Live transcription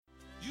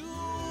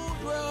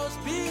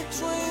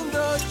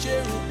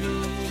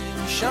cherubim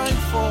shine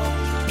forth.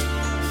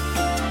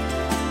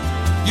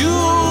 You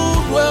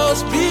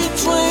dwells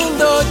between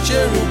the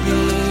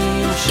cherubim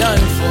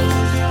shine forth.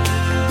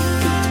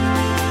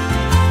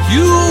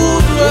 You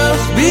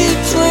dwells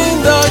between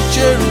the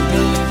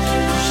cherubim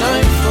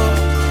shine forth.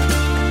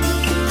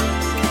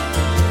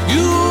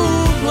 You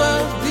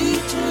dwells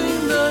between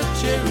the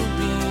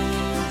cherubim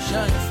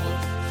shine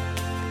forth.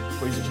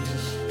 Praise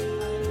Jesus.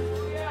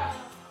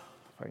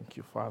 Thank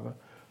you, Father.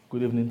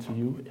 Good evening to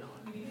you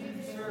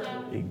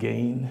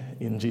again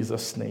in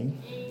Jesus' name.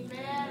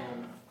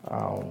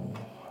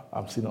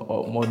 I'm seeing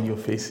more new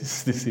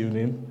faces this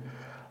evening.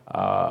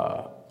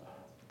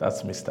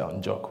 That's Mr.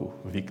 Njoku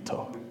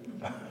Victor.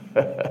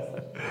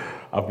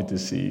 Happy to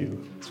see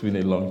you. It's been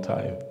a long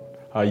time.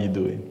 How are you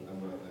doing?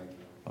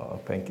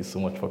 Thank you so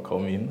much for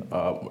coming.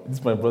 This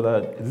is my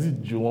brother. This is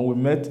Juwon. We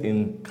met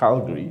in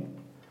Calgary.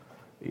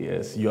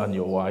 Yes, you and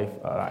your wife.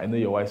 I know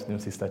your wife's name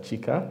is Sister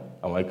Chika.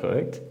 Am I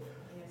correct?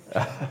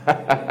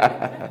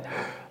 Yes.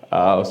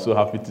 I'm so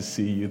happy to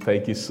see you.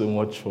 Thank you so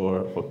much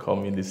for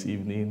coming this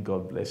evening.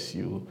 God bless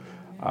you.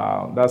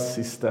 That's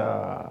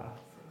Sister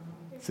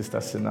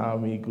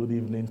Tsunami. Good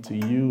evening to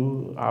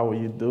you. How are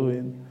you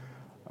doing?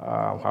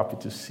 I'm happy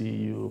to see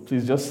you.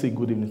 Please just say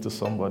good evening to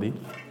somebody.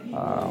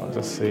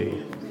 Just say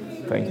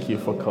thank you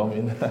for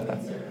coming.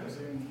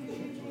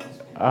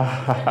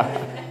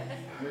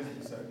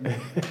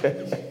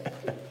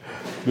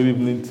 Good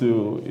evening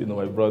to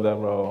my brother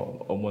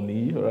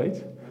Omoni,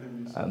 right?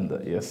 And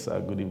yes,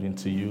 good evening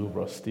to you,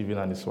 Bro Stephen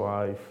and his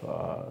wife,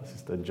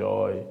 Sister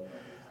Joy.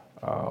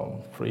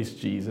 Praise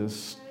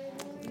Jesus.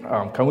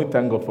 Can we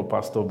thank God for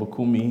Pastor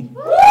Bukumi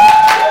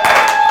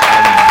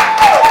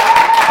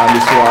and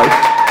his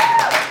wife?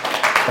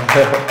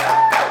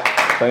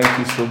 Thank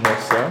you so much,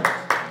 sir.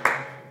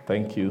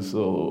 Thank you.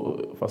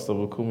 So Pastor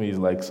Bukumi is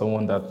like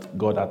someone that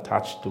God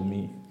attached to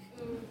me.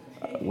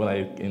 When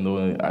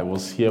I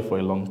was here for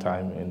a long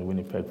time in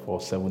Winnipeg for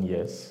 7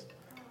 years,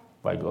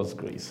 by God's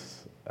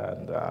grace,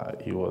 and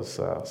he was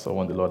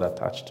someone the Lord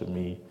attached to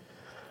me.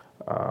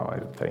 I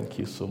thank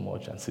you so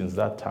much, and since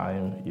that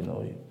time,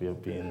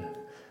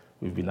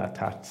 we've been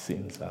attached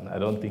since, and I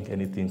don't think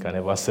anything can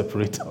ever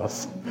separate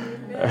us.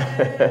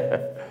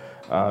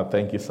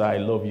 Thank you, sir. I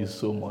love you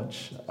so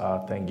much.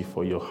 Thank you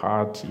for your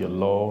heart, your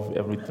love,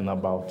 everything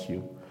about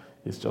you.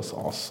 It's just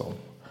awesome.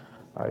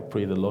 I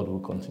pray the Lord will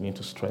continue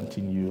to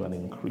strengthen you and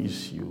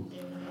increase you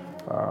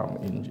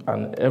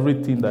and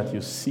everything that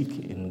you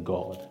seek in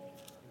God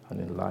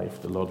and in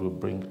life, the Lord will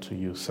bring to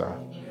you, sir.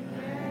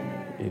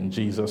 In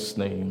Jesus'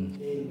 name,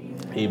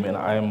 amen.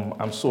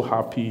 I'm so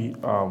happy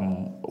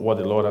what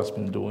the Lord has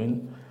been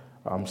doing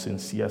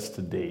since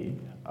yesterday.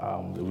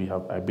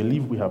 I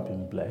believe we have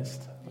been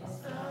blessed.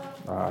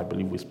 I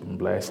believe we've been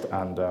blessed,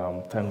 and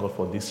thank God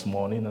for this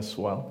morning as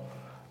well.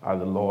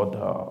 The Lord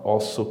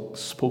also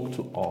spoke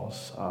to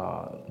us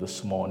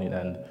this morning,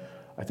 and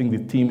I think the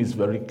theme is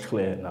very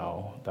clear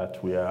now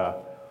that we have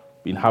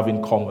been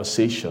having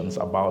conversations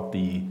about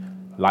the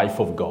life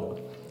of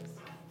God.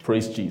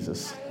 Praise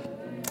Jesus.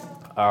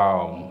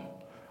 I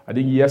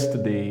think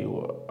yesterday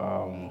we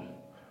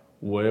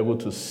were able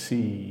to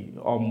see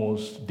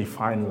almost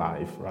define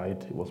life,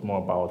 right? It was more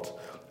about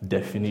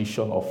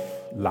definition of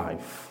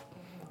life.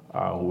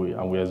 We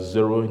are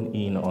zeroing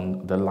in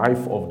on the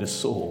life of the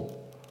soul.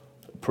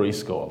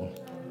 Praise God.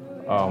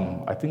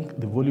 I think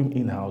the volume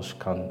in-house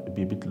can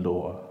be a bit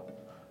lower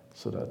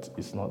so that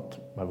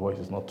my voice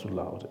is not too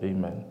loud.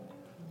 Amen.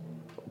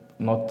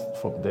 Not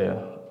from there,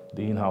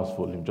 the in-house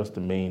volume, just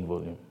the main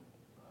volume.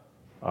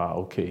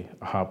 Okay.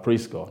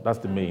 Praise God. That's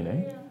the main,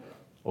 eh?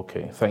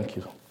 Okay, thank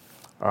you.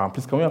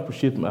 Please, can we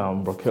appreciate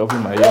Bro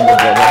Kelvin, my younger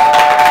brother?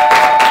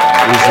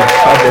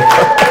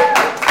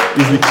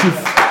 He's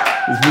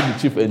been the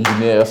chief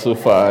engineer so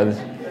far.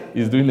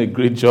 He's doing a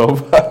great job.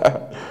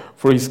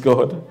 Praise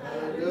God.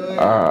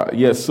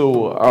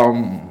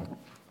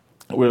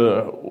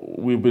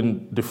 We've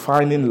been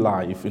defining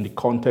life in the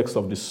context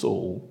of the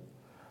soul.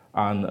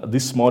 And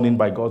this morning,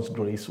 by God's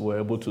grace, we're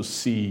able to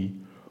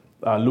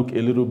look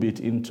a little bit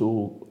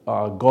into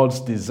God's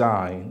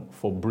design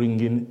for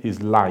bringing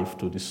his life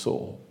to the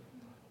soul,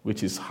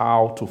 which is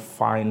how to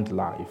find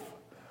life.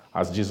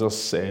 As Jesus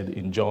said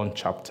in John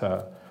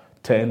chapter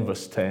 10,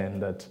 verse 10,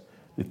 that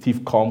the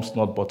thief comes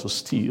not but to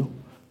steal,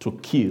 to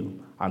kill,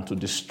 and to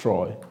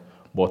destroy.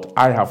 But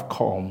I have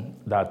come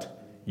that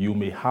you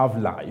may have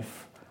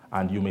life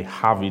and you may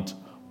have it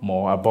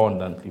more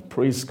abundantly.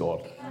 Praise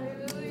God.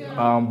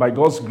 By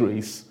God's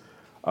grace,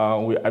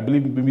 I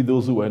believe maybe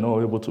those who were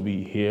not able to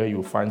be here,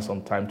 you'll find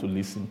some time to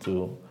listen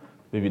to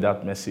maybe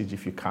that message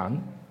if you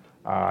can.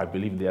 I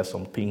believe there are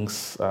some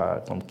things,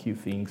 some key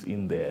things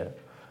in there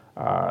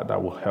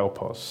that will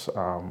help us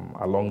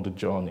along the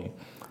journey.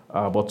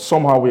 But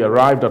somehow we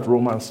arrived at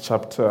Romans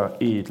chapter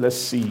 8. Let's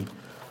see.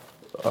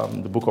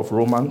 The book of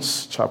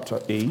Romans, chapter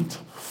 8.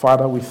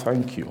 Father, we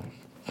thank you.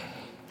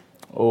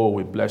 Oh,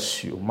 we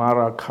bless you.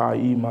 Mara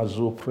kai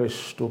mazo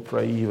presto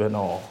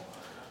praiveno.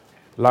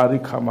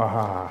 Larika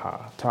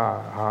maha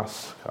ta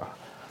haska.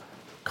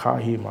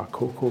 Kahima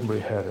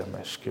kokombre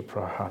heremesh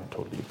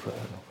kiprahanto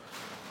libreno.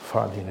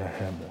 Faline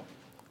hemo.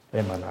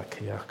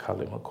 Emanakia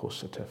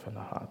kalimakosa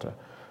tefenahata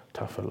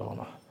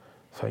tafelona.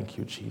 Thank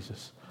you,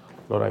 Jesus.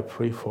 Lord, I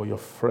pray for your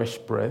fresh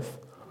breath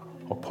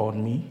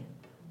upon me.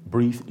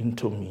 Breathe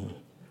into me.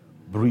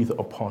 Breathe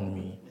upon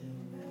me.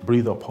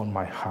 Breathe upon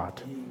my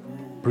heart.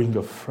 Bring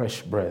a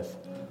fresh breath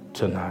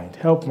tonight.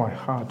 Help my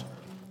heart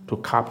to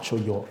capture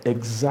your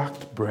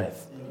exact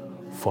breath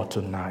for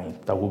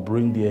tonight that will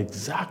bring the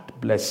exact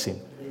blessing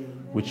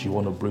which you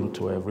want to bring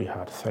to every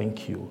heart.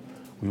 Thank you.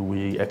 We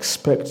will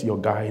expect your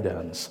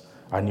guidance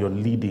and your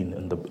leading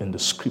in the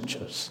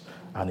scriptures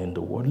and in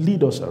the word.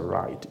 Lead us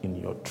aright in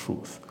your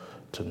truth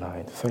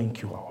tonight.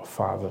 Thank you, our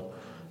Father.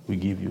 We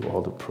give you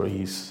all the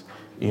praise.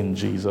 In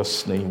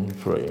Jesus' name we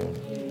pray.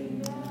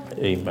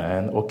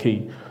 Amen.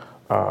 Okay,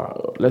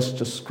 let's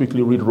just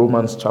quickly read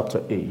Romans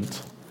chapter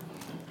 8.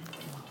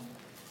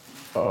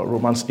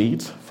 Romans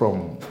 8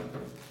 from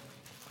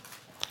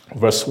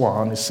verse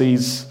 1. It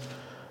says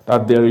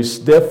that there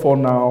is therefore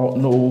now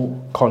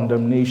no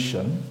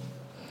condemnation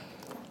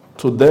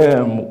to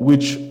them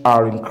which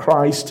are in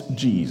Christ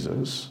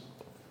Jesus,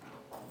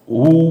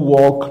 who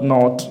walk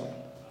not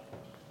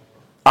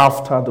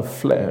after the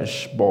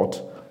flesh, but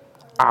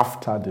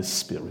after the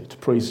Spirit.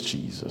 Praise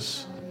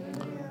Jesus.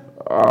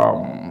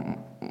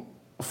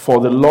 For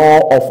the law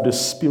of the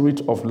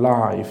Spirit of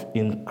life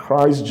in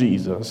Christ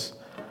Jesus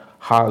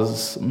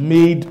has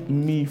made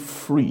me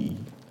free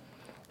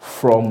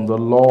from the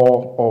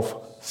law of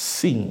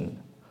sin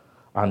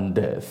and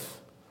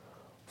death.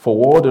 For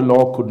what the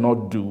law could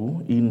not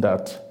do, in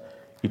that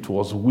it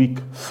was weak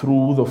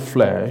through the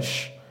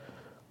flesh,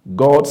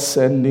 God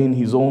sending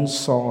his own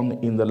Son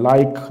in the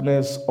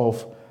likeness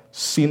of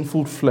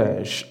sinful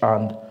flesh,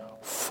 and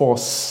for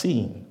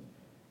sin,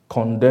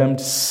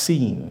 condemned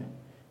sin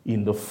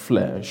in the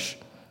flesh,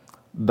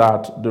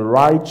 that the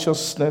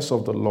righteousness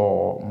of the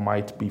law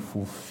might be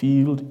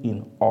fulfilled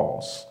in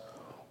us,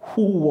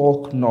 who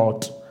walk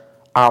not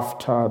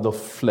after the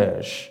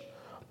flesh,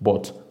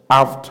 but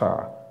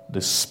after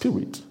the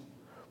Spirit.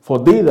 For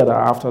they that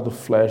are after the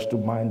flesh do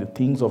mind the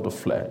things of the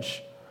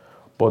flesh,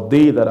 but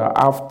they that are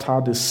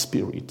after the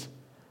Spirit,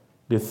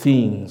 the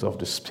things of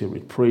the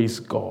Spirit. Praise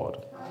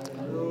God.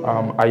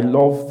 I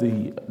love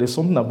there's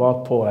something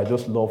about Paul. I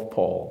just love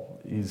Paul.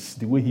 Is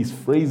the way he's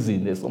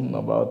phrasing. There's something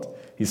about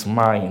his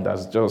mind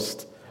that's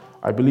just,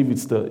 I believe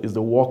it's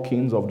the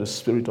workings of the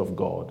Spirit of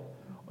God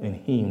in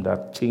him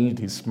that changed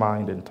his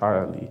mind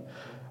entirely.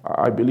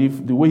 I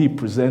believe the way he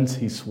presents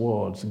his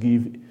words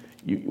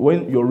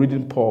when you're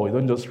reading Paul, you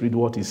don't just read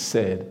what he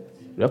said.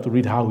 You have to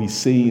read how he's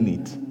saying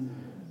it.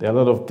 There are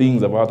a lot of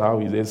things about how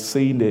he's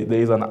saying that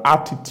there is an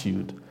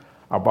attitude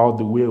about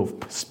the way of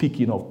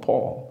speaking of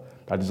Paul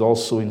that is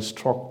also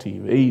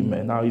instructive.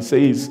 Amen. Now he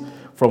says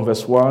from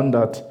verse 1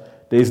 that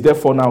there is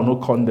therefore now no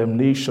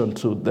condemnation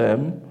to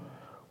them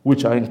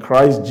which are in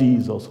Christ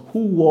Jesus,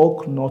 who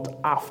walk not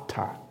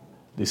after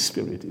the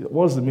Spirit.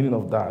 What's the meaning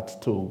of that?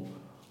 To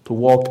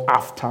walk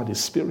after the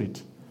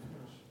Spirit.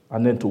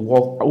 And then who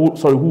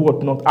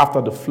walk not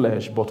after the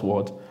flesh, but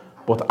what?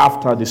 But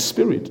after the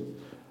Spirit.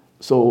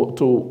 So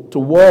to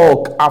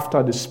walk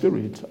after the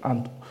Spirit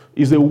and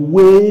is a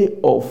way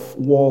of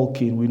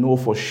walking. We know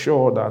for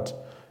sure that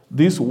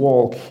this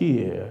walk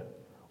here,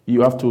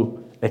 you have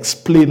to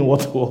explain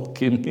what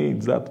walking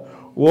means. That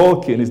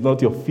walking is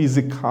not your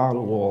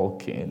physical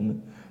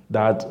walking.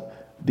 That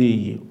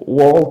the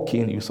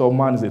walking, you saw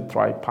man is a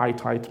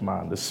tripartite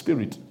man, the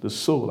spirit, the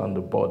soul, and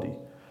the body.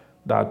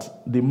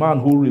 That the man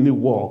who really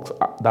walks,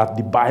 that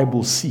the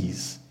Bible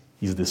sees,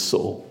 is the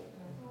soul.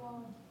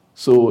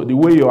 So the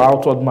way your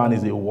outward man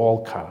is a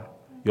walker,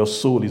 your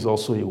soul is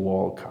also a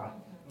walker.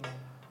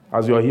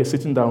 As you are here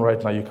sitting down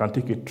right now, you can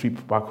take a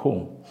trip back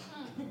home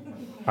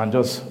and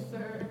just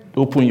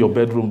open your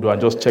bedroom door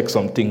and just check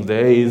some things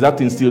there. Hey, is that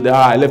thing still there?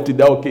 I left it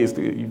there. Okay,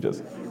 you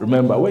just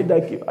remember. Where did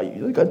I keep?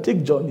 You can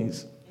take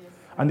journeys.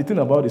 And the thing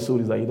about the soul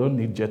is that you don't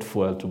need jet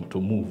fuel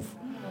to move.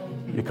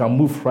 You can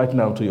move right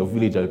now to your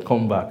village and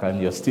come back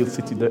and you're still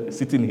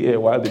sitting here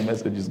while the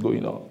message is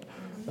going on.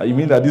 You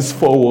mean that these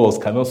four walls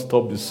cannot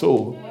stop the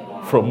soul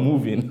from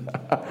moving?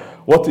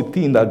 What a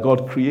thing that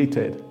God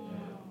created.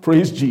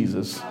 Praise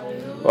Jesus.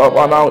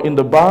 Now in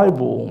the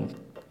Bible,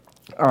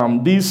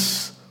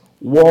 this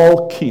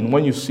walking,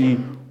 when you see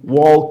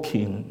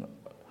walking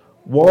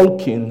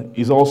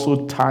is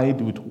also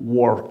tied with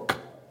work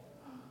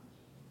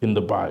in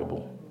the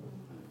Bible.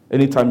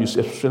 Anytime you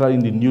see, especially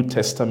in the New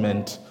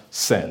Testament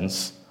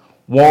sense,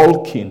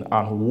 walking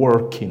and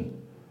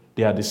working,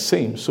 they are the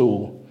same.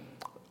 So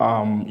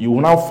you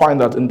will now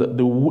find that in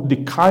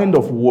the kind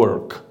of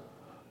work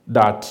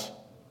that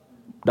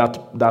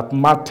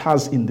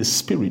matters in the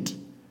spirit,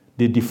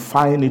 they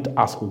define it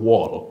as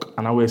work.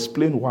 And I will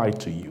explain why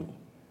to you.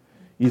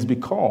 It's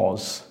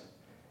because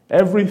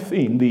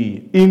everything,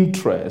 the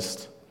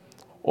interest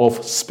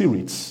of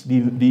spirits,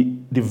 the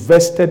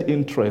vested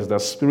interest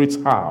that spirits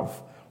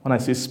have, when I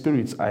say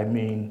spirits, I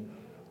mean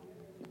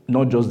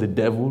not just the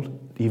devil,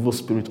 the evil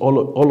spirit,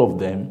 all of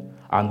them,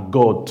 and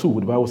God too.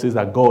 The Bible says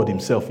that God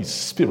himself is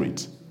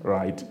spirit.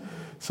 right?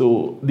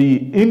 So the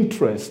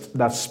interest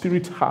that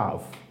spirit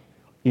have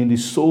in the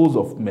souls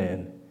of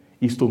men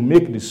is to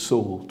make the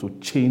soul to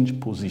change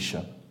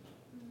position.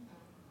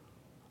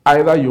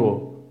 Either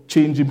you're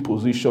changing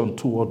position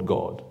toward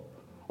God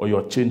or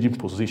you're changing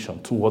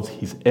position towards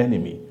his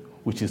enemy,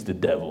 which is the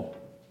devil.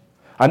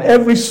 And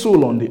every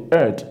soul on the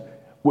earth,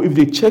 if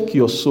they check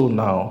your soul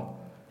now,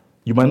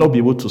 you might not be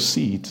able to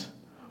see it,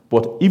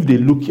 but if they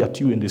look at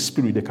you in the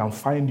spirit, they can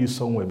find you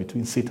somewhere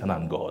between Satan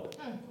and God.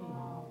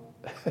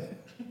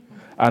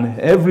 And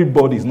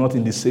everybody is not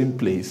in the same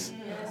place,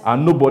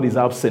 and nobody is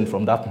absent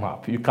from that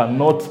map. You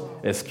cannot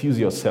excuse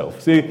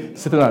yourself. Say,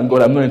 Satan and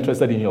God, I'm not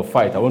interested in your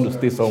fight. I want to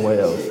stay somewhere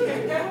else.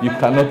 You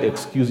cannot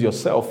excuse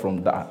yourself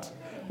from that.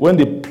 When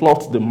they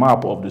plot the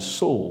map of the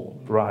soul,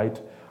 right?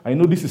 I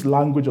know this is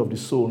language of the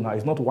soul now.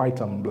 It's not white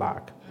and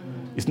black.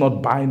 It's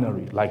not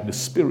binary. Like the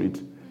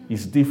spirit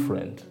is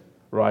different,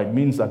 right? It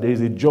means that there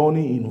is a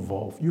journey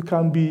involved. You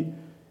can be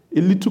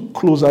a little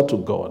closer to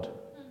God,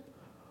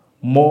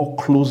 more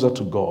closer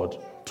to God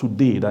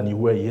today than you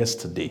were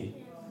yesterday.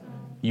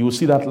 You will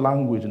see that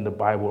language in the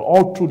Bible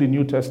all through the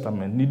New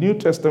Testament. The New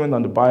Testament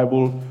and the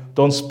Bible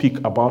don't speak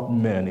about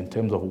men in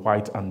terms of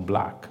white and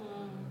black.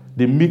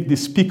 They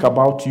speak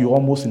about you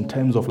almost in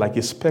terms of like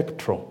a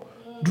spectrum.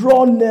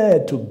 Draw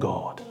near to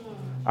God,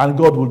 and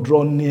God will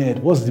draw near.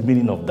 What's the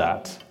meaning of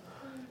that?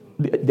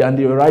 And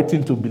they are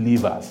writing to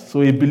believers.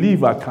 So a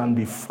believer can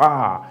be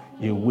far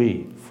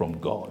away from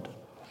God.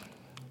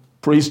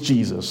 Praise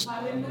Jesus.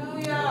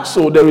 Hallelujah.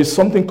 So there is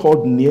something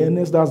called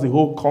nearness. That's the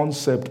whole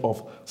concept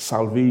of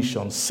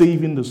salvation.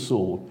 Saving the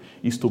soul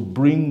is to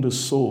bring the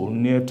soul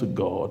near to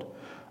God.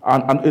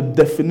 And a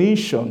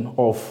definition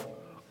of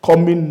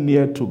coming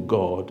near to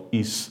God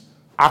is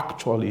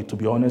actually, to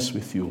be honest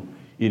with you,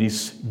 it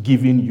is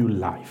giving you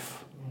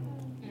life.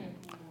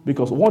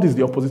 Because what is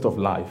the opposite of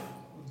life?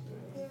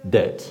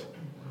 Death.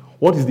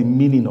 What is the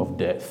meaning of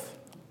death?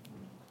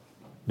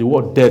 The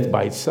word death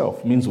by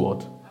itself means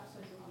what?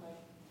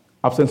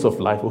 Absence of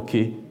life.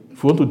 Okay.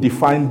 If you want to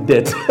define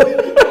death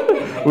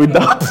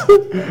without,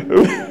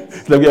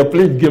 it's like we are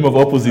playing a game of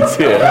opposites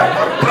here.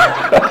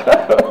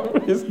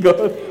 Praise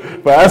God.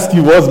 If I ask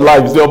you what's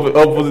life, you say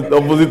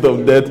opposite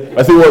of death. If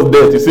I say what's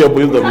death, you say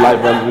opposite of life,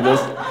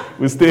 and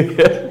we stay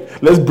here.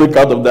 Let's break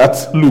out of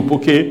that loop,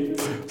 okay?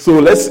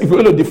 So if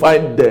we're going to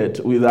define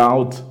death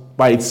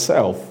by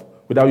itself,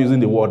 without using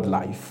the word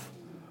life,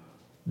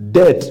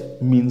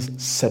 death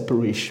means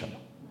separation.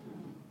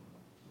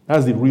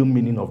 That's the real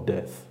meaning of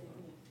death.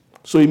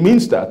 So it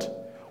means that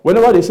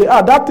whenever they say,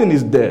 that thing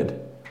is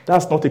dead,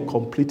 that's not a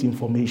complete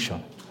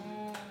information.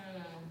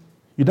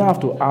 You don't have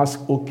to ask,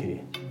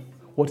 okay,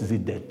 what is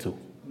it dead to?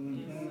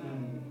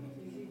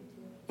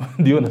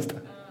 Do you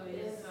understand?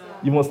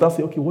 You must start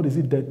saying, okay, what is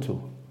it dead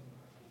to?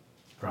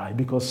 Right?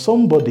 Because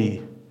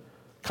somebody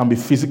can be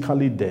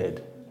physically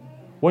dead.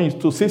 When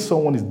to say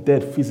someone is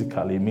dead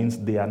physically, it means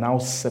they are now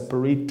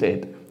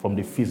separated from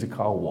the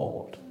physical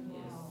world.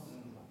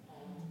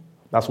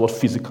 That's what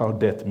physical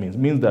death means. It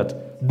means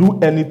that do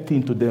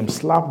anything to them,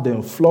 slap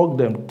them, flog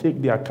them,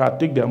 take their car,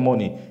 take their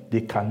money,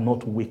 they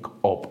cannot wake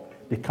up.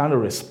 They can't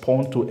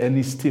respond to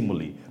any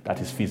stimuli that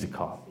is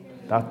physical.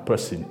 That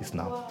person is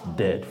now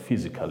dead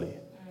physically.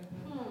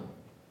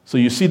 So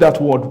you see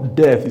that word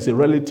death is a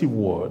relative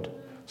word.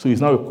 So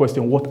it's now a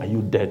question, what are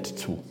you dead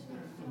to?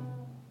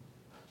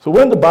 So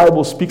when the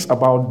Bible speaks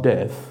about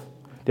death,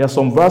 there are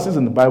some verses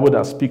in the Bible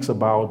that speaks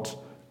about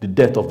the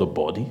death of the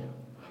body.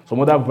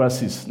 Some other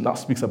verses now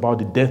speaks about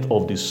the death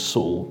of the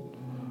soul.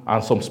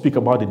 And some speak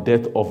about the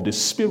death of the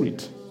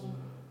spirit.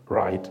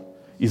 Right?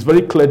 It's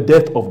very clear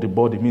death of the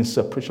body means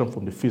separation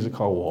from the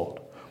physical world.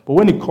 But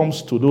when it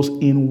comes to those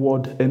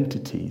inward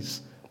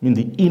entities, I mean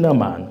the inner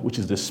man, which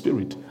is the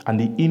spirit, and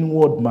the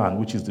inward man,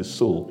 which is the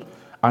soul,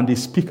 and they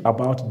speak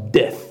about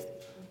death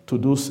to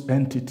those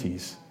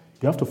entities,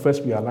 you have to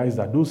first realize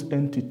that those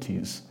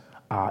entities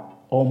are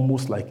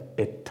almost like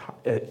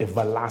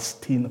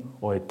everlasting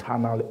or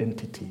eternal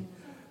entity,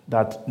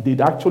 that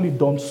they actually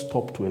don't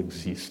stop to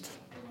exist.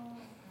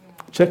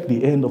 Check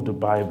the end of the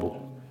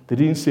Bible. They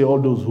didn't say all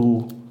those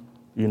who,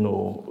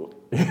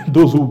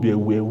 those who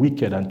were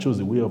wicked and chose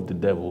the way of the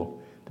devil.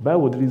 The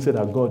Bible didn't say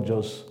that God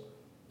just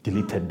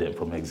deleted them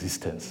from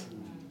existence.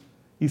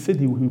 He said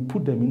he will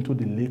put them into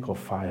the lake of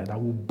fire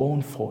that will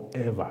burn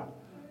forever.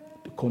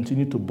 They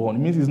continue to burn. It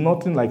means it's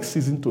nothing like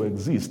ceasing to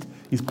exist.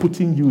 It's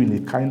putting you in a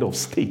kind of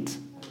state.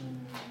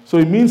 So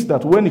it means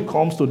that when it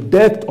comes to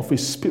death of a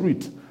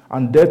spirit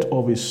and death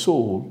of a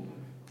soul,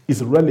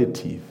 is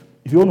relative.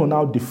 If you want to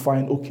now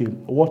define, okay,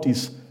 what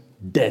is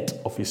death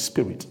of a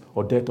spirit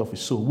or death of a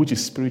soul, which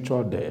is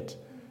spiritual death,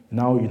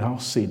 now you now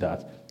say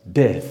that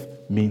death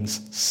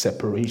means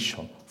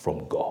separation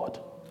from God.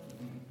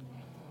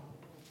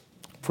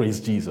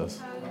 Praise Jesus.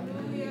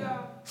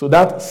 Hallelujah. So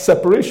that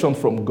separation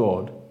from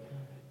God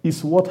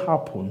is what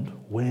happened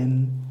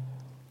when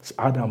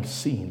Adam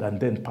sinned and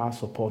then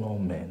passed upon all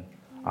men,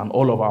 and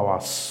all of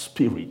our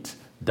spirit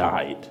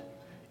died.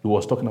 He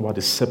was talking about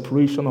the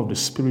separation of the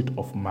spirit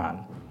of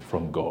man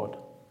from God.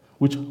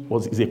 which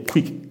is a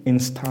quick,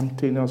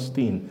 instantaneous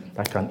thing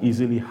that can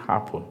easily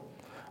happen.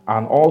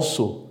 And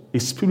also, a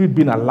spirit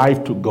being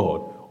alive to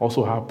God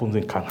also happens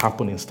and can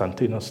happen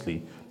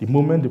instantaneously. The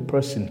moment the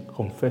person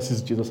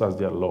confesses Jesus as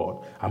their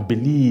Lord and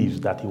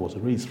believes that he was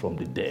raised from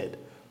the dead,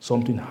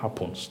 something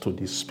happens to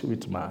this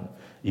spirit man.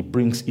 It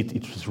brings it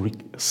is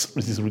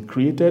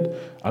recreated,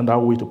 and that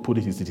way to put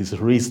it is it is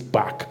raised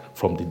back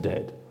from the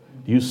dead.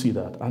 Do you see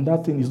that? And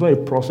that thing is not a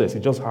process, it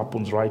just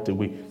happens right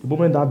away. The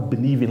moment that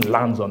believing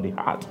lands on the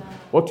heart,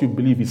 what you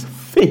believe is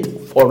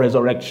faith for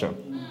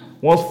resurrection.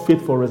 Once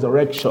faith for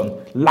resurrection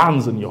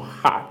lands in your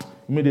heart,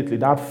 immediately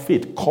that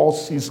faith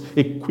causes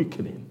a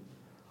quickening.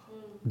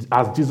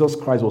 As Jesus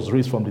Christ was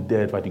raised from the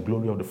dead by the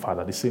glory of the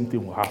Father, the same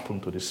thing will happen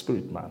to the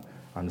spirit man.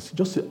 And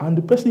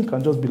the person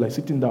can just be like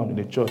sitting down in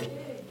the church,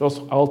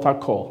 just altar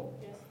call,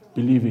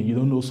 believing. You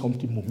don't know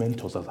something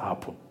momentous has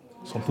happened.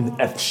 Something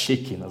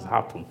earth-shaking has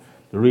happened.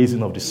 The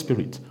raising of the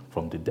spirit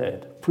from the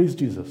dead. Praise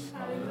Jesus.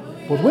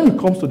 But when it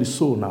comes to the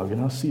soul now, you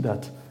now see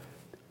that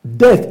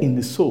death in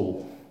the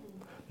soul.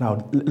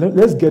 Now,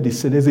 let's get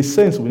this. There's a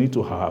sense we need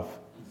to have.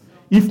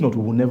 If not,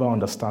 we will never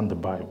understand the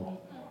Bible.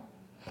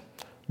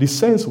 The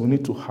sense we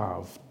need to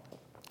have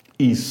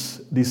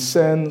is the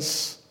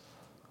sense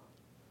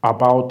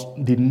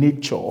about the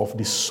nature of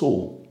the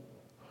soul.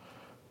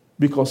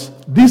 Because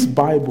this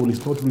Bible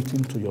is not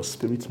written to your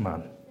spirit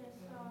man.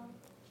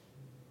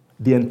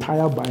 The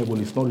entire Bible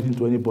is not written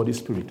to anybody's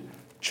spirit.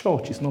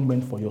 Church is not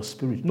meant for your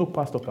spirit. No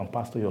pastor can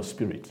pastor your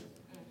spirit.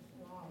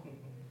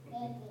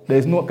 There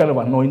is no kind of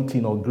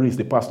anointing or grace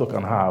the pastor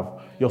can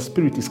have. Your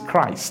spirit is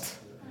Christ.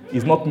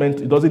 It's not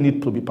meant, it doesn't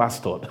need to be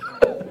pastored.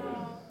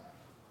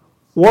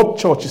 What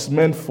church is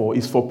meant for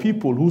is for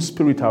people whose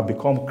spirit have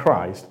become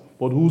Christ,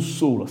 but whose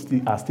soul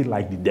are still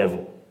like the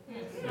devil.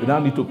 You now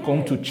need to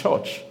come to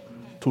church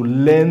to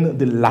learn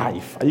the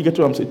life. Are you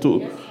getting what I'm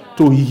saying?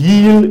 To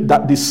heal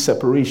this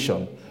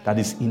separation that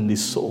is in the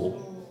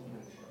soul.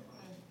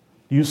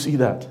 Do you see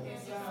that?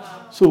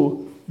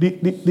 So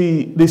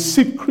the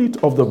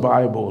secret of the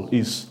Bible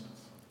is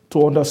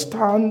to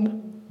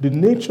understand the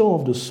nature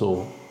of the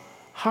soul,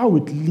 how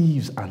it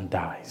lives and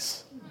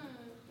dies.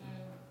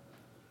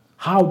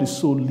 How the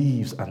soul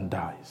lives and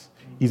dies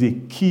is a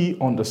key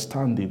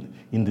understanding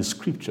in the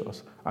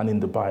scriptures and in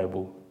the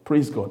Bible.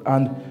 Praise God.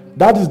 And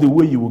that is the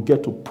way you will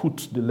get to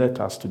put the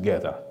letters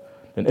together.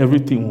 And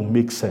everything will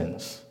make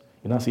sense.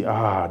 You now say,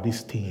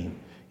 this thing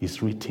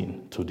is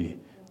written to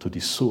the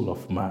soul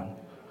of man.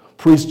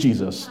 Praise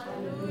Jesus.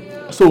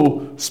 Hallelujah.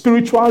 So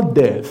spiritual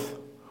death,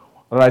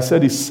 as I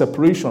said, is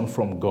separation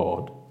from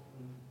God,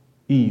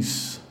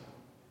 is,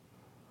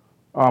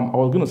 I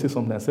was going to say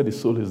something. I said the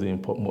soul is the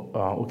important,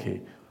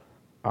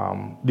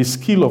 the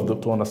skill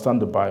to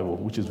understand the Bible,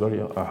 which is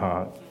very,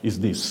 is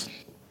this.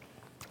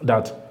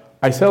 That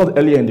I said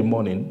earlier in the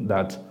morning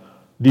that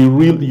the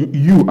real,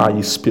 you are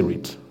a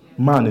spirit.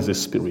 Man is a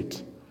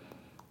spirit.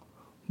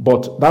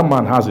 But that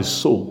man has a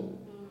soul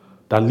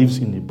that lives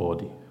in the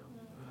body.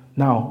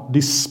 Now,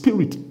 the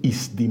spirit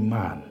is the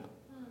man.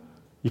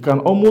 You can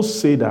almost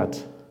say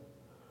that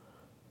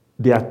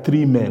there are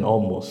three men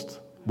almost,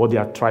 but they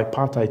are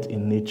tripartite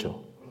in nature.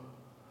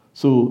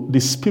 So the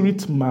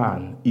spirit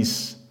man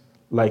is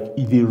like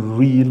the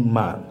real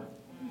man.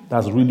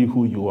 That's really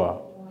who you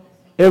are.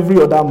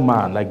 Every other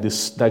man, like the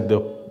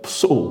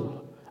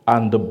soul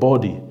and the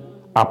body,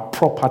 are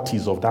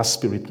properties of that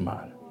spirit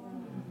man.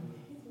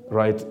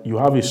 Right? You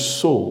have a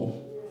soul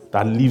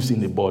that lives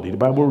in the body. The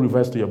Bible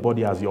refers to your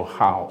body as your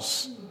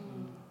house.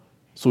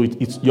 So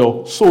it's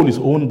your soul is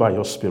owned by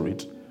your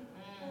spirit.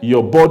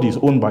 Your body is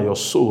owned by your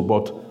soul,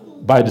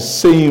 but by the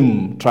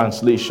same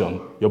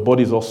translation, your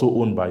body is also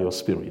owned by your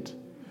spirit.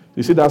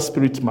 You see that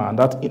spirit man,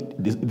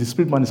 the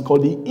spirit man is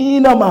called the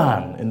inner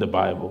man in the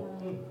Bible.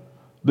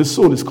 The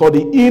soul is called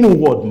the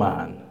inward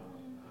man.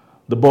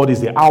 The body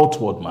is the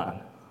outward man.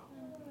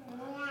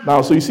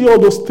 Now, so you see all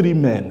those three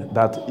men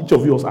that each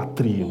of yours are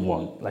three in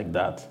one, like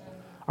that.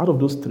 Out of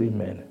those three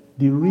men,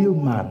 the real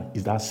man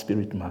is that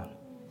spirit man.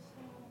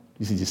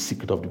 This is the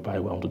secret of the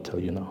Bible I want to tell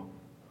you now.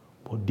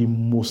 But the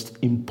most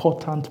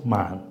important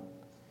man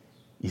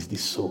is the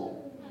soul.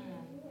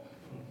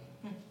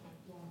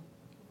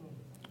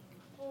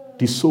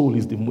 The soul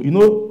is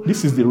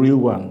this is the real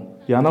one.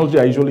 The analogy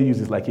I usually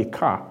use is like a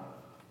car,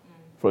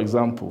 for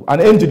example.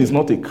 An engine is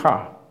not a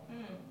car,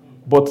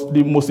 but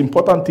the most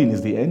important thing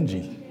is the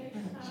engine.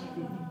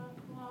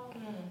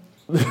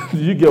 Do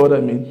you get what I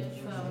mean?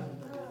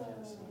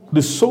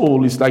 The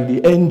soul is like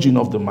the engine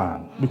of the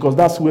man, because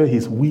that's where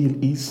his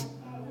will is,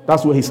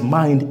 that's where his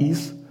mind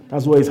is,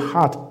 that's where his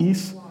heart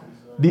is.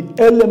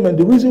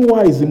 The reason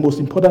why he's the most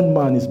important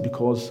man is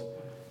because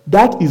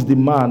that is the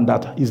man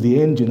that is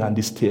the engine and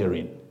the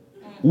steering.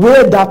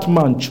 Where that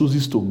man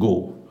chooses to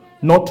go,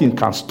 nothing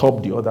can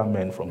stop the other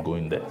men from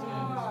going there.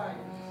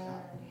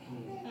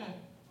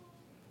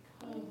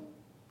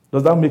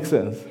 Does that make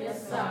sense?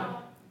 Yes, sir.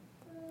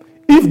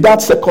 If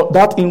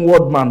that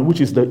inward man,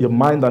 which is your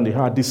mind and the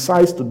heart,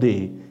 decides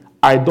today,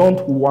 I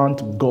don't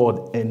want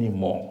God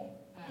anymore,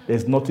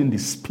 there's nothing the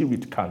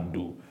spirit can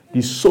do.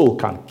 The soul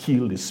can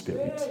kill the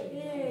spirit.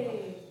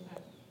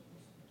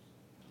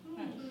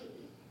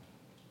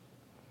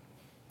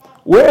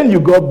 When you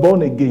got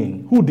born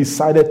again, who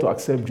decided to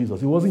accept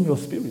Jesus? It wasn't your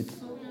spirit.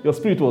 Your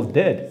spirit was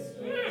dead.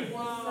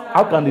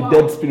 How can the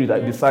dead spirit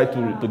decide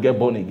to get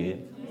born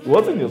again? It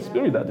wasn't your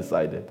spirit that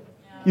decided.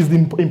 It's the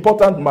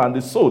important man,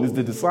 the soul is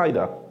the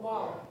decider.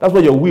 That's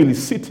where your will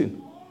is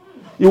sitting.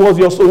 It was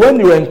your soul. When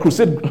you were in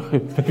crusade,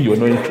 you were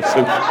not in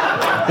crusade.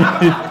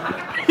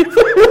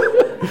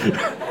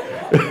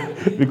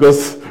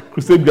 Because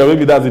crusade,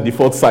 maybe that's the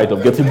default site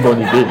of getting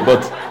born again.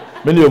 But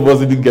many of us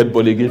didn't get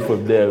born again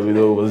from there. It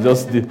was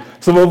just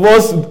some of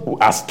us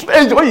are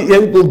strange. When you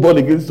hear those born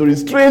again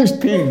stories, strange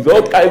things,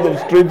 all kinds of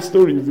strange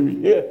stories we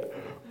hear.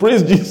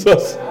 Praise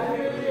Jesus.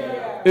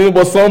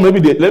 But some,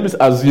 maybe let me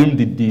assume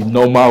the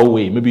normal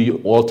way, maybe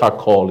altar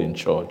call in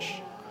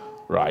church,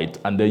 right?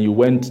 And then you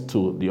went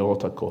to the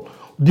altar call.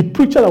 The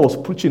preacher that was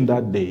preaching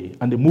that day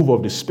and the move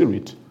of the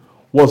Spirit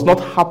was not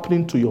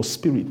happening to your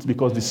spirit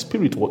because the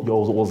spirit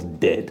was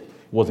dead. It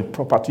was the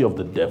property of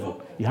the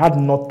devil. He had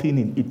nothing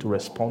in it to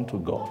respond to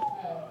God.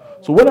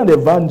 So when an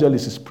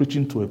evangelist is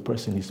preaching to a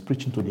person, he's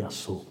preaching to their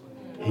soul.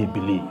 He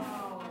believes.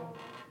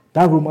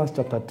 That Romans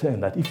chapter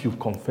 10, that if you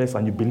confess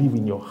and you believe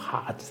in your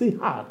heart, say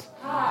heart.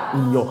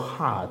 In your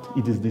heart,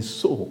 it is the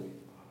soul.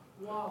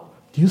 Wow.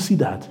 Do you see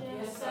that?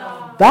 Yes,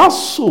 sir. That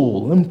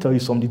soul, let me tell you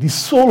something, the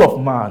soul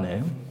of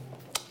man,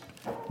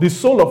 the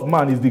soul of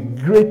man is the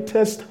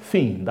greatest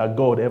thing that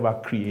God ever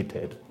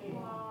created.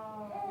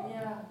 Wow.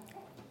 Yeah.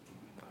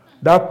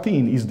 That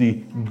thing is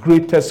the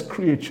greatest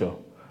creature.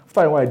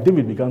 After a while,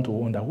 David began to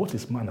wonder, what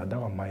is man that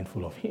thou art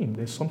mindful of him?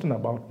 There's something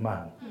about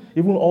man.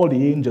 Even all the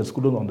angels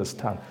couldn't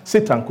understand.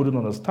 Satan couldn't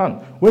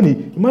understand.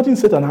 Imagine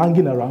Satan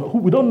hanging around.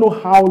 We don't know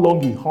how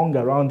long he hung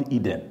around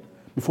Eden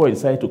before he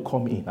decided to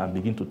come in and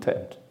begin to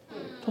tempt.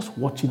 Just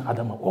watching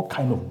Adam, what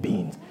kind of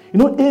beings. You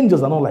know,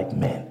 angels are not like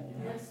men.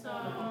 Yes,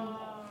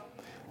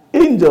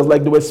 angels,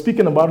 like they were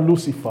speaking about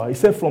Lucifer, he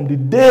said, from the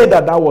day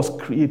that was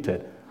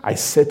created, I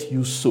set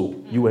you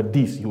so. You were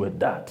this, you were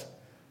that.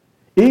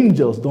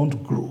 Angels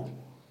don't grow.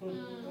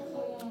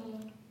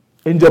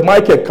 Angel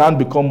Michael can't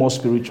become more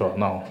spiritual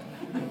now.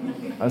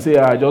 And say,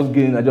 I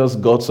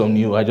just got some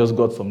new,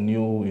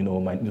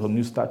 some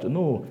new stature.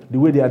 No, the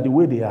way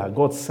they are.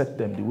 God set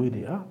them the way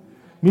they are.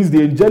 Means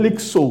the angelic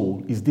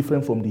soul is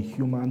different from the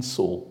human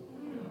soul.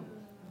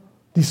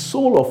 The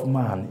soul of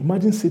man,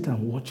 imagine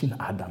Satan watching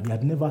Adam. He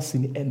had never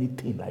seen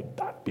anything like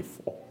that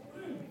before.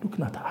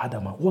 Looking at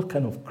Adam, what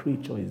kind of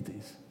creature is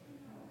this?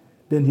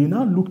 Then he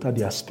now looked at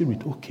their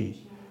spirit, okay.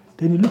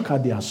 Then he looked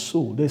at their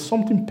soul. There's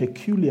something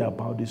peculiar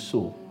about the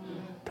soul.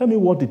 Tell me,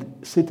 what did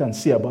Satan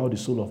say about the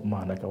soul of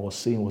man? Like I was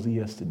saying, was it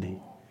yesterday?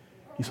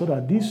 He saw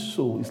that this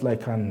soul is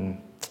like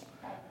an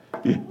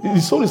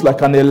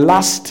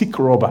elastic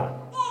rubber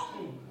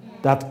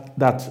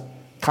that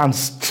can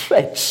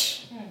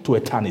stretch to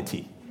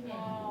eternity.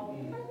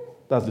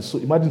 That's the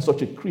soul. Imagine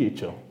such a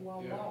creature.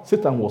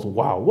 Satan was,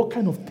 wow, what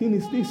kind of thing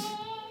is this?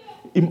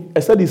 I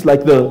said it's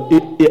like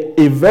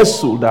a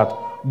vessel that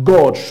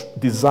God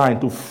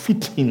designed to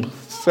fit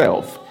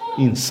himself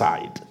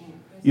inside.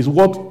 Is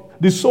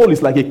what the soul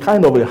is, like a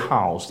kind of a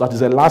house that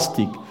is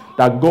elastic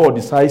that God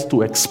decides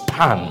to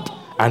expand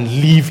and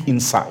live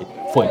inside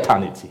for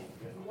eternity.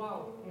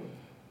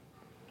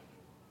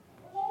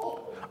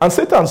 And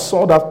Satan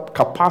saw that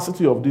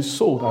capacity of this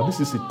soul, that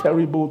this is a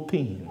terrible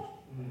thing.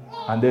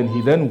 And then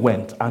he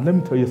went, and let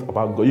me tell you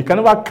about God. You can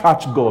never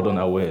catch God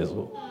unawares.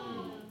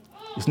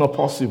 It's not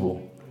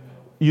possible.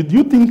 You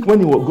think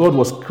when God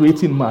was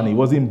creating man, he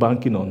wasn't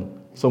banking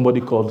on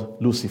somebody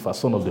called Lucifer,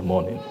 son of the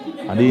morning,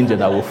 and the angel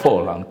that will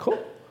fall and come?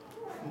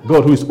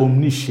 God who is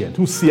omniscient,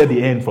 who sees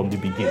the end from the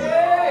beginning.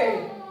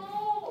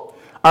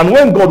 And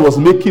when God was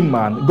making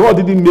man, God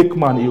didn't make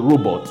man a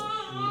robot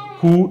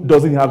who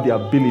doesn't have the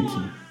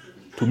ability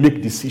to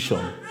make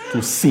decisions,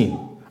 to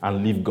sin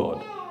and leave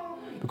God.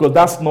 Because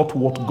that's not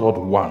what God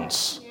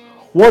wants.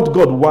 What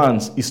God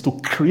wants is to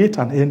create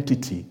an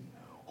entity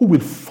who will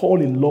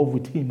fall in love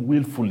with him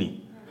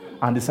willfully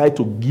and decide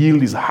to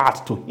yield his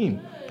heart to him.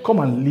 Come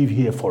and live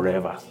here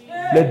forever.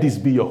 Let this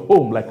be your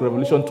home, like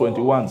Revelation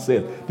 21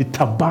 says. The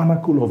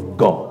tabernacle of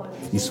God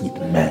is with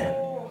men.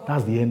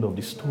 That's the end of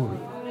the story.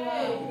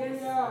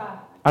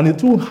 And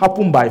it won't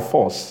happen by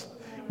force.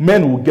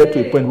 Men will get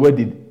to a point where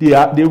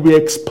they will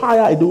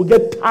expire, they will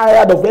get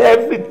tired of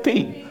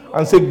everything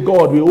and say,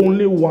 God, we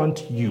only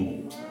want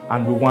you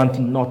and we want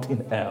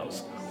nothing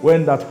else.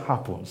 When that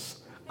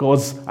happens,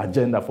 God's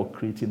agenda for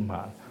creating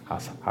man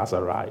has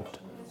arrived.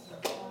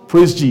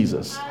 Praise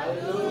Jesus.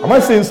 Am I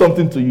saying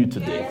something to you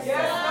today?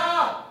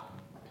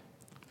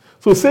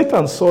 So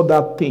Satan saw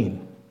that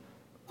thing,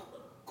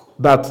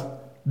 that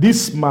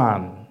this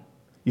man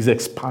is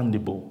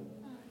expandable.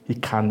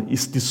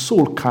 The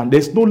soul can,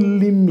 there's no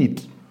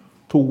limit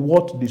to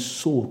what the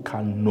soul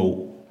can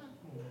know.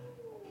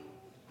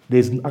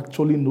 There's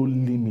actually no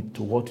limit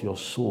to what your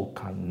soul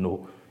can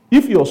know.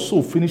 If your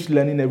soul finished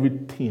learning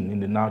everything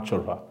in the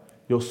natural,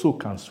 your soul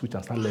can switch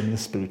and start learning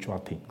spiritual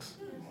things.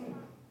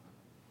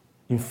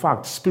 In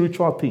fact,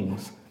 spiritual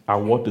things are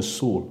what the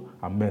soul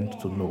are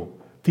meant to know.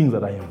 Things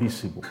that are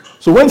invisible.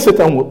 So when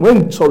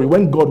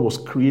God was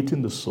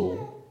creating the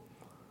soul,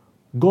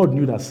 God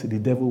knew that the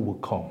devil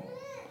would come.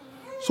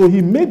 So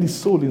he made the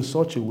soul in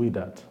such a way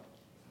that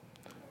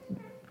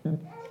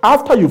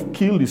after you've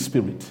killed the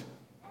spirit,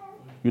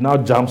 you now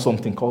jam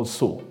something called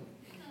soul.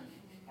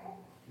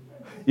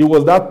 It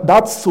was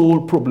that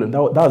soul problem.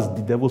 That's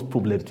the devil's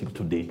problem till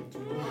today.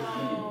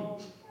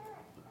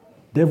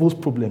 Devil's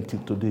problem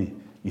till today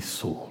is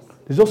soul.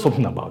 There's just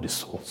something about the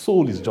soul.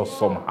 Soul is just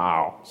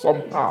somehow.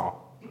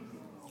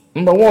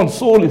 Number one,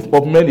 soul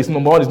of men is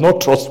not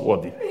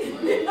trustworthy.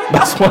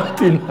 That's one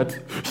thing that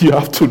you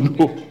have to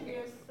know.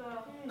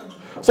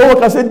 Someone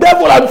can say,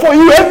 devil, I'm for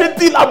you.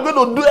 Everything I'm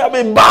going to do, I'm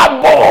a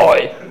bad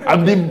boy.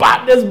 I'm the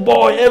baddest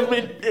boy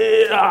every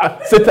day.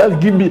 Satan,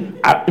 give me.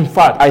 In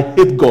fact, I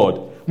hate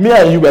God. Me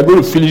and you, we're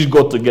going to finish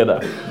God together.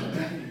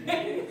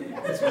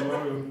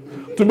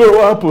 Tomorrow,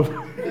 what happened?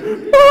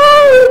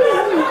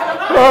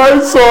 I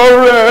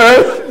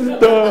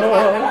surrender.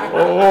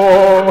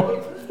 Oh.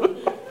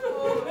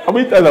 How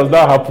many times has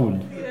that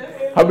happened?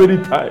 How many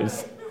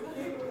times?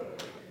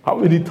 How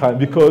many times?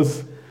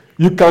 Because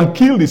you can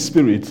kill the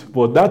spirit,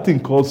 but that thing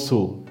called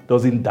soul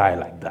doesn't die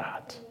like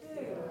that.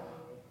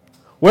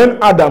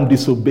 When Adam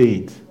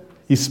disobeyed,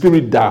 his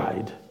spirit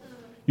died.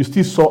 You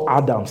still saw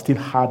Adam still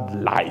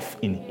had life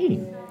in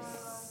him.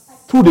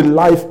 Through the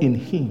life in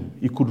him,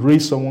 he could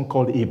raise someone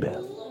called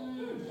Abel.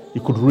 He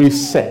could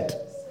raise Seth.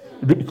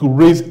 He could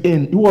raise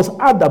Cain. It was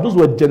Adam. Those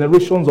were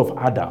generations of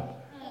Adam.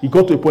 He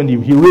got to a point, he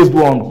raised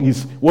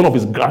one of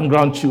his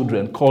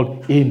grandchildren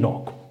called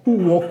Enoch, who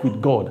walked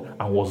with God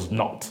and was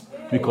not,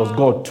 because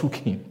God took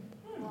him.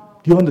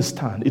 Do you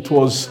understand? It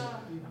was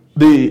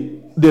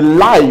the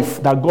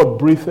life that God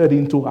breathed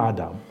into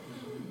Adam.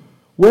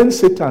 When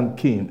Satan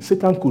came,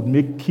 Satan could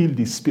kill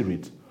the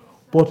spirit,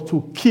 but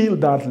to kill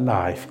that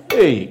life,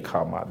 he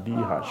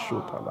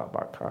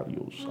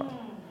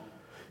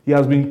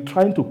has been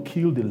trying to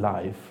kill the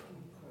life.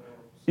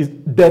 It's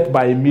death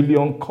by a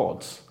million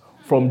cuts.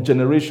 From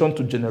generation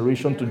to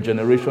generation to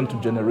generation to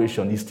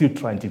generation. He's still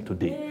trying it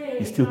today.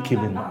 He's still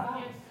killing man.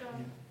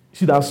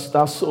 See, that's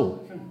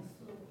so.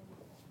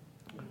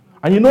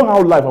 And you know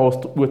how life,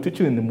 we were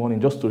teaching in the morning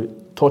just to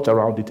touch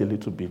around it a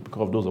little bit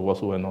because of those of us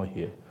who were not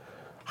here.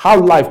 How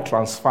life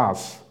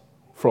transfers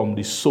from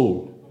the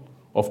soul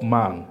of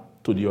man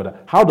to the other.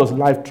 How does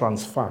life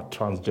transfer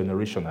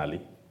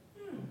transgenerationally?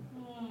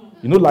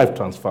 You know life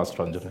transfers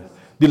transgenerationally.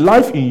 The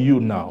life in you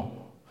now,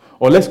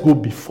 or let's go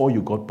before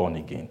you got born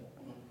again.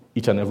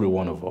 Each and every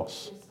one of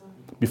us.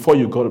 Before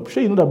you got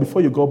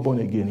born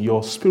again,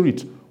 your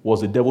spirit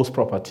was the devil's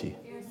property.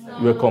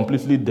 You were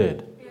completely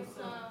dead.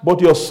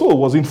 But your soul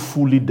wasn't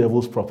fully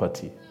devil's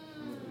property.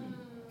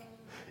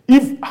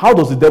 How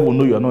does the devil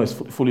know you are not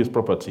fully his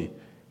property?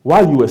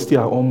 While you were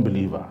still an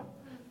unbeliever,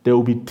 there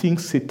will be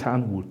things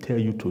Satan will tell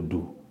you to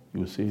do. You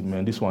will say,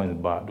 man, this one is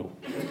bad though.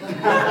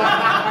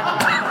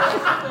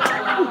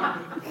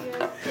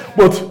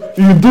 But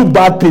you do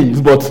bad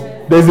things, but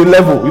there's a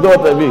level. You know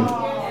what I mean?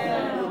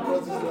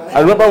 I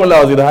remember when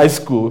I was in high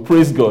school,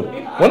 praise God.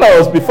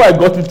 Before I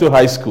got into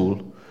high school,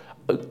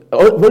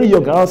 very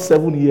young, around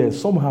 7 years,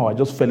 somehow I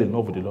just fell in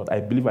love with the Lord. I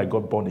believe I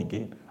got born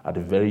again at a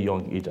very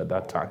young age at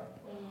that time.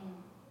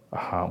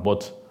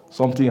 But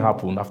something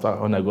happened after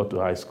when I got to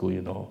high school,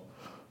 you know,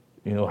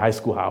 high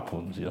school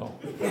happens, you know.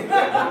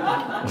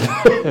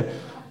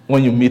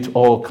 When you meet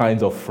all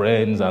kinds of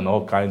friends and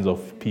all kinds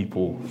of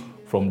people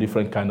from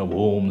different kind of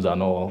homes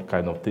and all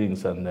kind of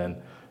things, and then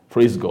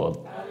praise God.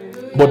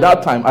 But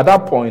at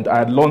that point, I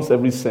had lost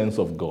every sense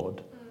of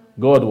God.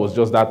 God was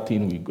just that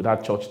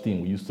that church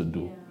thing we used to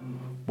do.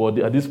 But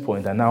at this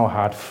point, I now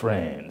had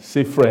friends.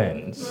 Say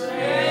friends.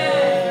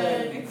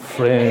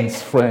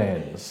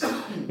 Friends.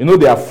 You know,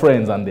 they are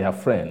friends and they are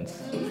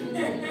friends.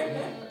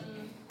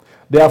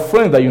 They are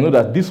friends that you know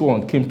that this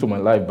one came to my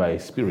life by a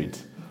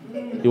spirit.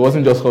 It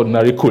wasn't just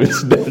ordinary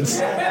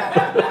coincidence.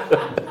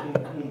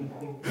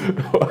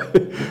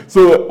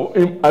 So,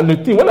 and the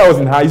thing, when I was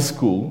in high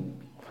school,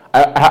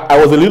 I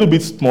was a little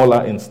bit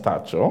smaller in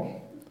stature.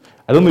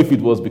 I don't know if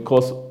it was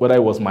because whether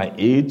it was my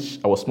age,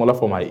 I was smaller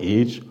for my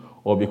age,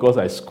 or because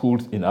I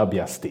schooled in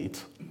Abia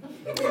State.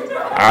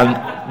 And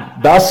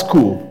that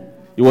school,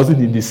 it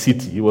wasn't in the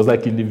city. It was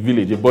like in the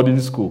village, a boarding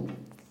school.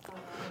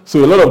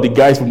 So a lot of the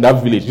guys from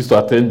that village used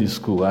to attend this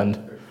school. And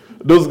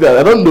those guys,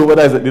 I don't know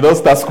whether they don't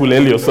start school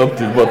early or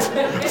something, but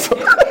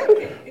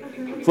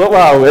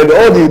somehow, and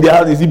all they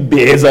had is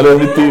bears and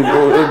everything.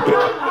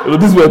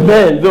 These were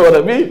men, you know what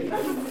I mean?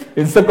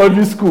 In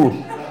secondary school.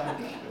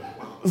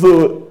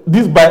 So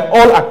this, by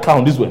all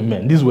accounts, these were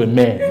men. These were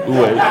men.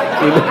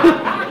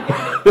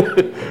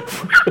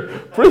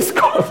 Praise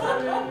God.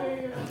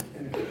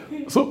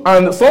 So,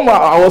 and somehow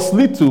I was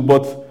little,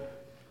 but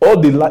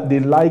they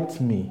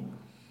liked me.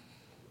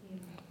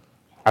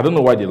 I don't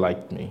know why they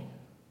liked me.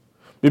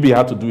 Maybe I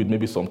had to do it.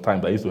 Maybe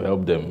sometimes I used to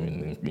help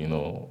them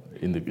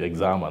in the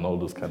exam and all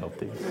those kind of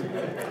things.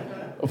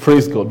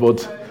 Praise God.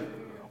 But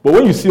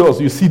when you see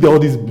us, you see all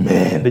these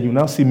men, then you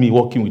now see me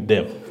walking with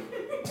them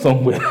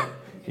somewhere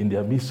in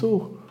their midst.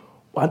 So,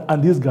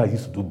 and these guys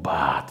used to do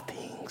bad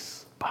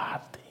things.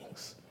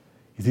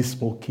 Is it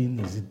smoking?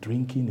 Is it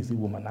drinking? Is it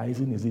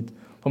womanizing? Is it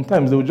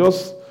Sometimes they would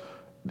just,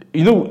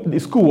 the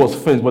school was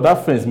friends, but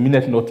that friends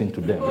meant nothing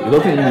to them. It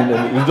doesn't mean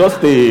anything. It's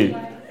just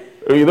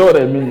you know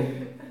what I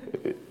mean?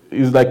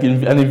 It's like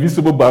an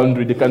invisible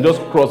boundary. They can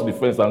just cross the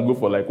fence and go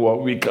for like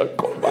 1 week and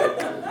come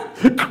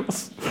back,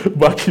 cross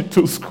back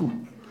into school.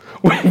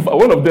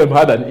 One of them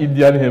had an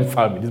Indian hen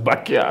farm in his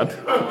backyard.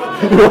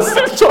 He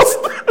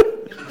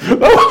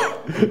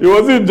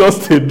wasn't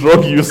just a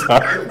drug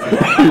user.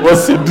 He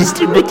was a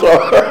distributor.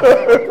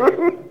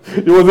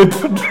 He was a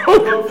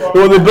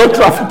drug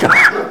trafficker.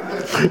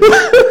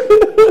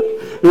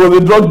 He was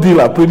a drug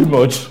dealer, pretty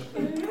much.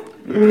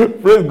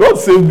 Praise God,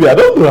 saved me. I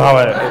don't know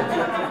how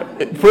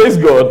praise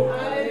God.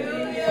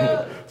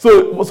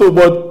 So,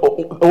 but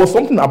there was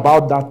something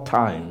about that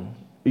time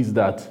is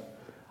that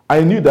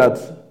I knew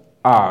that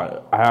I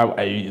have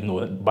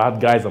bad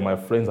guys are my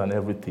friends and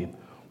everything,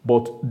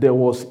 but there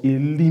was a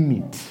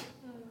limit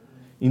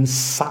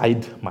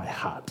inside my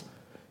heart.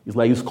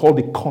 It's called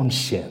the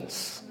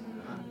conscience.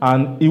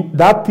 And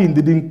that thing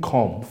didn't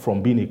come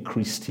from being a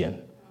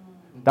Christian.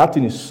 That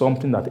thing is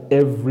something that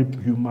every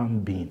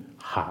human being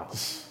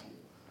has.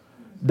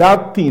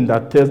 That thing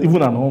that tells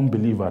even an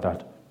unbeliever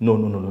that,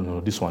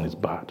 no, this one is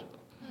bad.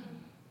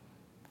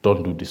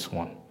 Don't do this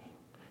one.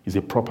 It's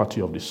a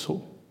property of the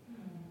soul.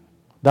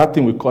 That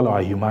thing we call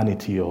our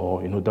humanity,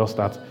 or, just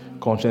that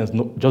conscience,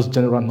 just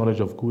general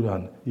knowledge of good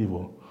and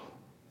evil.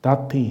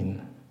 That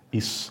thing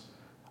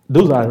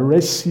those are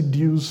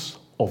residues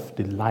of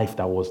the life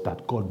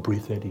that God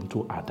breathed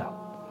into Adam.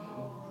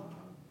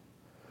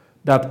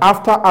 That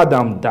after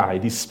Adam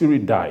died, his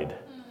spirit died.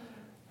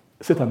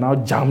 Satan now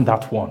jammed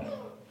that one.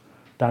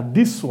 That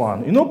this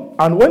one,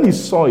 and when he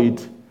saw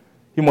it,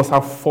 he must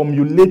have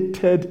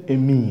formulated a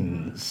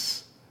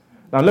means.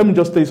 Now let me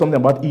just tell you something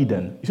about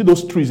Eden. You see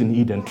those trees in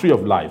Eden, tree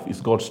of life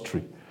is God's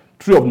tree.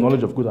 Tree of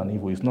knowledge of good and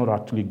evil is not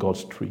actually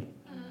God's tree.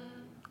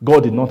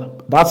 God did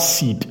not, that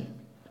seed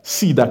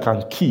that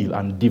can kill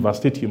and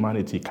devastate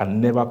humanity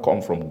can never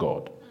come from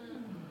God.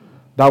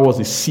 That was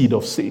the seed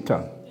of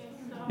Satan.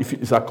 If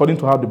it's according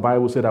to how the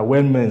Bible said that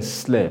when men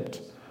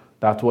slept,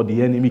 that's what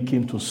the enemy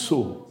came to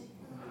sow.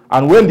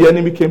 And when the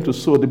enemy came to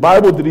sow, the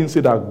Bible didn't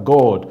say that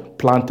God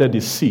planted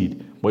the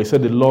seed, but it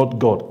said the Lord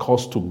God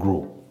caused to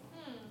grow.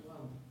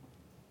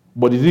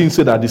 But it didn't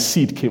say that the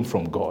seed came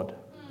from God.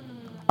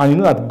 And you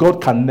know that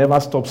God can never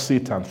stop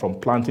Satan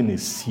from planting a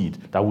seed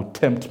that will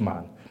tempt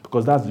man,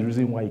 because that's the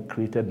reason why he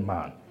created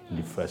man in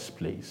the first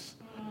place.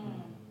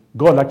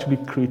 God actually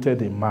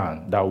created a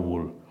man that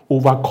will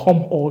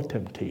overcome all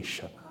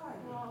temptation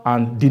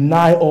and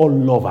deny all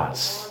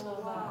lovers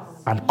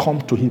and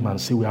come to him and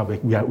say, we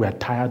are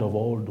tired of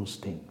all those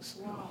things.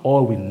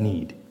 All we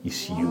need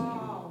is you.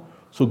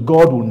 So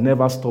God will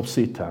never stop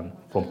Satan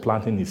from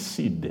planting his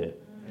seed there.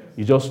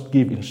 He just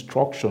gave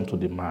instruction to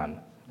the man,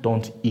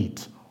 don't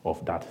eat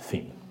of that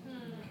thing.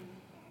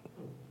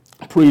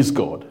 Praise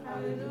God.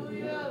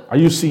 Hallelujah. Are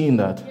you seeing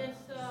that? Yes,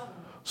 sir.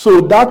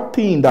 So that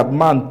thing that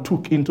man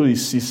took into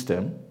his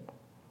system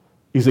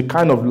is a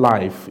kind of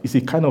life, is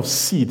a kind of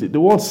seed. The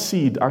word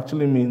seed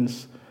actually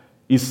means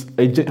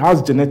it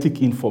has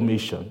genetic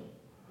information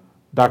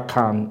that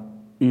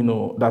can,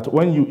 that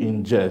when you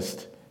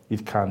ingest,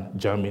 it can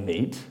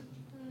germinate.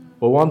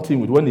 But one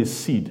thing, when a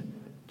seed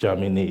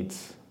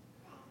germinates,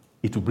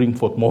 it will bring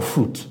forth more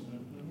fruit.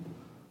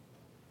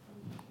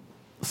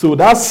 So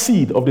that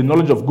seed of the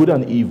knowledge of good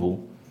and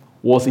evil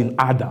was in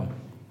Adam.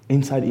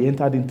 Inside, he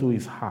entered into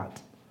his heart.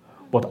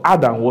 But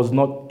Adam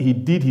he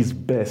did his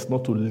best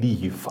not to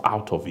live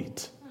out of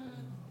it,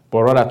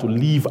 but rather to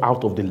live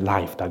out of the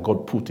life that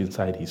God put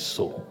inside his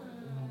soul.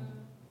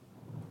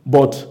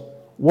 But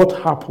what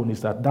happened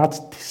is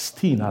that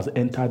sin has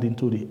entered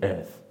into the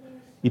earth.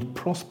 It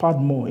prospered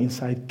more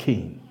inside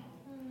Cain.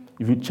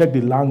 If you check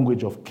the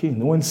language of Cain,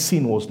 when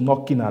sin was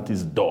knocking at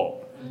his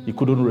door, he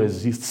couldn't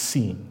resist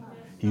sin.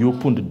 He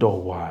opened the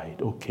door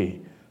wide. Okay,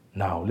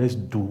 now let's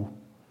do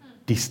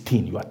this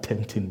thing you are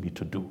tempting me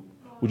to do,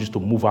 which is to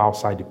move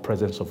outside the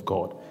presence of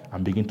God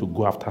and begin to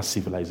go after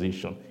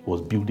civilization. He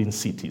was building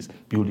cities,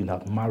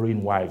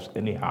 marrying wives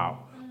anyhow,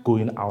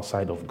 going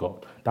outside of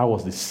God. That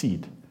was the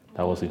seed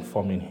that was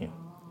informing him.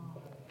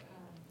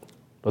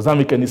 Does that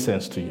make any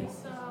sense to you?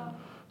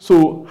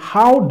 So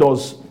how did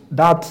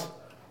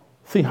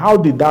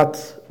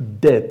that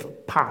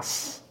death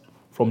pass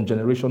from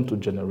generation to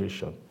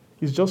generation?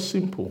 It's just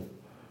simple.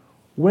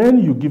 When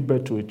you give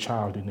birth to a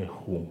child in a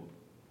home,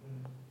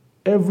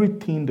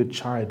 everything the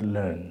child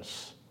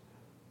learns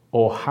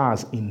or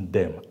has in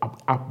them,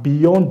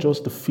 beyond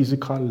just the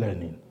physical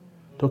learning,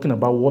 talking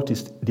about what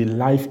is the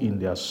life in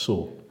their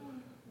soul,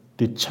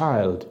 the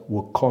child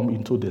will come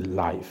into the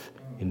life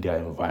in their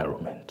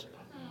environment.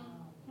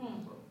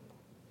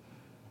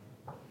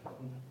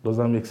 Does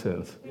that make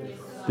sense? Yes.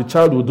 The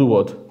child will do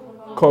what?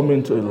 Come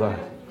into a life.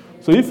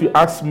 So if you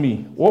ask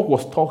me, what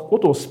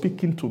was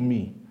speaking to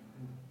me,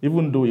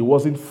 even though it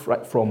wasn't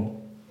from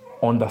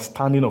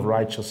understanding of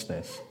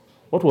righteousness,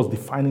 what was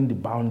defining the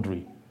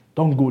boundary?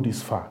 Don't go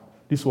this far.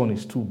 This one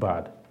is too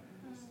bad.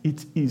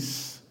 It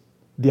is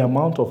the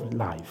amount of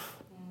life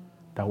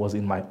that was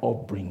in my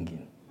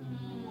upbringing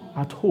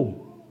at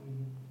home.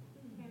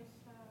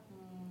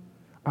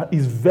 And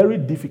it's very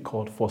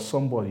difficult for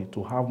somebody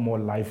to have more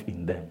life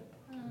in them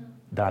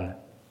than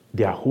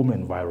their home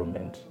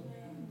environment.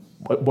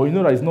 But you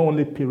know that it's not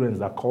only parents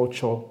that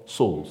culture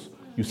souls.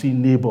 You see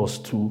neighbors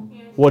too,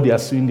 what they are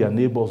seeing their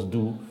neighbors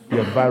do, the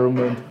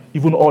environment,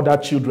 even other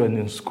children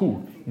in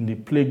school, in the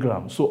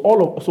playground. So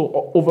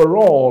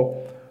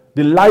overall,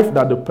 the life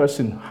that the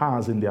person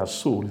has in their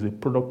soul is a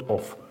product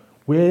of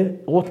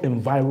what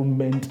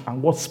environment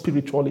and what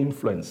spiritual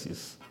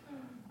influences.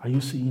 Are you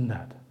seeing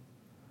that?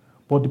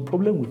 But the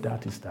problem with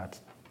that is that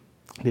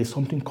there's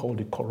something called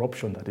the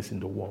corruption that is in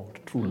the world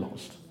through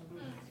lust.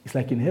 It's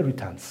like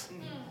inheritance.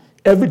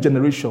 Every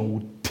generation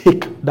will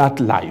take that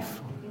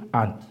life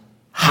and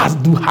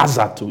do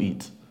hazard to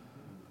it.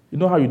 You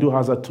know how you do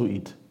hazard to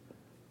it?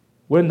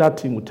 When that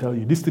thing will tell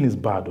you, this thing is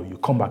bad, or you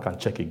come back and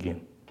check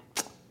again.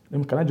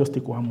 Then can I just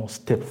take one more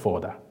step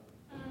further?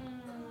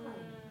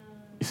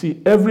 You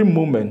see, every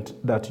moment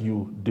that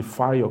you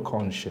defy your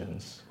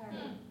conscience,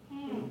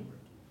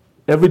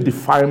 every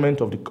defilement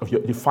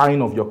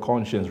defying of your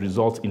conscience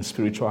results in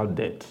spiritual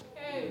death.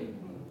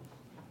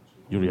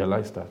 You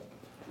realize that?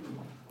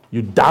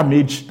 You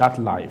damage that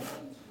life.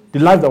 The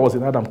life that was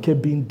in Adam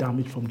kept being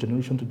damaged from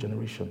generation to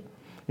generation.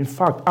 In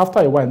fact, after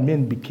a while,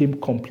 men became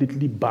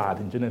completely bad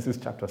in Genesis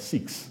chapter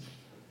 6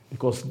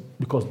 because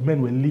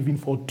men were living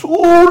for too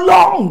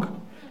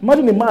long.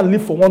 Imagine a man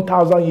lived for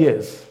 1,000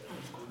 years.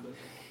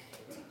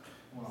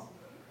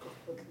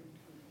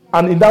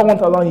 And in that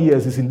 1,000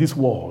 years, he's in this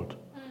world.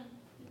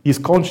 His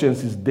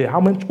conscience is there.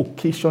 How much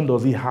occasion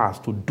does he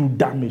have to do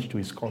damage to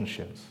his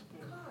conscience?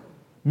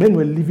 Men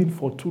were living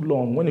for too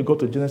long. When you go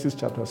to Genesis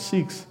chapter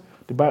 6,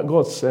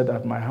 God said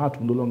that my heart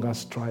will no longer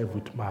strive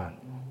with man.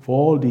 For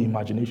all the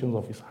imaginations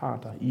of his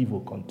heart are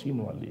evil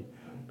continually.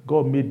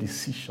 God made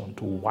decision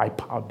to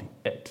wipe out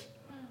the earth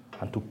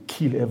and to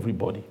kill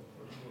everybody.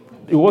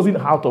 It wasn't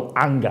out of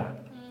anger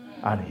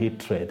and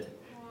hatred.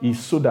 It's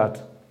so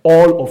that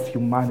all of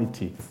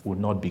humanity will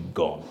not be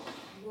gone.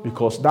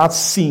 Because that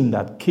sin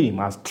that came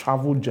has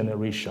traveled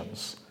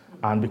generations.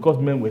 And because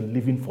men were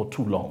living for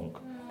too long,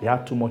 they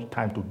had too much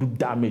time to do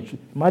damage.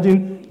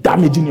 Imagine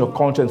damaging your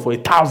conscience for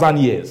 1,000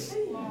 years.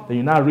 Then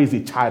you now raise a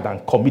child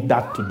and commit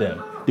that to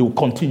them. They will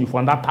continue for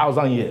another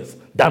 1,000 years,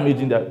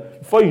 damaging that.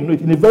 Before you know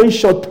it, in a very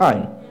short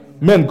time,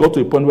 men got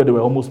to a point where they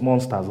were almost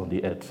monsters on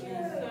the earth.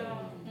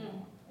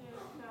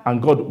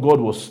 And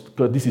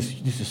God, this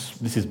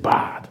is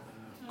bad.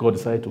 God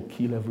decided to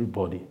kill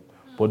everybody.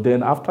 But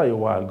then after a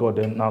while, God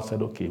then now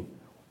said, okay,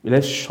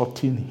 let's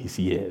shorten his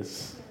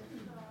years.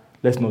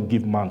 Let's not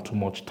give man too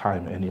much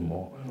time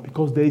anymore.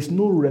 Because there is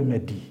no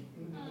remedy.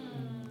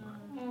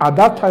 At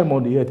that time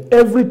on the earth,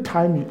 every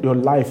time your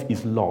life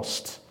is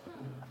lost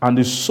and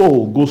the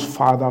soul goes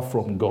farther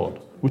from God,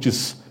 which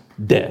is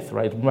death,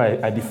 right?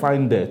 I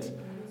define death.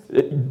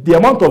 The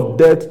amount of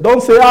death,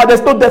 don't say,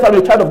 there's no death, I'm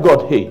a child of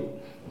God. Hey,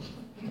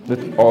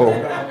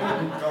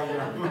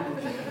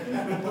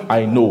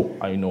 I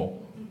know.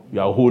 You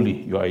are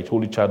holy. You are a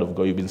holy child of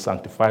God. You've been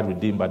sanctified,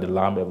 redeemed by the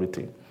Lamb,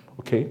 everything.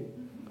 Okay?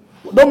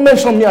 Don't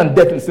mention me and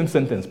death in the same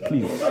sentence,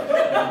 please.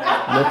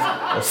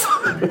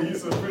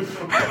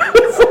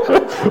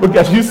 Okay,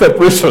 I should use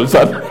separation so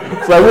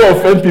I won't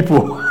offend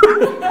people.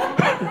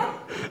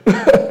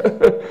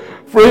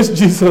 Praise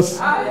Jesus.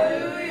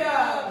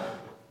 Hallelujah.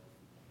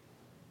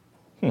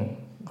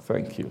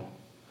 Thank you.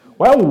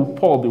 Why would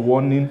Paul be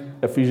warning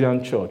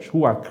Ephesian church,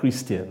 who are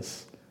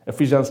Christians?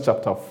 Ephesians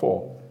chapter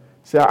 4.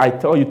 Say, I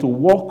tell you to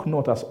walk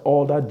not as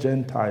other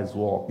Gentiles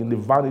walk, in the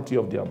vanity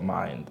of their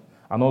mind,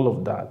 and all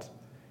of that.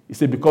 He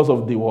said, because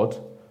of the what?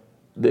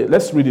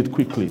 Let's read it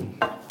quickly.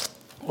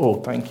 Oh,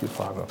 thank you,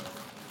 Father.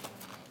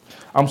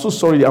 I'm so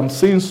sorry. I'm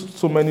saying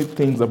so many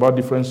things about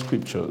different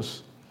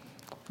scriptures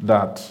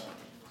that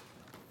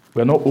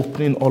we're not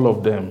opening all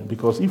of them,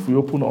 because if we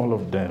open all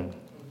of them,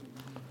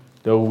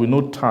 there will be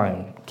no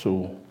time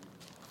to,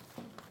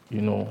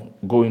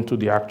 go into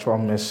the actual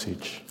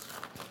message.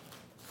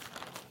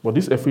 But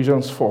this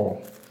Ephesians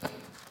 4,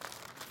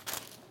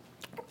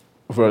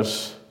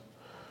 verse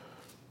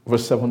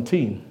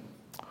 17.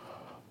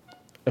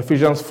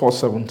 Ephesians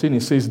 4:17,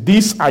 it says,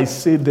 this I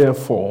say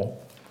therefore,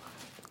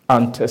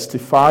 and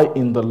testify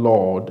in the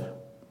Lord,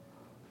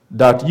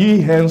 that ye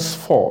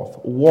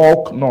henceforth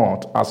walk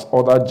not as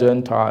other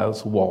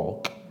Gentiles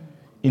walk,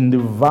 in the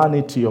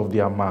vanity of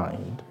their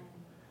mind,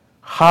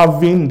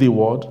 having the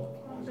word,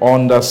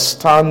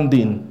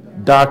 understanding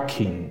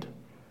darkened,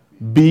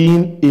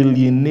 being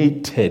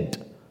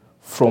alienated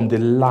from the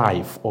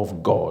life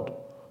of God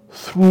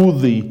through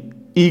the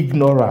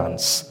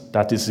ignorance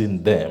that is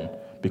in them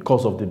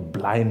because of the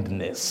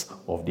blindness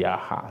of their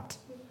heart.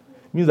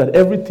 It means that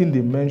everything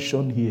they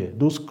mention here,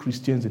 those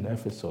Christians in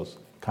Ephesus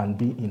can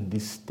be in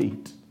this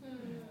state.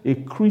 A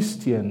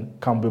Christian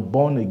can be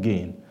born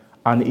again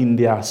and in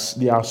their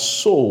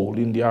soul,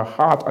 in their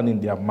heart and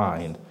in their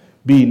mind,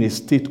 be in a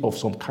state of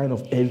some kind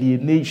of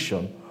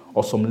alienation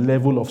or some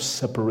level of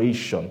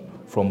separation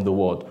from the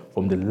word,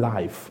 from the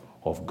life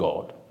of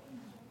God.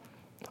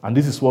 And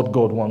this is what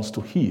God wants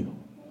to heal.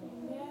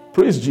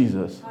 Praise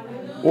Jesus.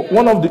 Hallelujah.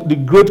 One of the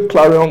great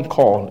clarion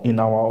call in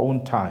our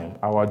own time,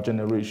 our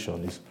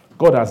generation, is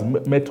God has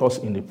met us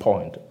in a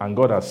point, and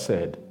God has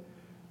said,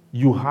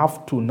 you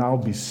have to now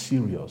be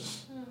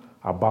serious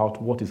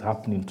about what is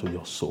happening to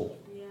your soul.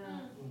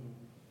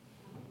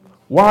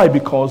 Why?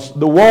 Because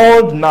the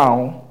world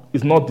now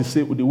is not the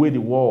same the way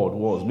the world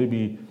was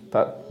maybe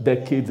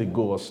decades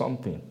ago or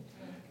something.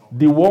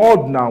 The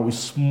world now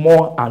is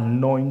more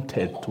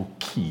anointed to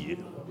kill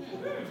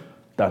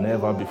than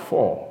ever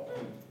before.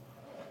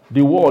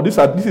 The world, this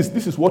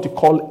is what you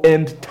call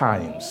end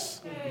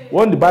times.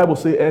 When the Bible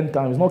says end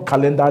time, it's not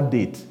calendar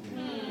date.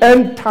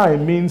 End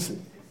time means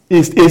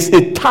it's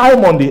a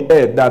time on the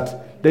earth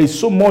that there is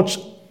so much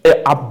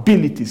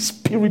ability,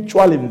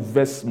 spiritual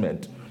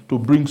investment to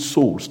bring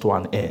souls to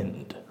an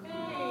end.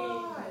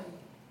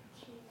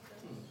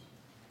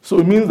 So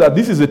it means that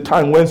this is a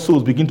time when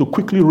souls begin to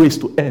quickly race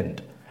to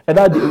end. And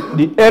that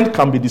the end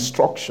can be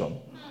destruction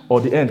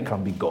or the end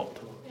can be God.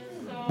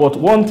 But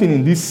one thing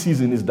in this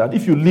season is that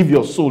if you leave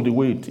your soul the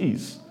way it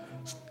is,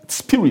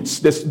 spirits,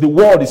 the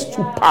world is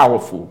too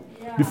powerful.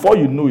 Before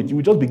you know it, you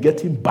will just be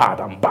getting bad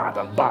and bad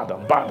and bad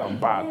and bad and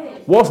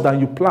bad. Worse than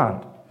you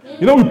planned.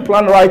 You know, we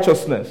plan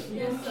righteousness.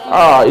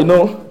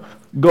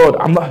 God,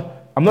 I'm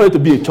not here to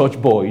be a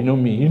church boy. You know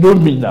me. You know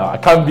me now. I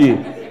can't be.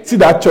 See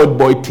that church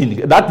boy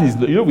thing. That is,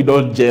 we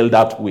don't gel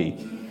that way.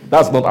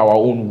 That's not our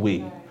own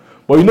way.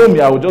 But you know me,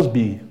 I will just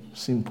be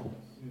simple.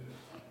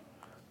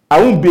 I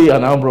won't be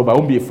an armed robber. I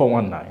won't be a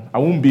 419. I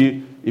won't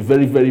be a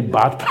very, very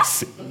bad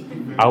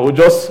person. I will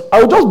just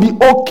be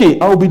okay.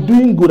 I will be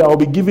doing good. I will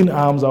be giving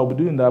alms. I will be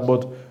doing that.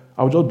 But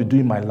I will just be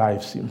doing my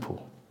life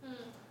simple.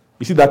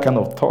 You see that kind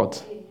of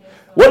thought?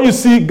 When you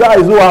see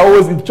guys who are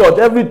always in church,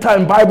 every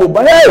time Bible,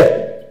 but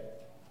hey,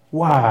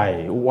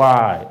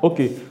 why?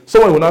 Okay,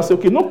 someone will now say,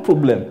 okay, no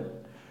problem.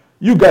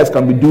 You guys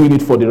can be doing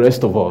it for the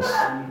rest of us.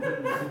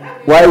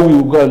 Why we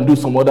will go and do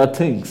some other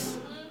things?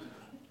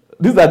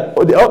 These are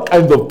all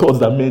kinds of thoughts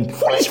that mean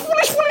foolish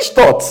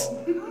thoughts.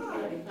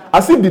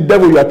 As if the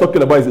devil you are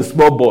talking about is a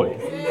small boy.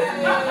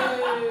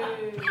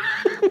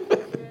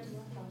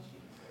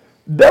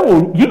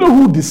 Devil, you know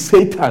who the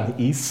Satan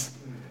is?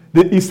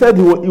 He said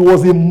he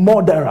was a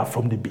murderer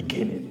from the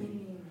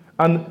beginning.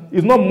 And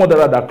he's not a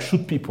murderer that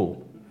shoot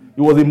people.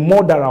 He was a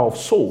murderer of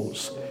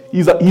souls.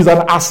 He's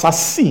an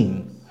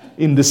assassin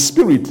in the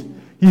spirit.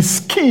 He's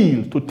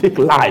skilled to take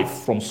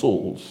life from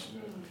souls.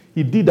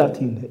 He did that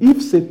in.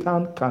 If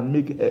Satan can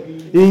make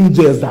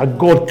angels that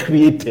God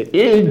created,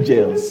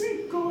 angels,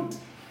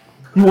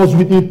 he was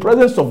with the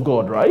presence of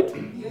God, right?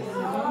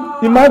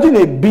 Imagine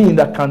a being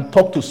that can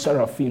talk to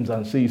seraphims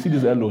and say, you see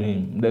this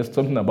Elohim, there's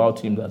something about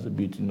him that's a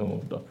bit,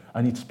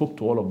 and he spoke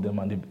to all of them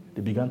and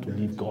they began to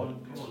leave God.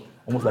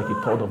 Almost like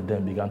a third of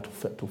them began to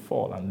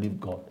fall and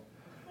leave God.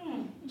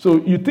 So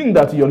you think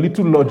that your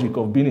little logic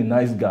of being a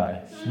nice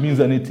guy means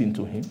anything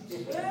to him?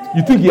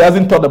 You think he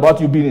hasn't thought about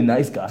you being a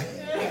nice guy?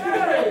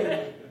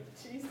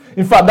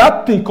 In fact,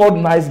 that thing called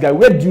nice guy,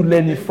 where do you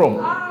learn it from?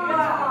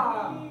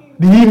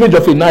 The image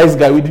of a nice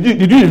guy,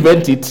 did you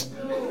invent it?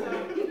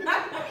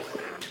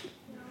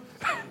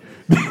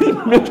 The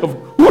image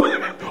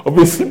of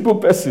a simple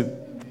person,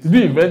 did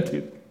you invent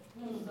it?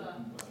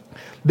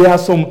 There are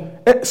some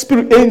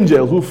spirit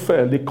angels who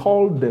fell. They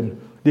call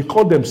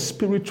them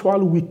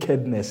spiritual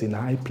wickedness in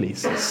high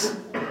places.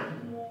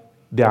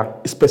 They are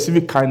a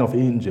specific kind of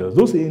angels.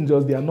 Those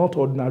angels, they are not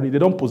ordinary. They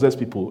don't possess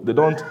people.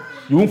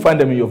 You won't find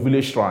them in your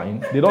village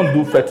shrine. They don't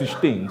do fetish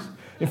things.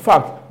 In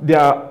fact,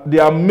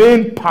 their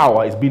main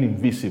power is being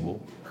invisible.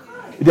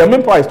 Their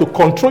main power is to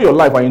control your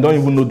life and you don't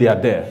even know they are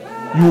there.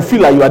 You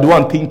feel like you are the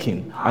one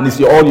thinking and it's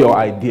all your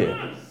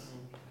idea.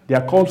 They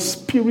are called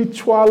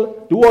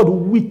spiritual. The word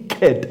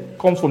wicked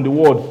comes from the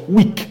word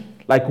wick,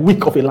 like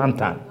wick of a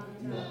lantern.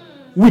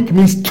 Wick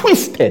means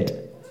twisted.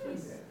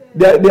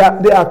 They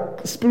are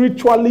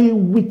spiritually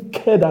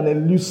wicked and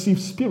elusive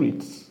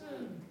spirits.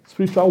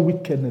 Spiritual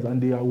wickedness,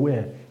 and they are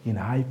where? In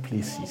high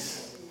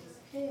places.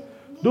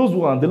 Those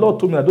ones, the Lord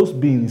told me that those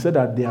beings, he said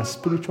that they are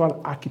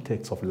spiritual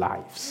architects of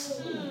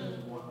lives.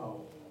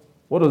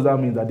 What does that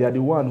mean? That they are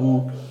the one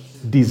who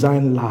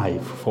design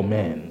life for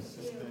men.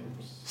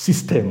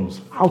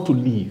 Systems, how to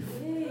live.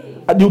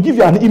 And they'll give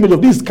you an image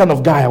of this kind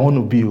of guy I want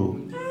to be.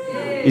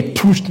 A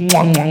touched,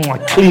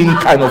 clean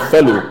kind of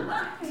fellow.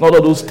 Not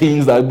all those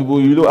things that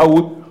people,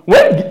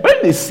 when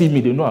they see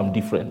me, they know I'm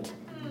different.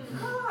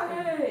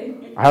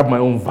 I have my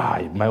own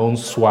vibe, my own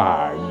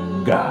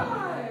swagger.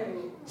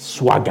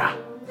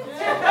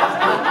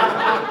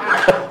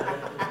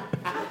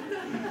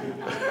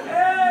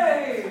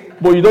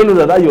 But you don't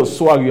know that your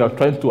swag you are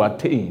trying to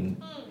attain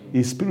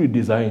is spirit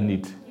designed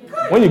it.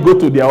 When you go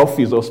to their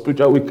office of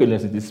spiritual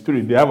wickedness in the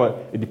spirit, they have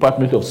a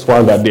department of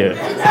swagger there.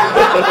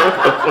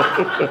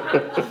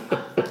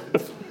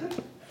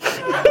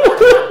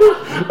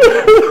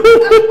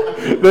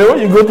 Then when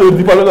you go to the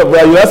department of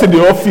swagger, you have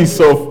the office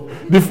of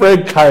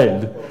different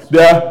kind.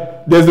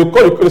 There's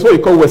what you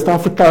call West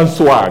African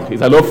swag.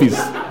 It's an office.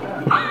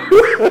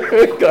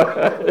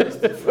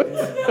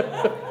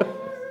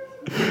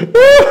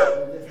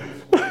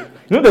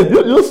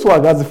 There's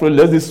swag that's different.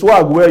 There's the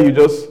swag where you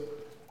just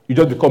you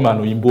just become an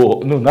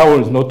Oyinbo. No, that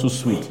one is not too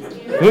sweet.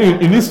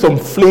 You need some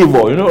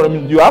flavor. You know what I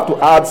mean? You have to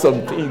add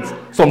some things,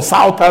 some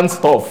southern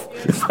stuff.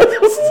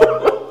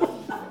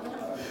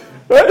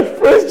 Right?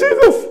 Praise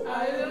Jesus.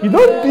 You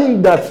don't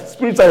think that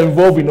spirits are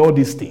involved in all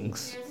these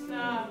things?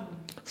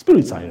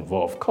 Spirits are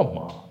involved. Come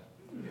on.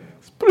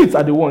 Spirits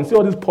are the ones. See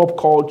all this pop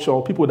culture,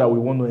 people that we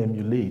want to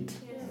emulate.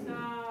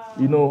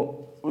 You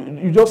know,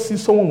 you just see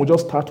someone will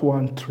just start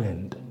one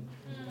trend.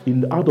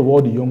 Out of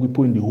all the young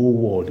people in the whole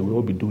world, they will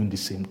all be doing the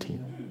same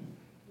thing.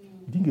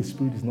 You think a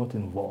spirit is not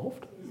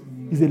involved?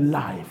 It's a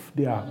life.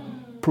 They are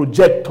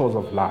projectors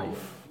of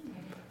life.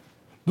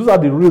 Those are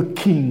the real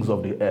kings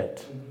of the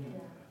earth.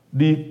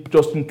 The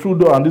Justin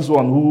Trudeau and this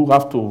one who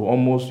have to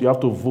you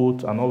have to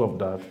vote and all of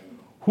that.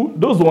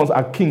 Those ones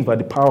are kings by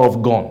the power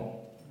of gun.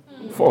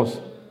 First.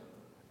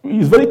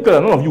 It's very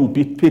clear none of you will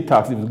pay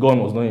tax if the gun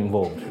was not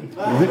involved.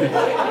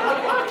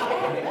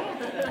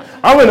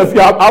 How many of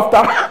you have,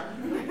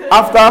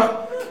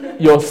 after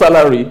your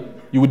salary,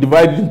 you will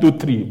divide it into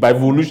 3 by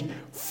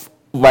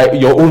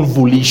your own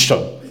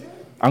volition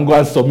and go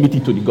and submit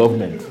it to the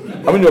government?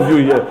 How many of you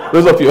here?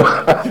 Those of you,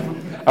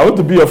 I want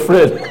to be your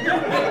friend.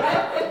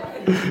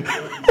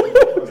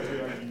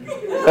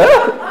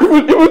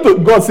 Even to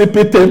God say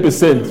pay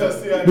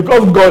 10%.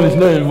 Because God is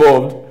not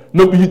involved,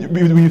 no,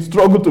 we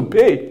struggle to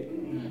pay.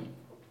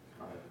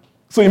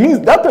 So it means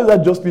that tells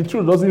that Justin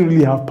Trudeau doesn't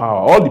really have power.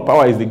 All the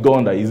power is the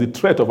gun that is a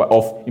threat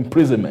of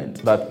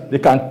imprisonment, that they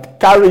can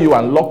carry you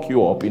and lock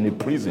you up in a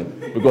prison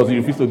because you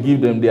refuse to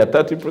give them their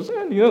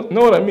 30%. You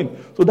know what I mean?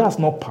 So that's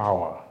not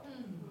power.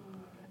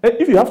 And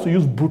if you have to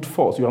use brute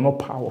force, you are not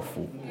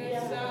powerful.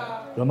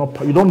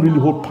 You don't really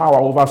hold power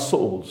over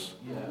souls.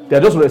 They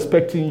are just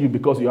respecting you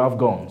because you have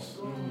guns.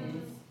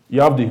 You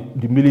have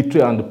the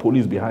military and the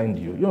police behind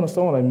you. You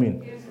understand what I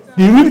mean?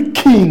 The real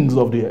kings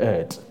of the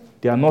earth,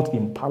 they are not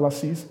in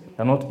palaces,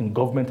 they are not in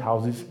government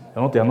houses,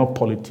 they are not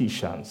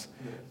politicians.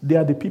 They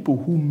are the people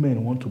who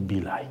men want to be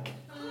like.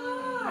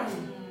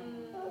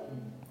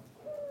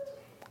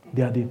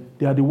 They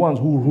are the ones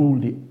who rule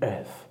the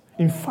earth.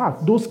 In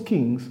fact, those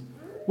kings,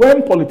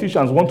 when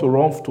politicians want to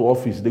run to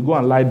office, they go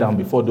and lie down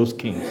before those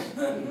kings.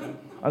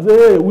 And say,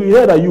 hey, we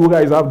heard that you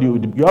guys have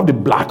the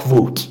black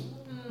vote.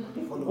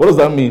 What does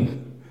that mean?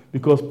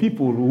 Because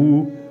people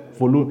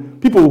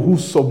who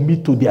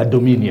submit to their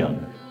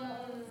dominion.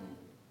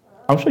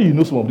 I'm sure you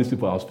know some of these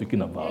people I'm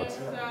speaking about.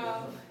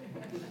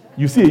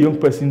 You see a young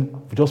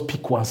person, just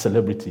pick one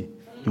celebrity.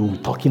 He will be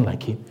talking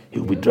like him. He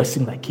will be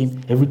dressing like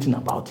him. Everything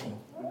about him.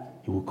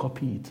 He will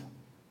copy it.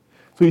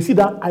 So you see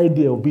that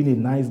idea of being a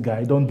nice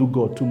guy, don't do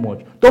God too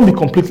much. Don't be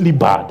completely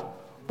bad,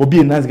 but be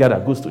a nice guy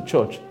that goes to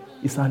church.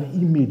 It's an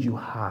image you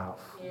have.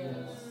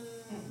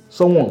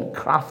 Someone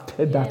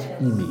crafted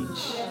that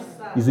image.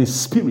 It's a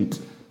spirit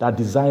that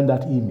designed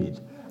that image.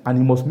 And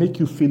it must make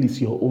you feel it's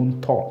your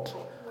own thought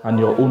and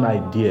your own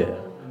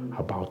idea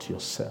about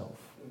yourself.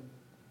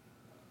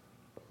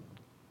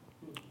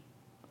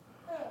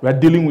 We are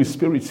dealing with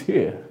spirits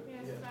here.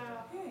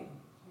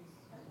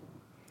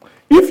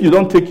 If you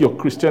don't take your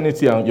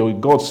Christianity and your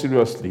God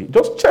seriously,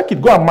 just check it.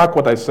 Go and mark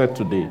what I said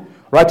today.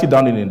 Write it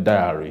down in a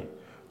diary.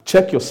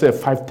 Check yourself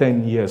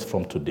 5-10 years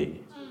from today.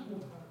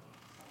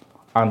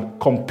 And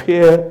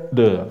compare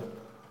the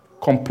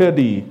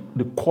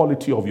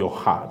quality of your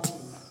heart,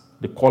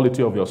 the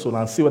quality of your soul,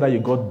 and see whether you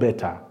got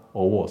better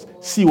or worse.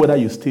 See whether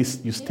you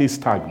stay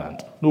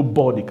stagnant.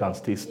 Nobody can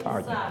stay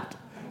stagnant.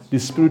 The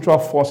spiritual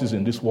forces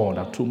in this world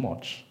are too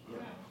much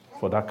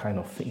for that kind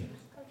of thing.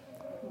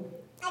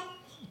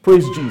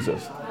 Praise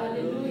Jesus.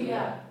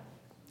 Hallelujah.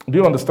 Do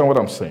you understand what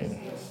I'm saying?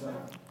 Yes,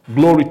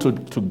 glory to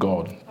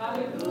God.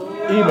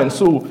 Hallelujah. Amen.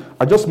 So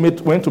I just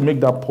went to make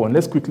that point.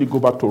 Let's quickly go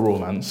back to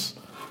Romans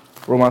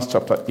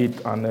chapter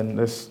 8, and then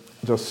let's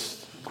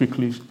just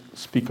quickly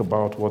speak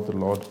about what the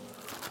Lord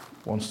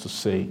wants to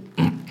say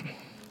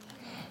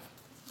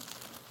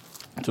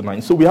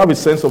tonight. So we have a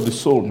sense of the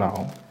soul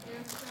now,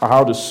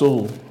 how the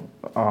soul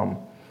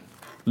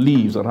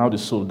lives and how the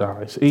soul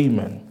dies.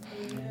 Amen.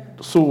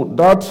 So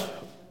that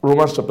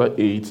Romans chapter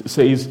 8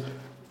 says,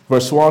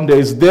 verse 1, there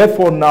is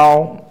therefore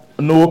now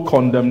no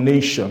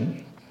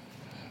condemnation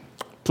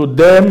to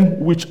them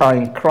which are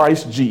in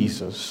Christ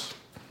Jesus,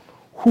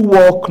 who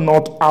walk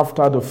not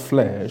after the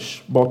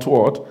flesh, but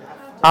what?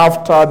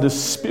 After the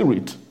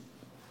Spirit.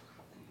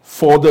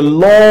 For the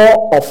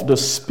law of the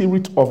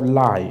Spirit of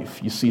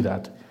life, you see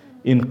that,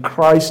 in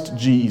Christ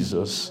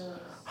Jesus,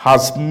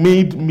 has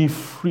made me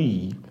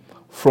free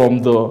from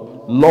the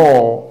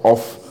law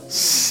of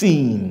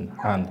sin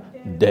and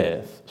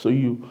death. So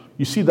you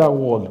see that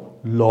word,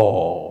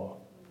 law.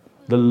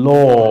 The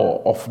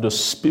law of the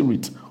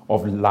Spirit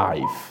of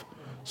life.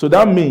 So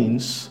that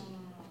means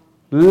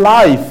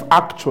life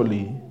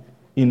actually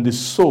in the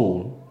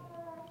soul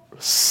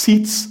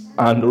sits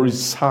and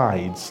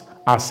resides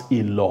as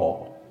a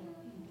law.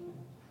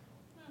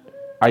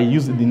 I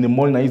use it in the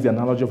morning, I use the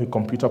analogy of a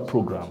computer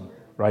program,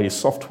 right? A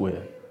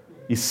software.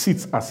 It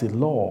sits as a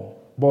law.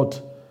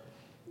 But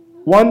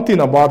one thing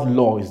about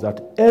law is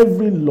that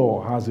every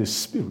law has a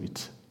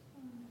spirit.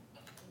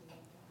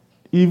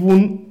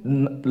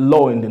 Even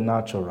law in the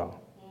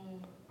natural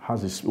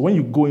has a spirit. When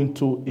you go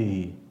into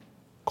a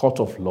court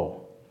of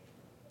law,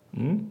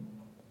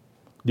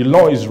 the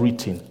law is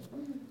written.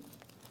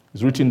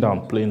 It's written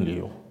down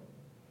plainly.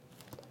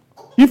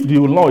 If the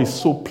law is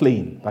so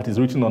plain that it's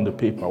written on the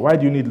paper, why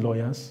do you need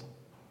lawyers?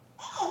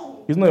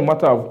 It's not a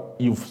matter of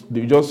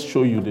they just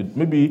show you that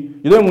maybe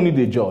you don't even need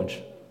a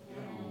judge.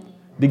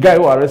 The guy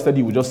who arrested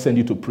you will just send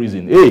you to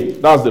prison. Hey,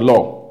 that's the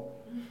law.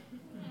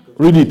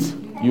 Read it.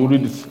 You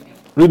read it.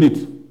 Read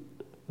it.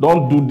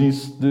 Don't do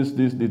this.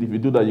 If you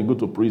do that, you go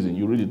to prison.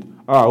 You read it.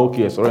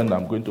 Okay, I surrender.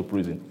 I'm going to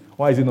prison.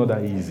 Why is it not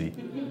that easy?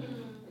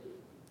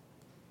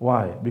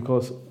 Why?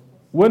 Because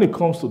when it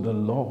comes to the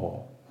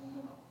law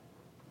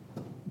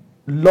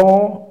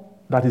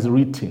that is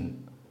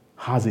written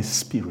has a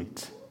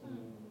spirit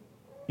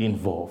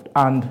involved.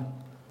 And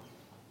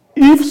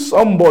if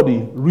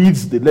somebody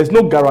reads there's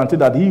no guarantee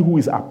that he who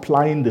is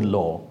applying the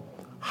law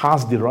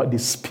has the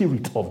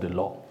spirit of the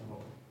law.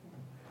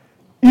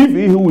 If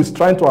he who is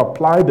trying to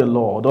apply the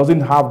law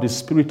doesn't have the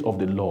spirit of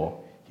the law,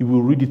 he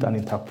will read it and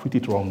interpret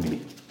it wrongly.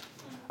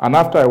 And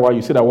after a while,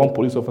 you see that one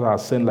police officer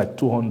has sent like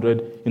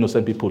 200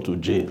 innocent people to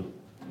jail.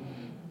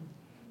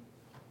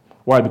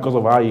 Why? Because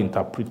of how he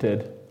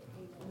interpreted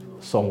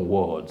some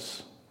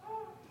words.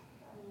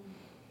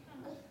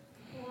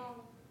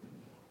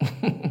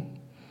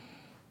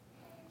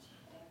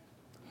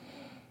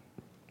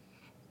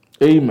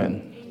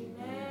 Amen.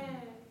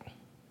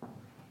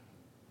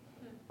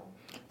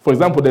 For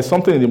example, there's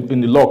something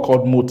in the law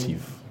called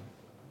motive.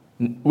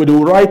 When they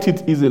will write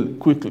it easily,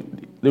 quickly,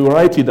 they will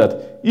write it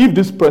that if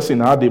this person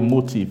had a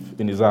motive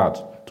in his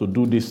heart to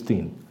do this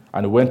thing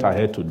and he went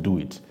ahead to do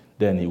it,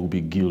 then he will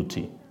be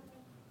guilty.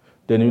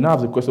 Then you now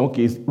have the question,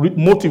 okay,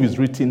 motive is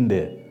written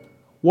there.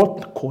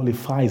 What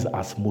qualifies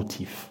as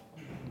motive?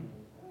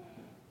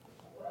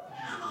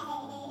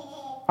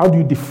 How do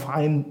you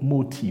define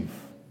motive?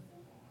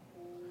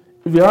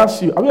 If they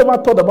ask you, have you ever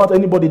thought about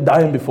anybody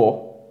dying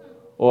before?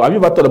 Or have you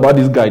ever thought about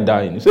this guy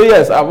dying? You say,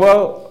 yes,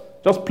 well,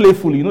 just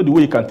playfully, you know the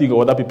way you can think of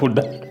other people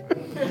dying.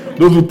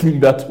 Those who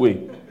think that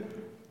way.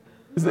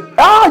 You say,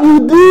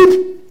 you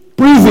did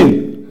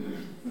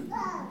prison.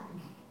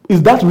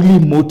 Is that really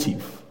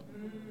motive?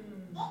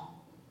 Do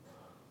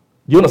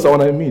you understand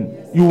what I mean?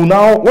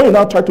 When you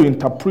now try to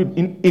interpret,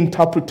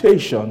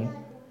 interpretation,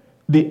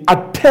 the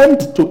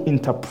attempt to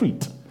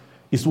interpret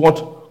is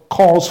what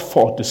calls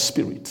forth the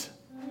spirit.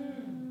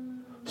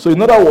 So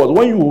in other words,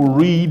 when you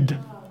read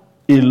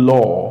a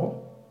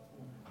law,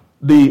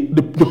 the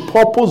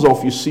purpose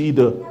of, you see,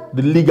 the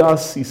legal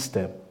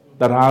system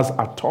that has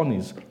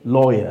attorneys,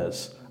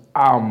 lawyers,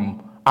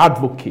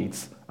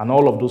 advocates, and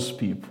all of those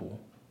people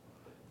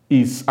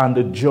and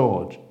the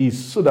judge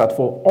is so that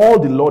for all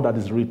the law that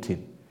is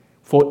written,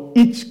 for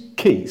each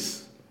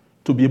case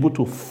to be able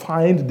to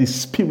find the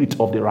spirit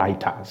of the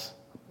writers.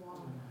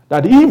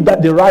 That if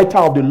the writer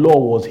of the law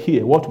was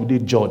here, what would they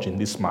judge in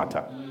this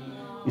matter?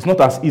 It's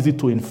not as easy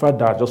to infer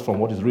that just from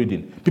what is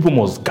reading. People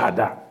must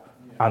gather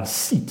and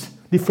sit.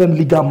 Different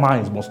legal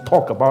minds must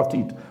talk about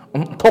it.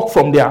 Talk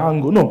from their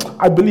angle. No,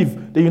 I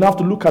believe that you have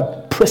to look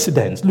at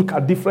precedents, look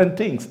at different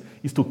things.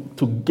 Is to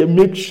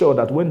make sure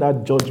that when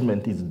that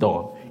judgment is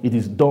done, it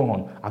is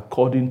done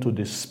according to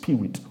the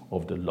spirit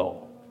of the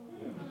law.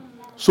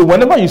 So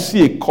whenever you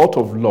see a court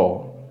of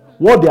law,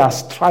 what they are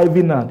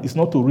striving at is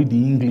not to read the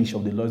English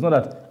of the law. It's not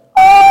that,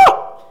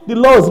 the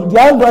laws, the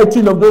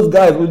handwriting of those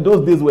guys in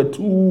those days were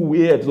too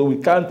weird, so we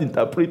can't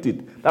interpret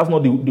it. That's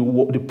not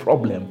the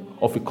problem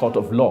of a court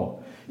of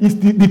law. It's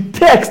the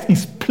text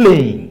is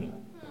plain.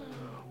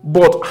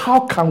 But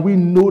how can we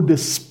know the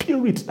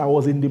spirit that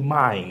was in the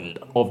mind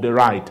of the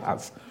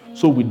writers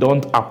so we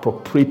don't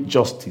appropriate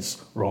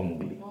justice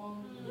wrongly?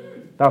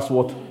 That's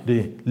what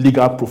the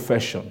legal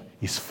profession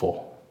is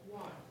for.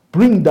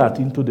 Bring that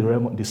into the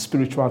realm of the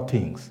spiritual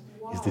things.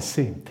 It's the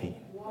same thing.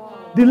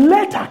 The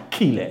letter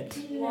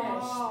killeth.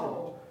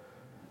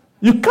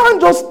 You can't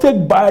just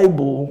take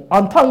Bible,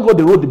 and thank God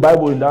they wrote the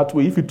Bible in that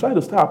way. If you try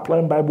to start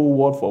applying Bible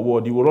word for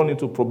word, you will run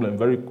into a problem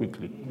very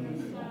quickly.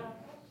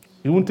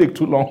 It won't take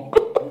too long.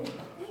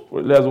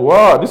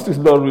 Wow, this is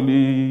not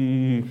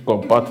really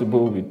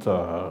compatible with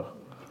our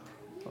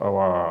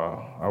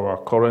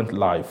current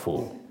life.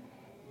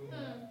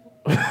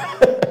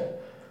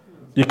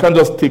 You can't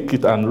just take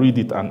it and read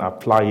it and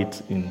apply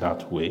it in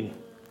that way.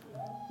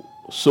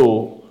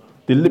 So,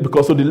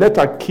 because the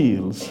letter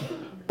kills,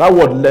 that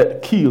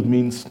word kill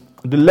means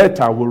the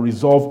letter will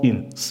result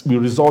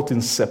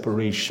in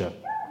separation.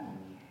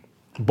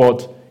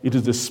 But it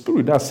is the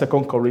spirit, that's 2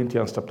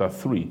 Corinthians chapter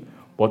 3.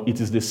 But it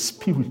is the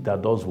spirit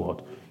that does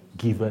what?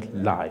 Giveth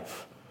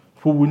life.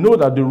 For we know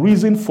that the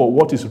reason for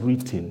what is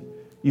written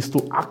is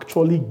to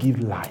actually give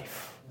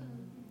life.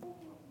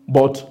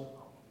 But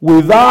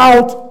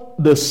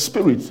without the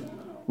spirit,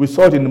 we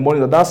saw it in the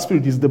morning that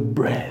spirit is the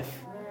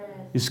breath.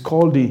 It's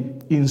called the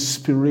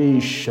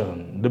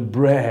inspiration, the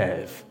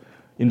breath.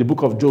 In the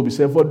book of Job, he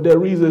said, for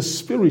there is a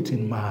spirit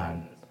in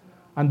man,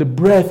 and the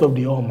breath of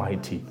the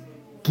Almighty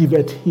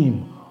giveth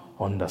him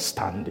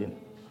understanding.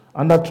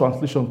 And that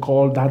translation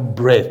called that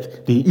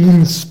breath, the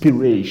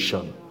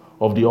inspiration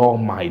of the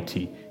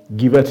Almighty,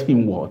 giveth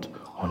him what?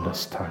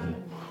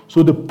 Understanding.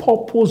 So the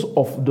purpose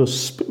of the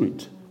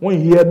Spirit, when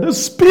you hear the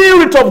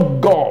Spirit of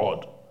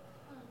God,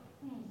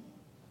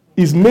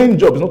 his main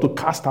job is not to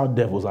cast out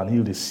devils and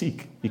heal the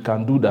sick. He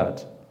can do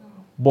that.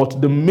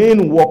 But the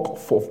main work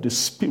of the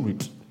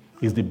Spirit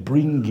is the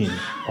bringing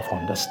of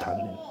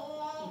understanding.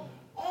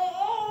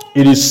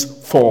 It is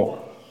for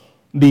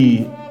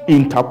the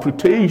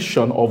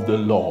interpretation of the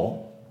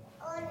law.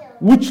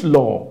 Which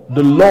law?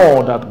 The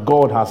law that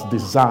God has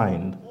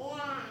designed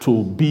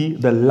to be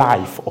the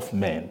life of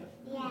men,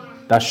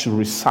 that should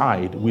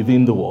reside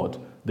within the word,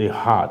 the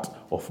heart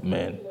of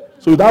men.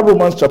 So that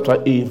Romans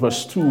chapter 8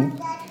 verse 2,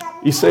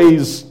 it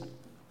says,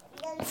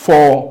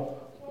 for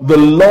the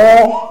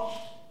law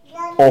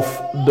of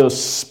the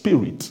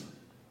Spirit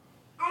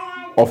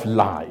of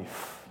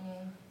life,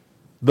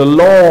 the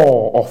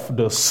law of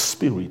the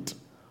Spirit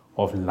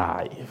of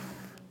life.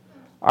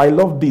 I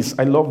love this,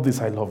 I love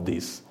this, I love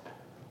this.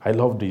 I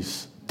love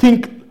this.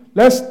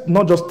 Let's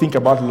not just think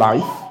about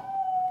life.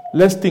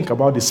 Let's think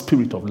about the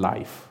spirit of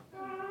life.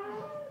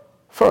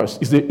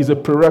 First, is a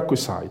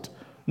prerequisite.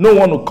 No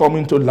one will come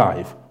into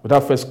life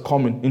without first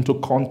coming into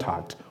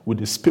contact with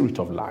the spirit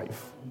of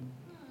life.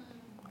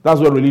 That's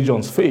where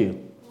religions fail.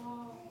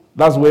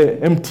 That's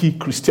where empty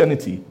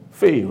Christianity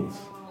fails.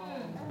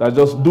 That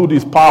just do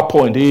this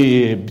PowerPoint,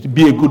 hey,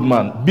 be a good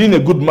man. Being a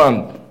good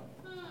man,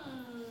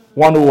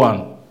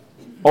 101.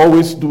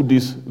 Always do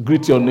this.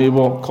 Greet your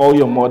neighbor, call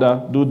your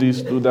mother, do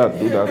this, do that,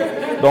 do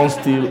that. Don't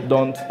steal,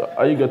 don't.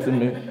 Are you getting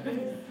me?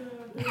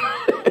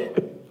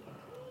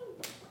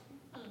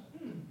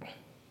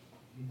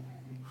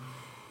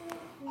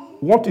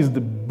 What is the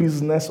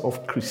business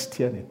of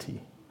Christianity?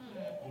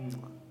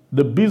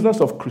 The business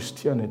of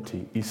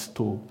Christianity is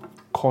to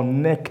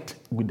connect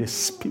with the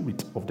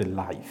spirit of the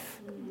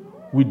life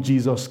which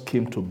Jesus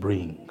came to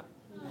bring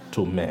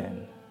to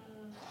men.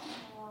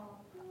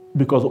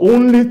 Because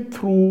only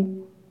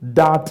through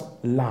that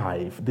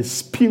life, the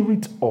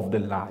spirit of the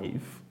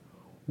life,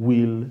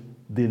 will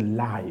the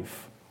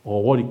life,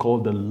 or what he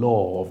called the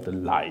law of the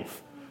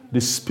life,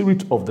 the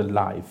spirit of the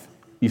life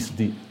is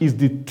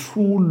the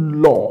true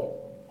law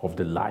of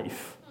the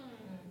life.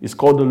 It's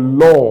called the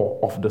law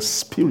of the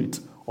spirit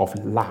of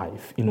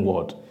life in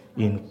what?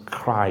 In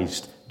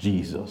Christ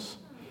Jesus.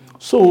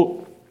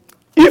 So,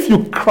 if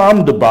you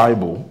cram the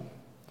Bible,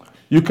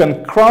 you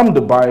can cram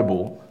the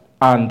Bible,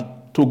 and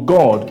to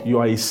God, you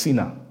are a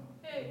sinner.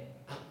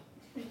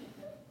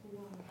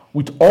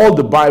 With all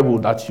the Bible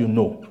that you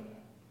know.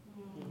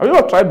 Have you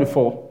ever tried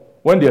before?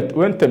 When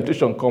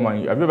temptation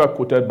comes, have you ever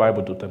quoted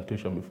Bible to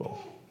temptation before?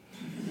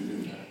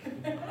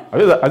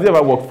 Has it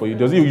ever worked for you?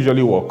 Does it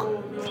usually work?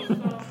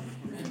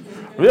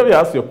 Have you ever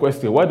asked your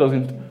question, why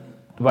doesn't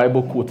the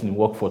Bible quoting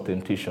work for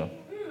temptation?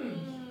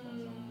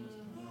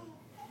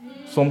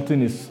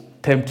 Something is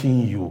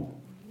tempting you.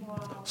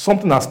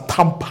 Something has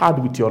tampered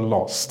with your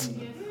lust.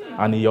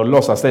 And your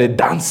lust has started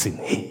dancing.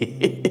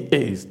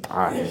 It's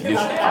time.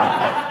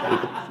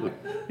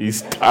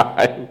 It's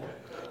time.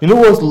 You know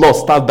what's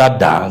lust? Start that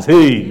dance.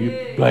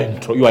 Hey, you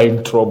are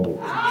in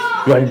trouble.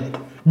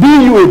 Be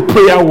you a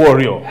prayer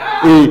warrior,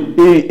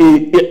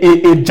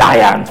 a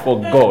giant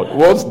for God.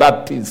 Once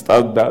that thing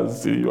starts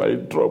dancing, you are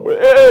in trouble.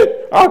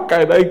 Hey, how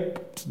can I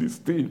put this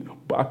thing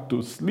back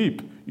to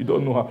sleep? You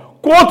don't know how.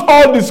 Quote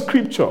all the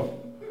scripture.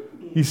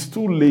 It's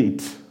too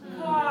late.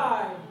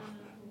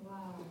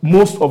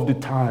 Most of the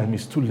time,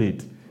 it's too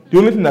late. The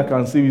only thing I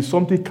can say is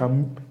something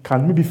can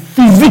maybe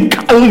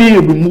physically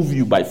remove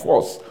you by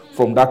force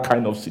from that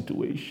kind of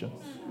situation.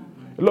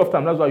 A lot of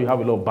times, that's why you have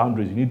a lot of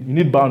boundaries. You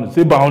need boundaries.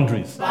 Say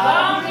boundaries.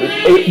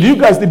 Do you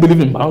guys still believe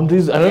in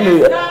boundaries? I don't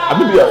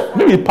know.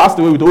 Maybe it passed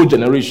away with the whole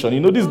generation. You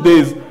know, these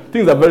days,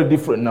 things are very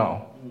different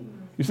now.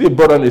 You see a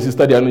brother and a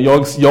sister, they are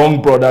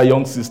young brother,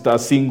 young sister,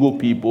 single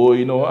people,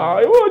 you know.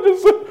 I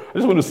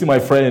just want to see my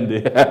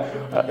friend.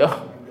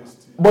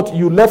 But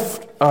you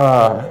left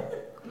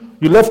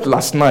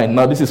last night.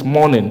 Now this is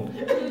morning.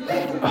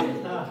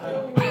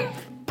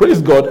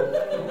 Praise God.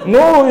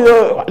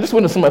 No, I just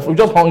want to see my friend.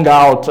 We just hung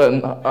out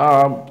and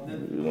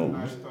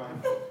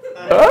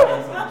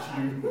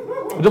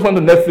we just went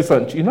to Netflix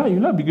and you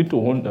now begin to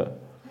wonder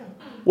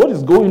what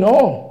is going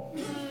on.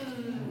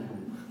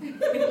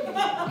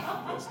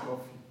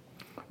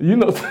 You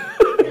know,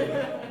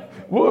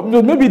 well,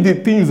 maybe the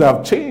things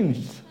have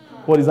changed,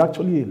 but it's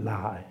actually a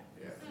lie.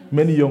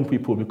 Many young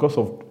people, because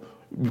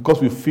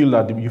we feel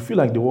like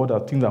the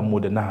world things are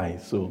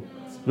modernized. So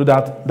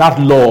that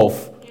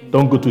love,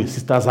 don't go to a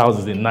sister's house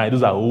in the night.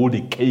 Those are old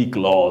cake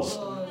laws.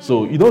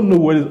 So you don't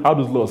know how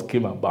those laws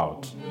came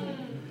about.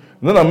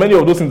 Then many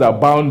of those things are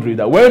boundary.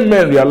 That when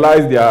men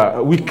realize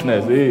their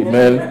weakness, hey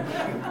man,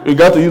 you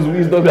got to use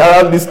wisdom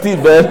around this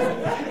thing, man.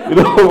 You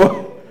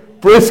know,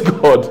 praise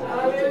God.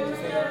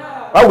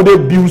 How would they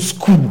build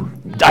school,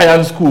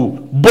 giant school,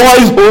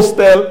 boys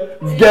hostel,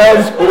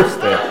 girls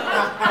hostel?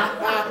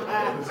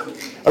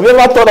 Have you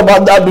ever thought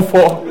about that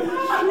before?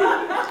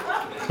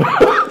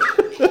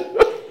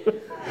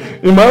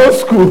 In my own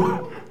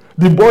school,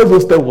 The boys'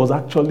 hostel was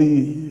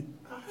actually,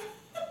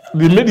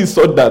 the lady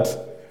saw that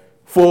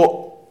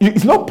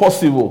it's not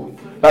possible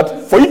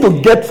that for you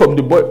to get from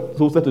the boys'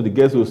 hostel to the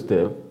girls'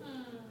 hostel,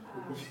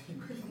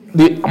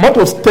 the amount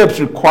of steps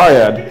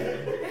required,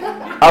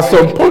 at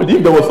some point,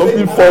 if there was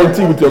something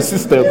faulty with your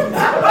system,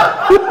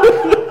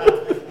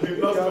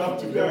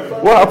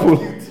 what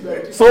happened?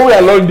 Somewhere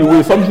along the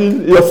way,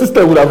 your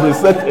system would have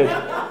resetted.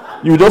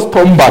 You just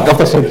turn back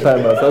after some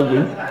time or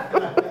something.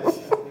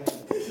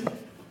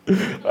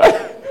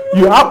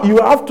 You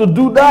have to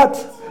do that.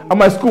 And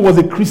my school was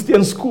a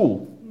Christian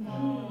school.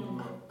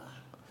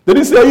 They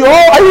didn't say,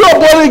 are you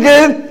born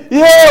again?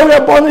 Yeah, we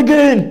are born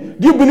again.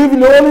 Do you believe in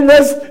the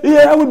holiness?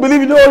 Yeah, we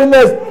believe in the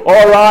holiness.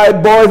 All right,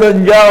 boys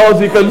and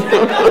girls, you can.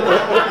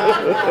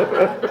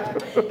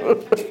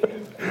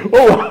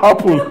 What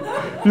happened?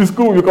 The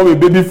school will become a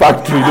baby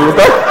factory.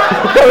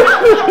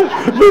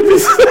 They will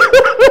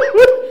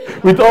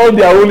start with all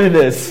their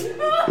holiness.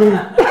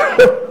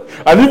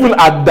 And even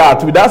at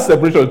that, with that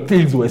separation,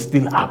 things were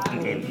still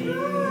happening.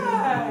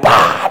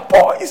 Bad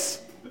boys.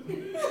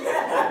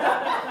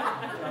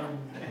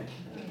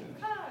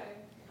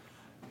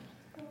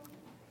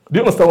 Do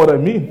you understand what I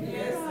mean?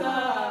 Yes,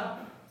 sir.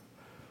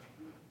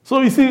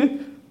 So you see,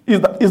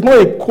 it's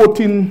not a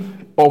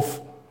quoting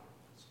of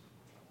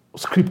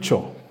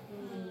scripture.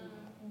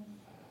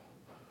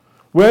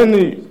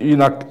 When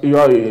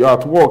you're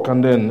at work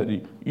and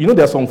then,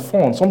 there's some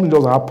phone, something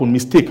just happened,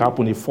 mistake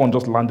happened, a phone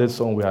just landed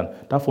somewhere, and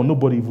that phone,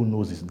 nobody even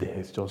knows it's there.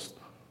 It's just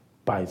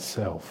by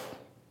itself.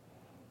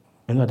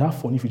 And that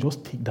phone, if you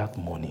just take that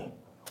money,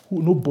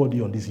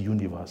 nobody on this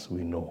universe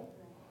will know.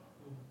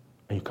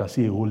 And you can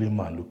see a holy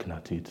man looking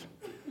at it.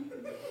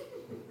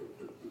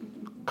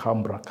 The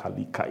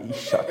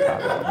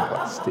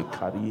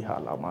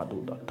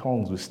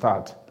tongues will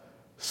start.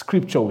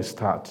 Scripture will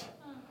start.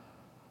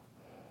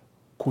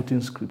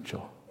 Quoting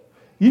scripture.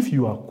 If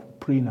you are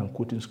praying and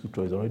quoting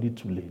scripture, it's already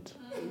too late.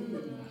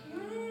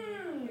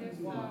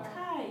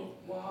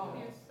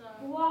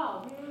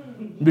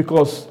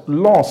 Because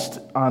lust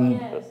and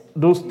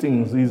those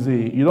things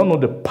you don't know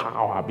the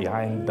power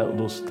behind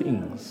those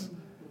things.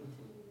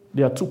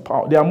 They are too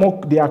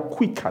powerful. They are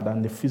quicker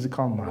than the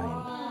physical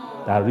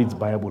mind that reads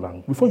Bible.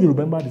 And before you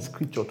remember the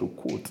scripture to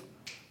quote,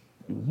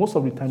 most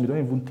of the time you don't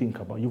even think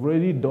about it. You've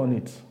already done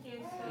it.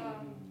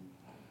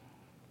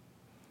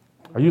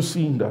 Are you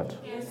seeing that?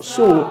 Yes,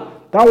 so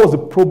that was the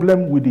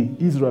problem with the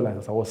Israelites,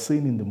 as I was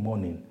saying in the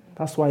morning.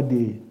 That's why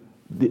they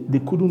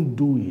couldn't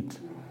do it.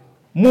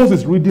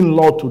 Moses reading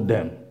law to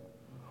them,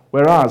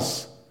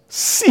 whereas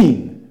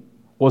sin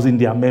was in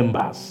their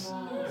members,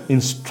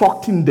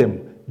 instructing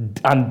them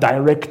and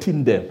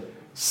directing them.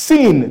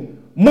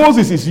 Sin,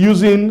 Moses is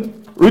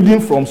reading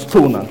from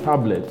stone and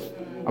tablet.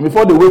 And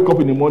before they wake up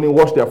in the morning,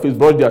 wash their face,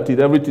 brush their teeth,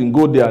 everything,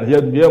 go there and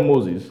hear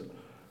Moses.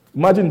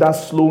 Imagine that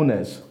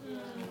slowness.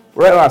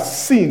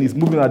 Whereas sin is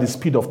moving at the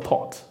speed of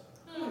thought.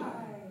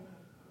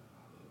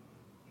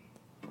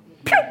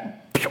 Pew,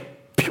 pew,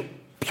 pew,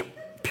 pew,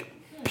 pew,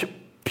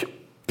 pew, pew,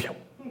 pew.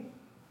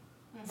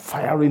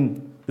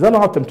 Firing. Is that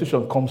not how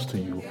temptation comes to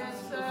you? Yes,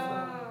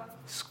 sir.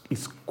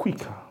 It's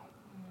quicker.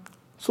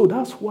 So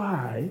that's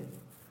why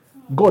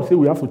God said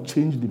we have to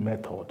change the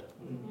method.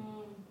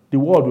 The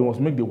world, we must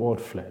make the world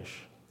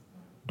flesh.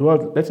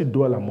 Let it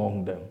dwell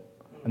among them.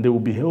 And they will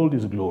behold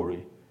his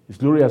glory. His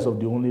glory as of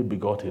the only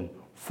begotten,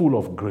 full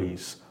of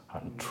grace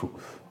and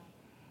truth.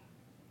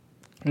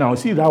 Now, you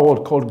see that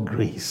word called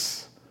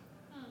grace.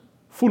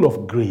 Full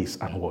of grace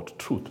and what?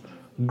 Truth.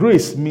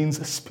 Grace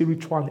means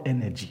spiritual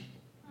energy.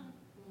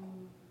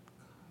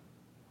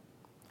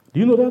 Do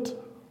you know that?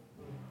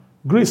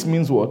 Grace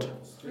means what?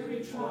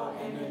 Spiritual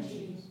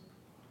energy.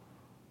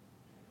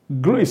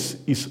 Grace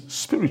is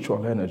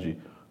spiritual energy.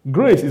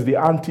 Grace is the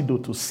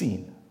antidote to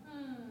sin.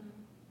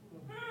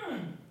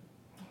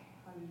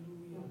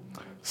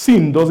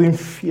 Sin doesn't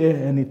fear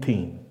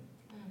anything.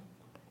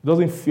 It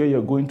doesn't fear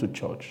you're going to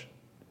church.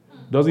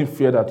 It doesn't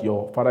fear that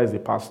your father is a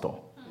pastor.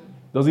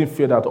 It doesn't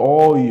fear that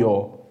all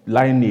your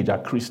lineage are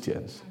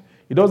Christians.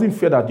 It doesn't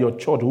fear that your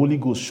church, Holy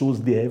Ghost,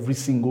 shows there every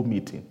single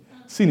meeting.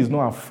 Sin is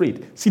not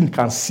afraid. Sin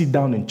can sit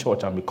down in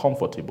church and be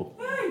comfortable.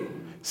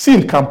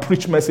 Sin can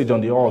preach message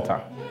on the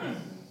altar.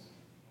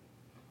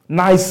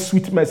 Nice,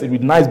 sweet message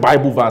with nice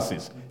Bible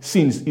verses.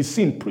 Sin is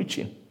sin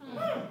preaching.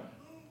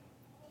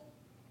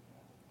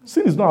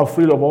 Sin is not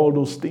afraid of all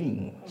those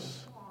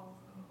things.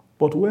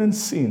 But when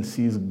sin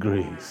sees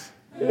grace,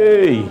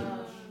 hey,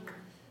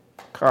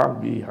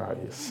 can't be high.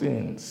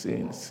 Sin.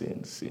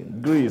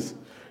 Grace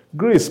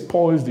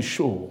spoils the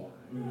show.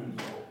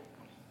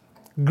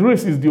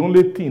 Grace is the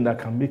only thing that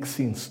can make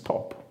sin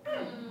stop.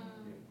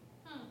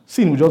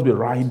 Sin will just be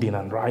riding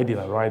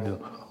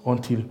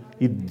until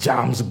it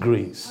jams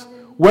grace.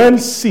 When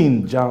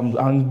sin jams,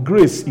 and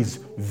grace is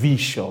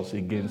vicious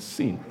against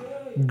sin,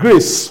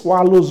 grace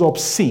swallows up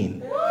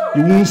sin.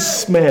 You won't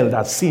smell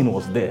that sin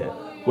was there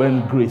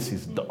when grace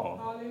is done.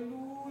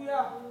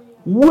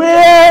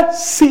 Where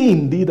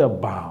sin did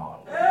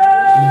abound,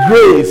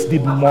 grace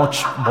did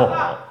much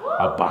more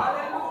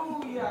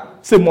abound.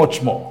 Say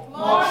much more.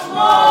 Much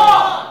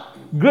more.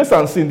 Grace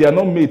and sin, they are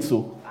not made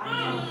so.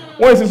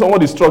 When you see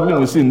someone is struggling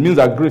with sin, it means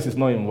that grace is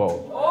not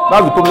involved.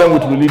 That's the problem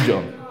with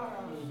religion.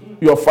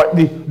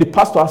 The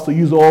pastor has to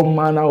use all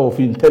manner of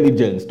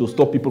intelligence to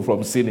stop people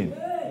from sinning.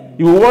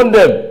 He will warn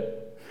them.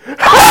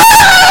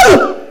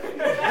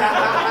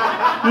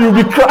 You'll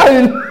be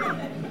crying.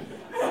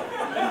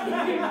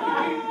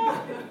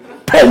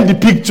 Paint the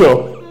picture.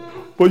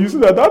 But you see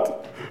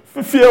that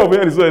fear of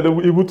hell is not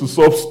able to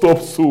stop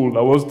soul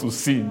that wants to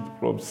sin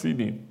from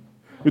sinning.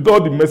 With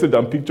all the message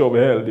and picture of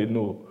hell, they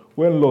know.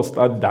 When lust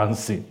start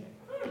dancing,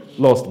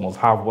 lust must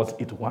have what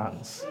it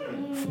wants.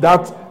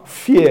 That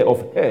fear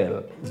of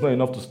hell is not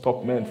enough to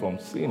stop men from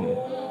sinning.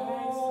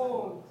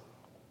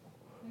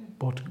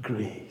 But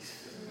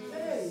grace.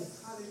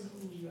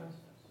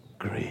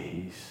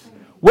 Grace.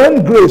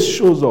 When grace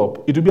shows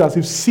up, it will be as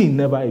if sin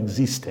never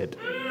existed.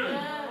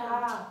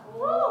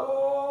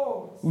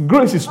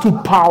 Grace is too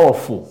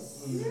powerful.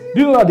 Do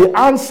you know that the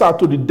answer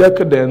to the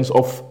decadence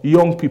of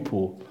young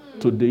people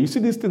today, you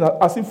see this thing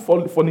as if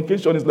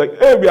fornication is like,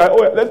 hey,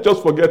 let's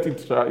just forget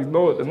it.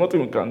 There's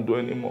nothing we can do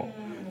anymore.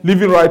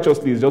 Living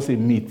righteously is just a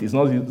myth. It's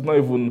not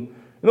even,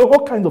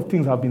 what kind of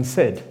things have been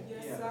said?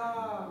 Yes,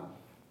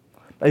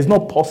 that it's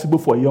not possible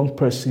for a young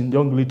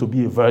lady to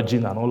be a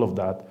virgin and all of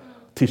that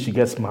till she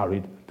gets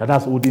married.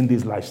 That's holding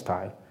this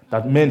lifestyle.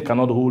 That men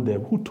cannot hold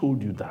them. Who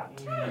told you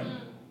that?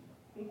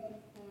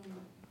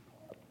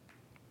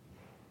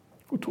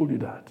 Who told you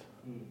that?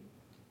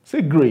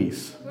 Say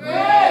grace.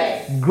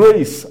 Grace.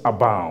 Grace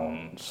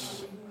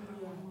abounds.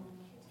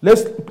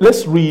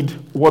 Let's read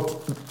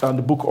what the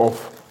book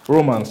of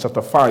Romans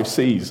chapter 5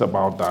 says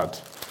about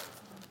that.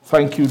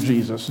 Thank you,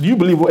 Jesus. Do you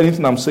believe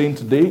anything I'm saying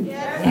today?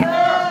 Yes,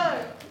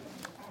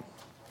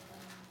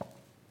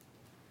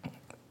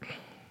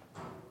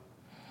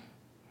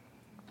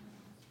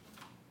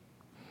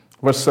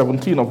 Verse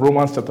 17 of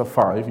Romans chapter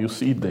 5, you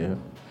see it there.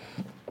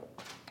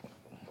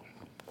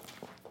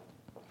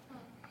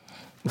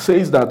 It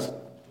says that,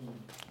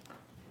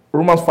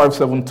 Romans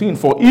 5:17,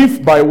 for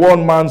if by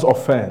one man's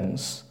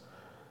offense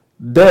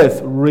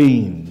death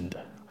reigned.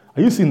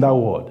 Are you seeing that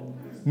word?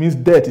 It means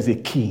death is a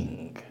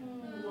king.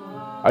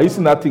 Are you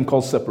seeing that thing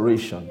called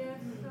separation?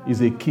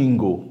 Is a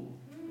kingo.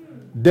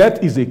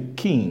 Death is a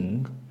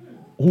king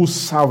whose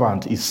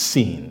servant is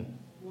sin.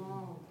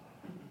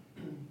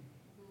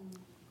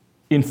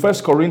 In 1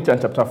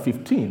 Corinthians chapter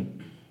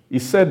 15, he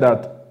said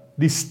that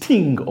the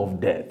sting of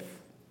death.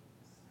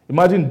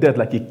 Imagine death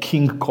like a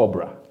king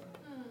cobra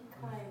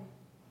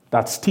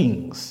that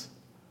stings.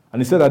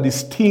 And he said that the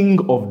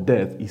sting of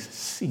death is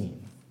sin.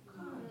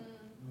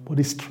 But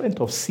the strength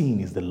of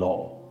sin is the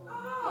law.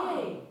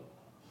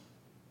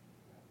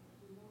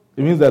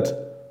 It means that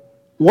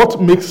what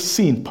makes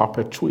sin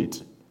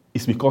perpetuate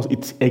is because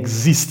it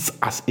exists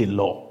as a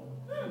law.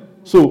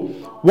 So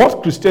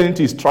what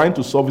Christianity is trying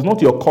to solve is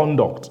not your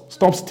conduct.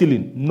 Stop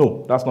stealing.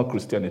 No, that's not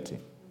Christianity.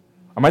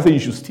 Am I saying you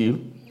should steal?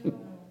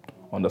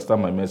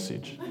 Understand my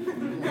message.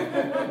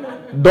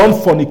 Don't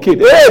fornicate.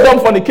 Hey, don't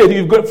fornicate. If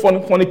you go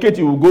fornicate,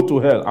 you will go to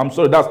hell. I'm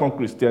sorry, that's not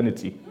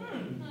Christianity.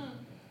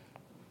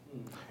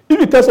 If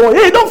you tell someone,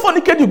 hey, don't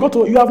fornicate,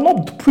 you have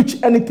not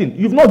preached anything.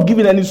 You've not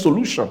given any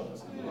solution.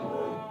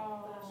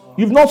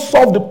 You've not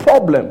solved the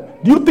problem.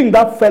 Do you think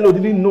that fellow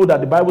didn't know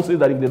that the Bible says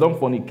that if they don't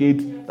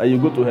fornicate, that you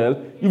go to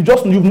hell?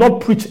 You've not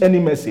preached any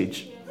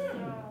message.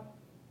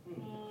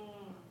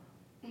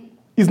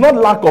 It's not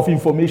lack of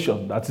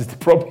information that is the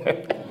problem.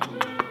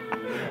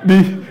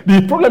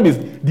 The problem is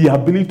the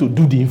ability to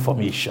do the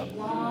information.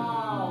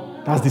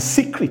 Wow. That's the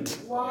secret.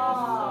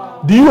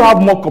 Wow. Do you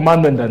have more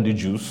commandment than the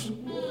Jews?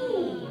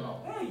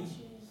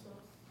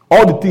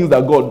 All the things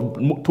that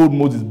God told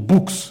Moses,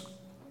 books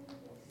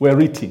were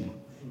written.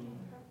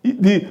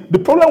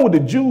 The problem with the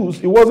Jews,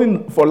 it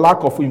wasn't for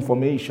lack of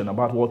information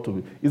about what to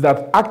do. It's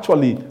that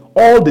actually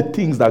all the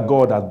things that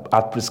God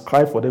had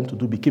prescribed for them to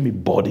do became a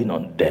burden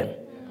on them.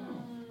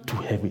 Too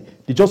heavy.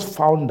 They just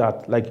found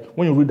that, like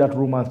when you read that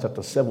Romans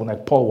chapter 7,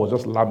 like Paul was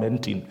just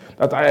lamenting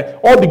that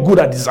all the good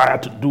I desire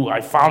to do,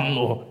 I found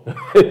no.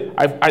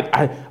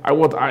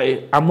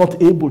 I'm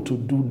not able to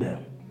do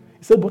them.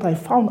 He said, but I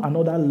found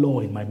another law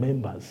in my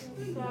members.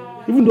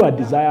 Even though I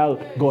desire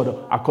God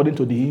according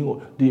to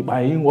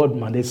my inward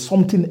man, there's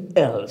something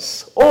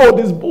else. Oh,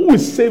 this who will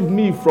save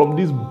me from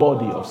this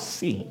body of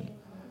sin.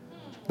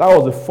 That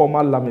was the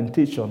former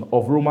lamentation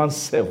of Romans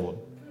 7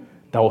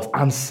 that was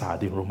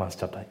answered in Romans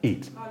chapter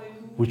 8,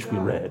 which we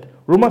read.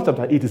 Romans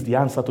chapter 8 is the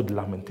answer to the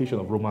lamentation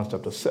of Romans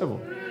chapter 7.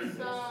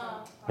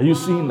 Are you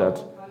seeing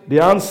that? The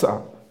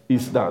answer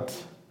is that,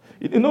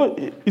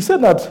 he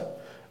said that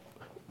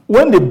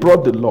when they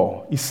brought the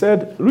law, he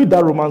said, read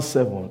that Romans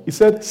 7, he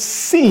said,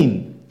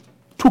 sin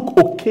took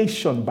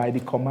occasion by the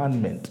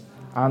commandment,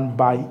 and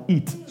by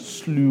it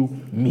slew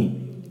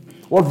me.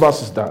 What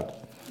verse is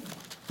that?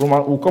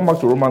 We'll come back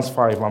to Romans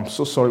 5. I'm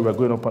so sorry we're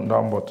going up and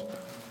down, but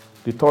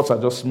the thoughts are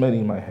just many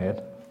in my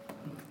head.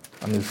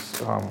 And he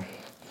said,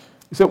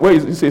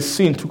 he says,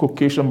 sin took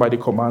occasion by the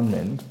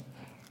commandment,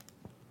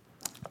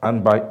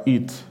 and by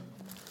it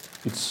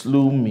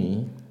slew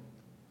me.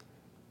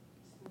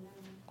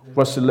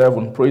 Verse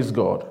 11, praise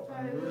God.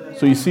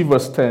 So you see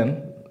verse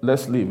 10.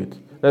 Let's leave it.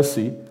 Let's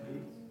see.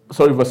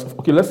 Sorry,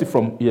 let's see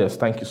from, yes,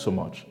 thank you so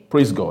much.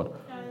 Praise God.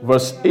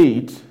 Verse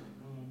 8.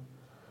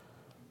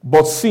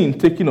 But sin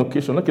taking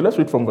occasion. Okay, let's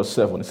read from verse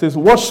 7. It says,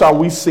 what shall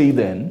we say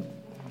then?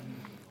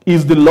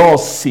 Is the law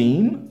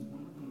sin?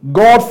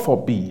 God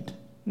forbid.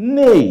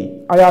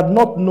 Nay, I had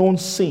not known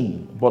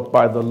sin, but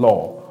by the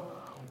law.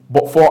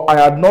 But for I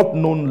had not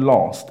known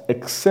lust,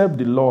 except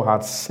the law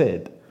had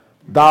said,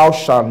 thou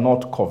shalt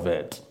not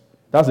covet.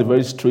 That's a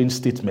very strange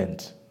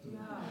statement. Yeah.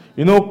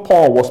 You know,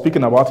 Paul was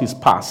speaking about his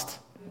past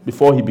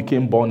before he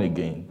became born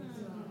again.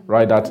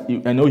 Right?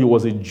 I know he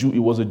was a Jew. He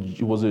was a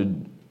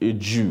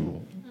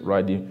Jew.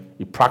 Right?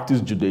 He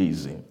practiced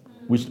Judaism,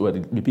 which were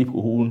the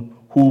people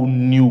who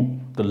knew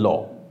the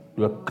law.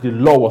 The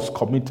law was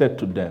committed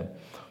to them.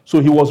 So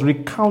he was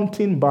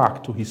recounting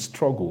back to his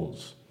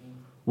struggles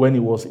when he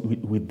was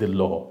with the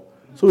law.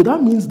 So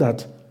that means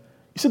that,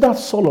 you see that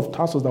Saul of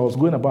Tarsus that was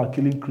going about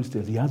killing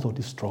Christians, he has all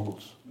these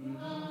struggles.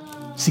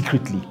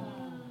 Secretly.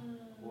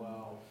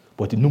 Wow.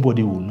 But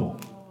nobody will know.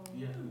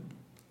 Yeah.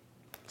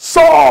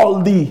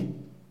 Saul, the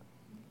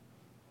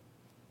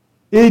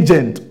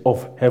agent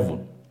of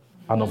heaven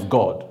and of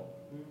God,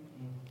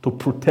 to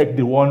protect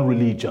the one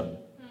religion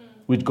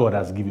which God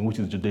has given, which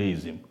is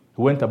Judaism.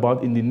 He went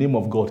about in the name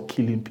of God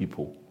killing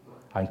people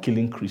and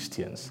killing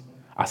Christians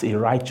as a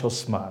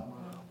righteous man.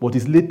 But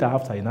it's later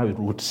after he now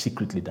wrote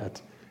secretly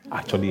that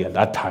actually at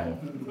that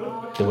time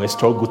there were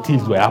struggle,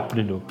 things were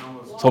happening.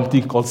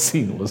 Something called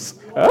sin was.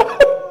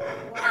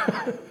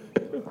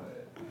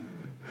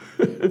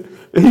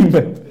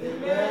 Amen.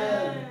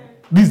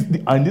 This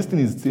thing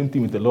is the same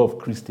thing with a lot of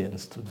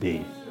Christians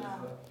today.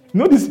 You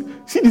know this?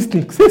 See this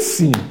thing? Say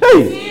sin.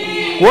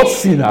 Hey, what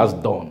sin has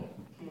done?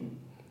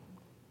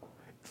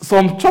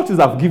 Some churches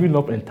have given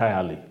up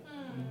entirely.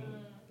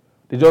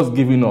 They're just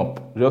giving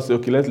up. Just say,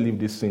 okay, let's leave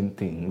this sin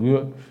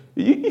thing.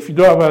 If you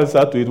don't have an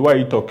answer to it, why are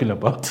you talking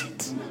about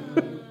it?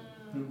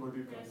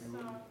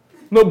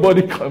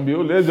 Nobody can be.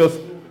 Let's just.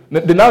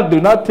 They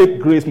now take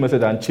grace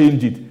message and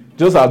change it.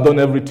 Just have done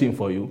everything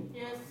for you.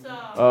 Yes,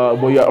 sir.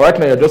 But right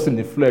now you're just in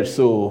the flesh,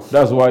 so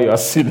that's why you are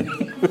sinning.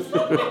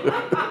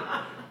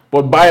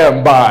 But by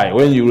and by,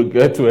 when you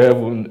get to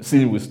heaven,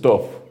 sin will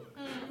stop.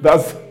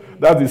 That's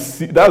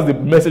the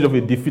message of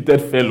a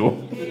defeated fellow.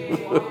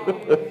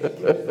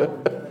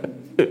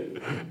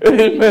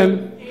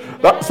 Amen.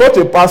 Such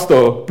a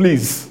pastor,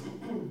 please.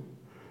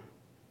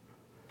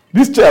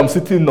 This chair I'm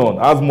sitting on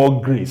has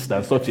more grace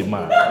than such a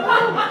man.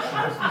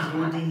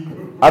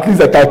 At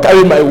least I can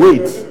carry my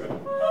weight.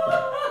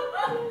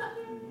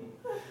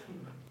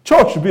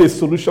 Church should be a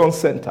solution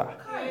center.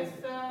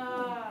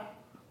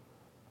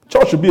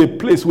 Church should be a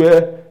place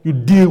where you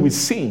deal with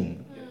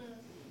sin.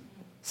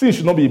 Sin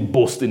should not be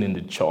boasting in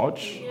the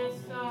church. Yes,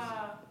 sir.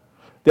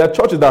 There are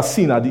churches that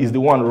sin is the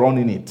one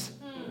running it.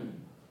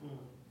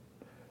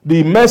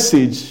 The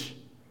message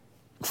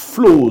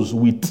flows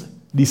with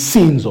the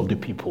sins of the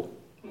people.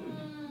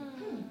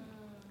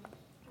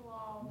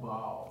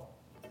 Wow.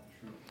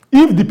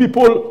 If the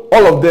people,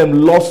 all of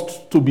them,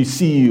 lost to be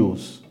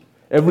CEOs,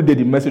 every day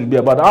the message will be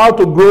about how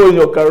to grow in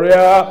your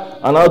career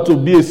and how to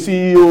be a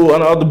CEO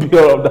and how to be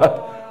all of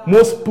that.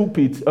 Most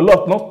pulpit,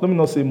 let me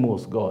not say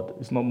most, God,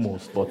 it's not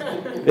most, but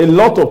a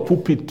lot of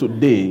pulpit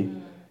today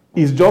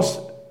is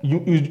just,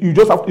 you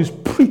just have to,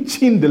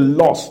 preaching the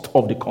lost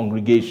of the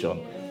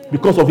congregation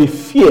because of a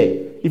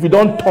fear. If you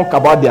don't talk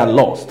about their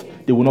lost,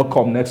 they will not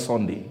come next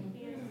Sunday.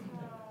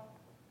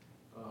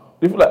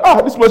 If you're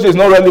like, this message is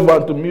not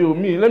relevant to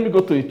me, let me go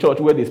to a church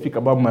where they speak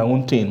about my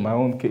own thing, my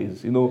own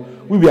case.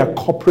 We are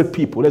corporate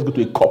people. Let's go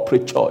to a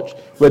corporate church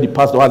where the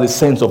pastor has a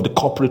sense of the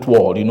corporate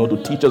world,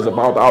 to teach us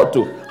about how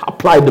to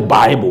apply the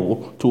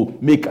Bible to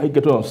make, I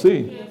get what I'm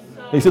saying? Yes,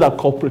 they say that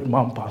corporate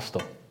man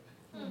pastor.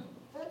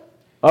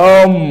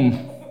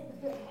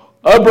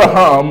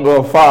 Abraham,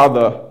 our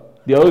father,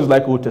 they always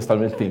like Old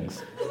Testament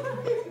things.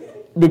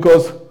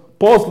 Because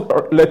Paul's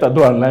letter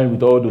don't align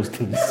with all those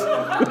things.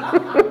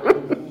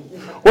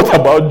 What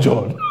about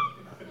John?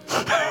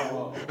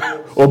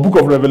 Or Book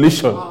of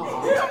Revelation?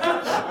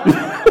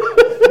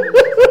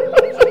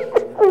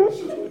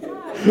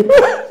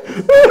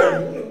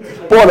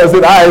 Paul has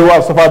said, I who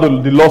have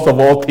suffered the loss of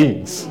all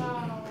things.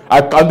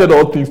 I counted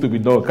all things to be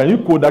done. Can you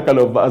quote that kind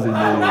of verse in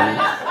your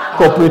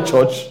corporate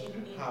church?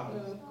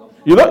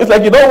 It's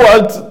like you don't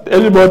want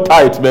any more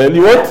tithe, man.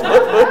 You want...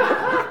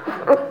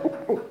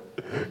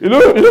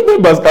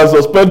 members can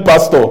suspend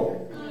pastor.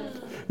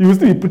 You will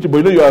still be preaching,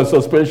 but you are on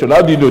suspension.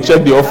 How do you know?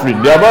 Check the offering.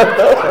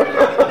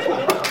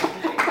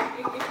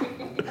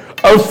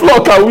 And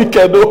flock and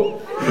wicked, though.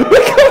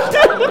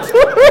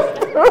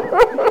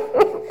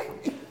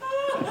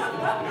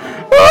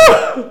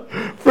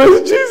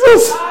 Praise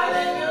Jesus.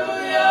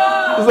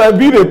 Hallelujah. It's like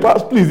being a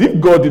pastor. Please, if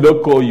God did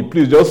not call you,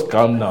 please just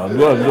calm down.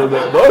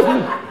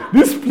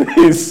 This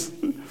place.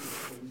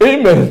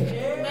 Amen.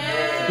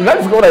 And that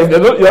is God. You're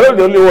not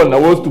the only one that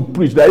wants to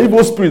preach. There are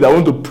evil spirits that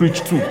want to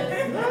preach too.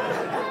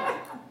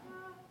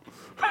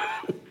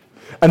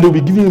 And they'll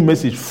be giving you a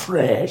message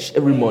fresh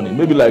every morning.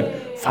 Maybe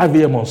like 5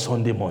 a.m. on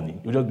Sunday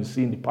morning. You'll just be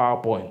seeing the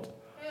PowerPoint.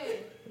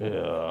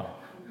 Yeah.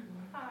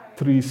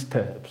 3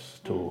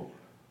 steps to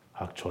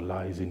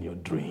actualizing your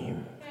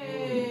dream.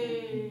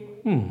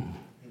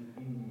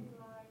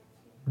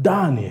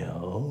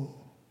 Daniel.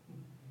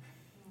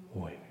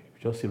 Wait,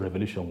 just see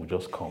revelation will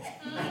just come.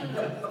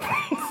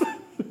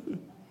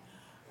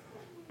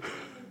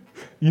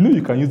 You know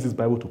you can use this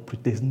Bible to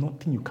preach. There's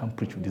nothing you can't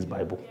preach with this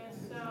Bible.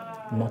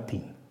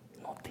 Nothing.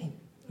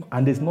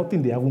 And there's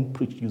nothing they haven't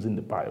preached using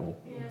the Bible.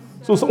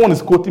 So someone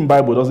is quoting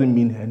Bible doesn't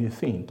mean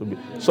anything.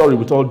 Sorry,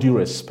 with all due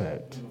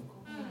respect.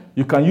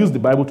 You can use the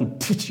Bible to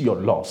teach your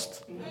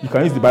lust. You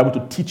can use the Bible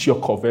to teach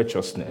your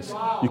covetousness.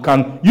 You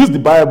can use the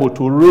Bible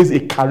to raise a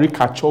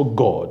caricature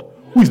God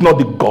who is not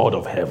the God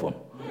of heaven,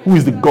 who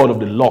is the God of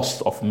the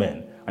lust of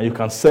men. And you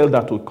can sell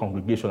that to a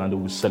congregation and they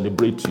will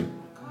celebrate you.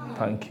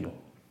 Thank you.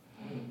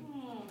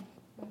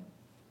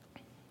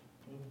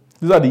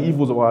 These are the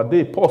evils of our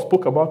day. Paul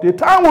spoke about it. A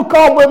time will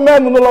come when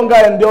men will no longer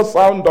endure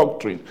sound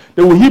doctrine.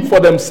 They will heap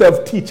for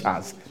themselves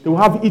teachers. They will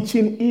have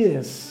itching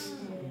ears.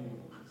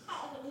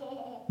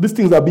 These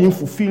things are being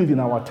fulfilled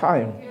in our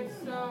time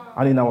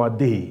and in our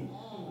day.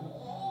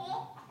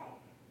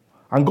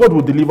 And God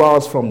will deliver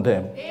us from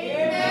them.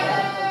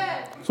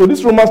 Amen. So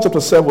this Romans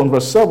chapter 7,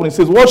 verse 7, it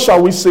says, what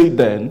shall we say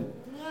then?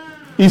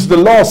 Is the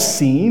law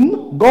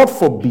sin? God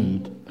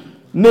forbid.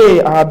 Nay,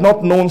 I had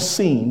not known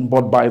sin,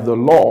 but by the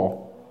law.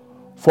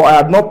 For I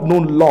had not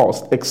known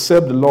lust,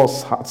 except the law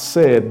had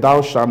said,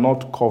 thou shalt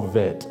not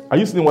covet. Are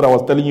you seeing what I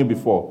was telling you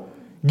before?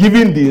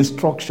 Giving the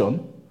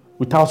instruction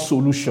without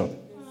solution.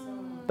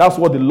 That's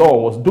what the law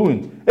was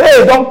doing.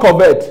 Hey, don't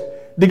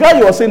covet. The guy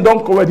you were saying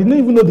don't covet, he didn't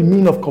even know the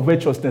meaning of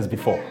covetousness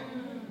before.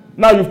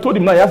 Now you've told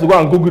him now he has to go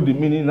and Google the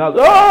meaning. Now,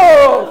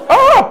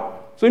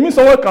 so it means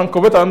someone can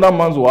covet another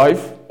man's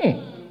wife?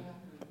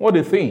 What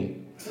a thing.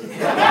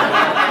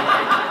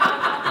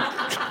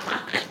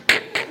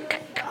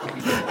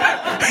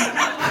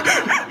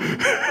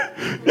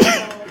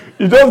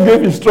 You just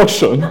gave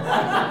instruction,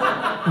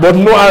 but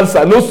no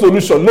answer, no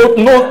solution,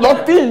 no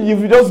nothing.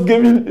 You just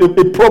gave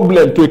a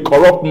problem to a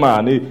corrupt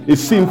man, a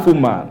sinful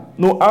man.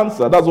 No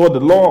answer. That's what the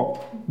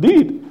law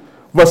did.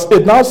 Verse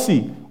 8, now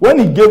see, when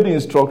he gave the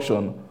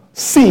instruction,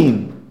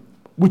 sin,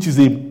 which is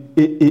a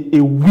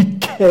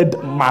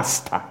wicked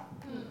master.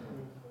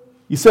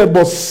 He said,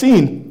 but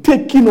sin,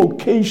 taking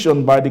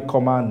occasion by the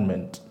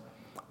commandment,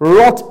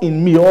 wrought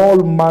in me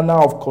all manner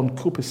of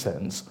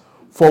concupiscence,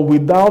 for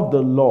without the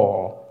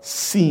law,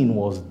 sin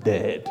was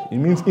dead. It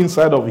means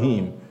inside of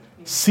him,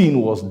 sin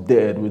was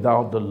dead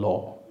without the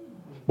law.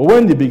 But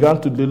when the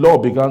law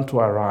began to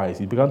arise,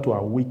 it began to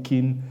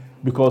awaken,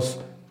 because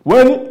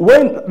when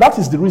that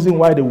is the reason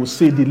why they will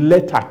say the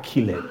letter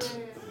killeth.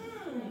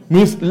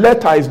 Means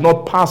letter is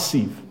not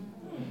passive.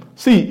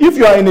 See, if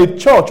you are in a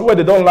church where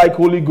they don't like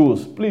Holy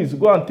Ghost, please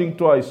go and think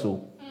twice.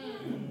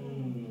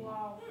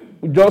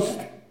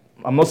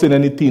 I'm not saying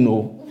anything,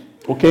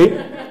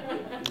 okay?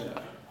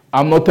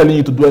 I'm not telling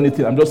you to do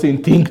anything. I'm just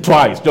saying think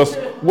twice. Let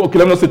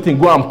me not say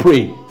think. Go and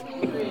pray.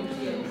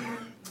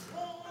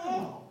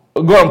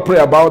 Go and pray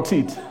about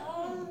it.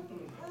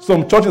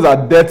 Some churches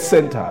are death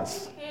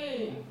centers.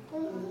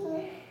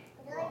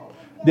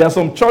 There are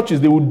some churches,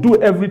 they will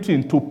do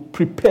everything to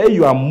prepare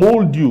you and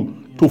mold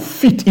you to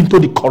fit into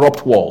the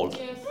corrupt world.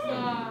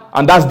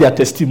 And that's their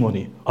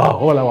testimony.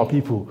 All our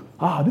people.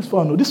 This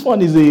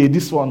one is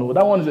this one,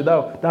 that one is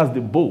that's the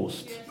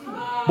boast.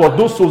 But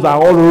those souls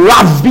are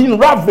all being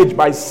ravaged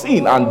by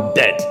sin and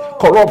death,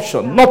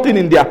 corruption, nothing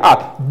in their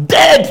heart.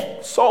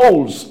 Dead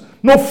souls.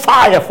 No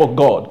fire for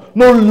God.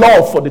 No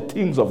love for the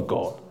things of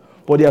God.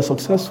 But they are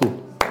successful.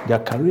 Their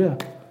career,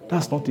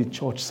 that's not a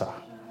church, sir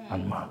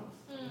and man.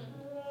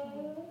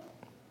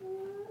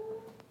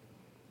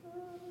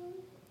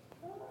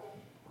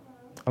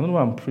 I don't know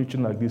why I'm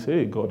preaching like this.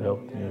 Hey, God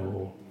help me.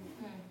 Oh.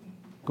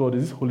 God,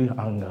 is this holy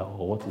anger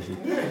or what is it?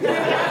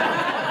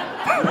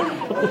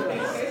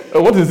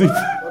 What is it?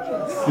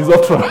 It's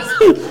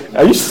utterance.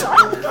 Are you sure?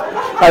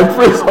 I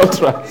praise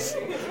utterance.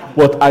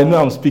 But I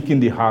know I'm speaking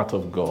the heart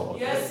of God.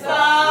 Yes, sir.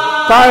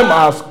 Time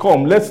has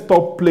come. Let's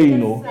stop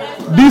playing.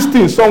 This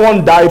thing,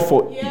 someone died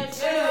for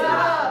it.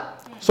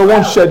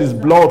 Someone shed his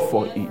blood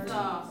for it.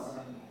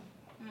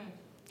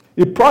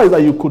 A price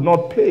that you could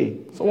not pay.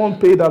 Someone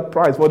paid that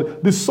price.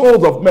 But the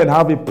souls of men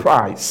have a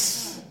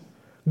price.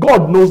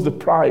 God knows the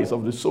price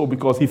of the soul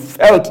because he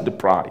felt the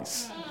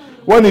price.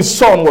 When his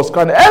son was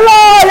crying,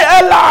 Eli,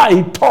 Eli,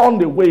 he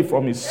turned away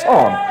from his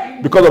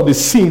son because of the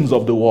sins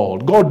of the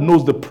world. God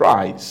knows the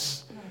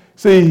price.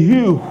 Say,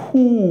 he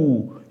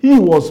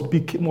was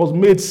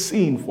made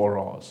sin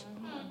for us,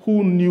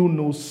 who knew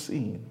no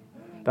sin,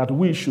 that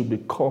we should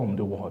become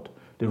the what?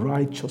 The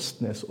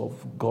righteousness of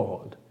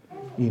God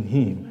in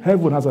him.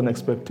 Heaven has an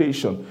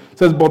expectation. It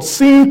says, but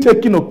sin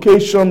taking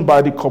occasion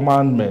by the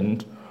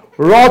commandment,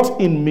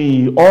 wrought in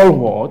me all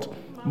what?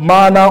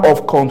 Manner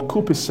of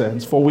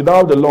concupiscence, for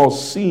without the law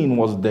sin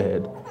was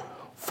dead.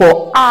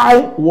 For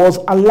I was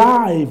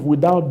alive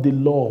without the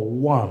law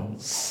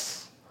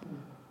once.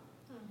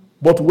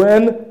 But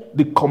when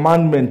the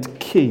commandment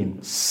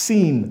came,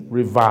 sin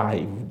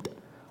revived,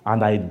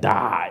 and I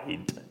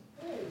died.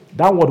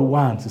 That word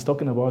once is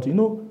talking about,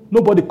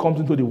 nobody comes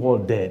into the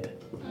world dead.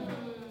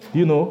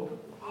 You know?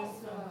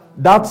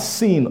 That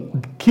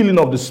sin, killing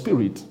of the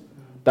spirit,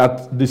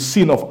 that the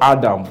sin of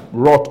Adam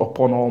wrought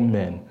upon all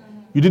men.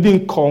 You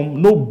didn't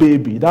come, no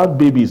baby. That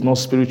baby is not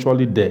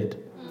spiritually dead.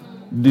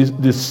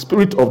 The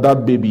spirit of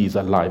that baby is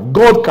alive.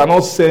 God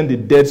cannot send a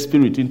dead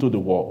spirit into the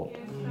world.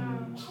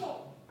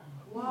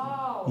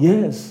 Wow.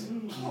 Yes.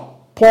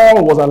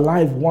 Paul was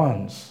alive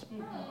once.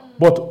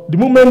 But the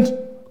moment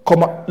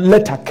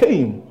letter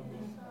came,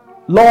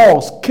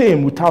 laws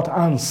came without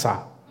answer.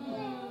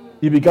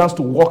 He began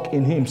to walk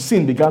in him.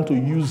 Sin began to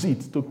use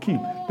it to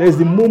kill. There is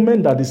the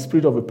moment that the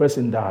spirit of a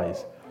person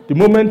dies. The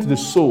moment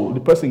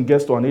the person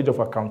gets to an age of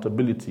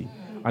accountability,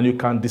 and you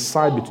can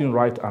decide between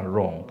right and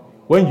wrong.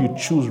 When you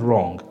choose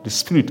wrong, the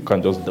spirit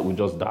will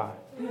just die.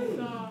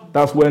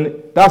 That's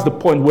the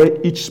point where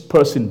each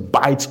person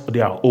bites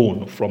their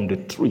own from the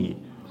tree.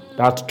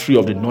 That tree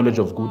of the knowledge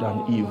of good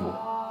and evil.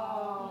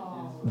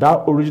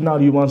 That original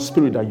human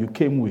spirit that you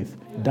came with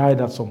died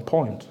at some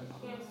point.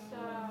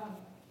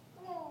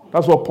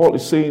 That's what Paul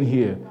is saying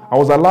here. I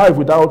was alive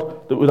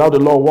without the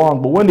law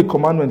one, but when the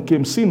commandment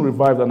came, sin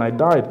revived and I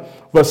died.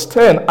 Verse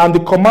 10, and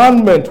the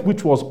commandment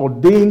which was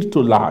ordained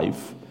to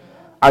life,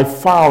 I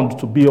found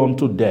to be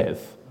unto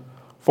death.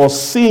 For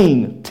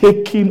sin,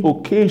 taking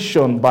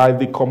occasion by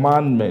the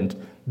commandment,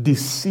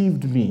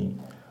 deceived me,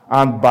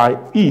 and by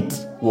it,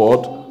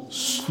 what?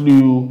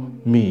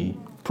 Slew me.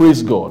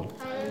 Praise God.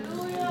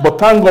 But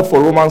thank God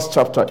for Romans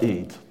chapter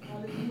 8.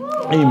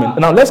 Amen.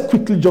 Now let's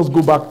quickly just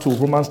go back to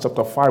Romans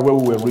chapter 5 where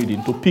we were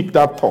reading to pick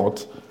that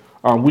thought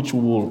which we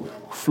will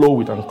flow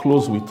with and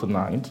close with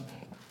tonight.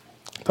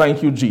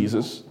 Thank you,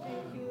 Jesus.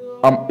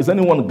 Is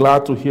anyone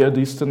glad to hear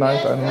this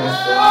tonight?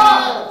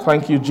 Yes,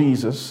 thank you,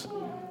 Jesus.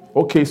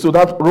 Okay, so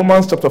that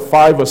Romans chapter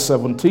 5 verse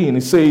 17,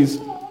 it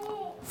says,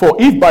 for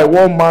if by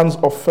one man's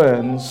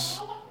offense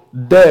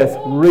death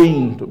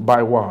reigned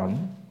by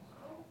one,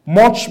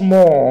 much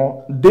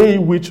more they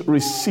which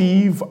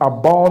receive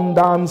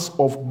abundance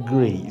of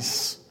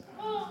grace,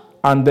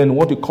 and then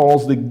what he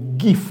calls the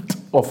gift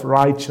of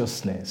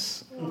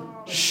righteousness,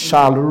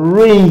 shall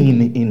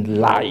reign in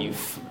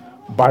life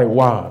by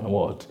one,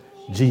 what?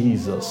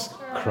 Jesus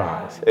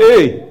Christ.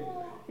 Hey,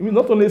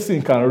 not only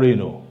sin can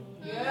reign,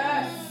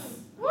 Yes.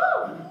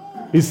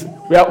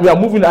 we are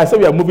moving. I said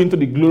we are moving to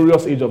the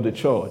glorious age of the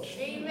church.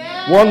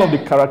 Amen. One of the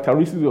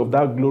characteristics of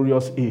that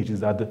glorious age is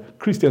that the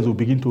Christians will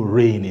begin to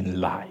reign in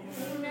life.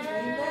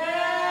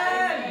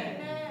 Amen.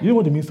 You know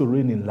what it means to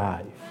reign in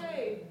life?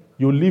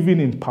 You're living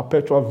in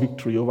perpetual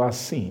victory over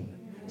sin.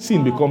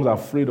 Sin becomes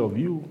afraid of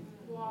you.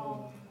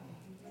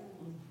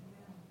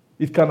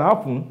 It can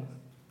happen.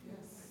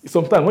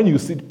 Sometimes when you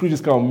preach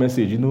this kind of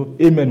message,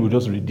 amen will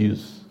just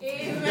reduce.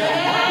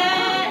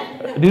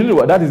 Amen. Do you know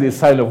what? That is a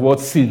sign of what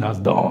sin has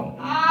done.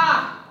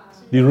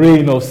 The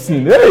reign of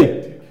sin.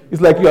 Hey!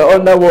 It's like you are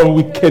under one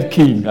wicked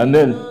king, and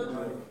then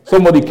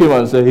somebody came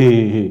and said,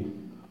 hey,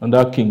 and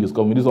that king is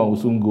coming. This one will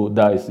soon go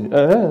die.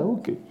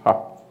 Okay.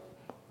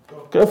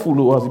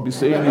 Careful as he be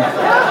saying it.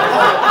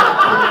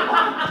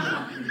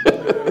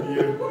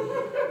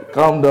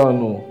 Calm down,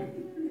 no.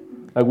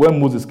 Like when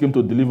Moses came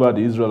to deliver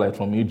the Israelites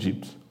from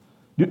Egypt.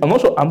 I'm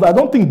not sure. I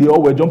don't think they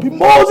all were jumping.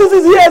 Moses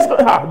is here.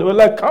 They were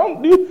like,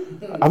 have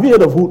you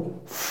heard of who?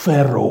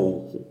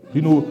 Pharaoh.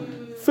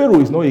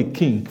 Pharaoh is not a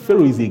king.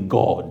 Pharaoh is a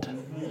god.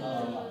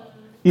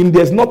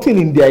 There's nothing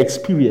in their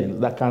experience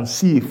that can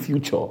see a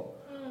future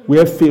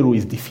where Pharaoh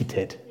is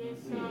defeated.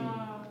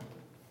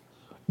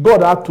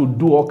 God had to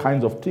do all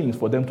kinds of things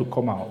for them to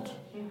come out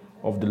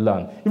of the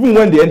land. Even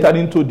when they entered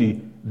into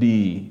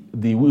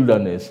the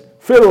wilderness,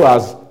 Pharaoh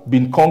has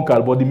been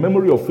conquered, but the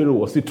memory of Pharaoh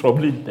was still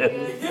troubling them.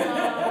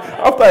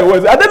 After I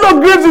was, are there no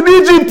graves in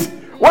Egypt?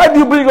 Why do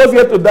you bring us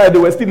here to die? They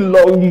were still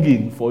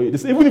longing for it.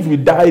 Even if we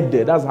died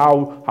there, that's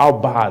how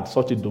bad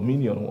such a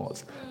dominion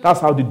was. That's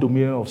how the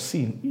dominion of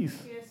sin is.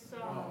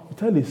 You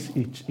tell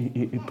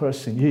a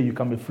person, hey, you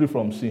can be free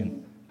from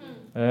sin.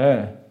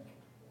 Yeah,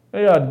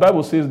 the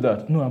Bible says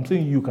that. No, I'm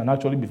saying you can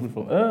actually be free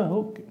from.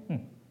 Okay.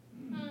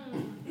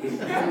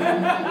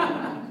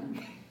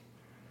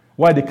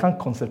 Why they can't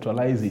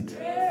conceptualize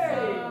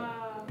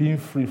it? Being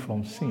free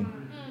from sin.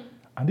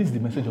 And this is the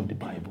message of the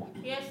Bible.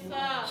 Yes,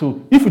 sir.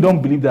 So if you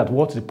don't believe that,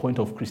 what's the point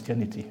of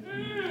Christianity?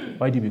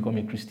 Why do you become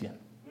a Christian?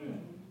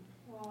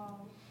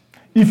 Wow.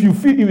 If you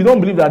don't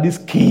believe that this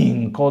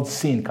king called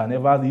sin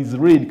his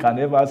reign can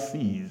never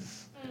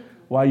cease,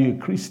 why are you a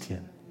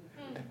Christian?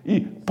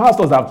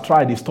 Pastors have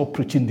tried, they stopped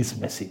preaching this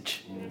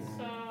message. Yes,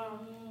 sir.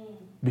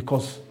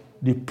 Because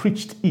they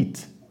preached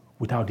it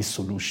without the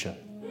solution.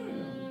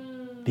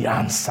 The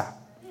answer.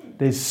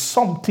 There's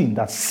something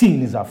that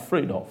sin is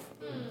afraid of.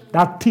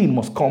 That thing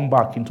must come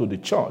back into the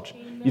church.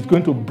 Amen. It's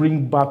going to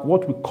bring back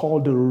what we call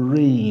the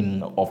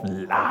reign of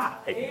life.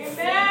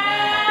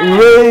 Amen.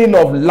 Reign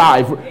of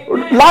life.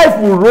 Amen.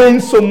 Life will reign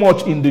so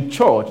much in the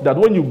church that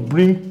when you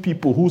bring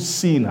people whose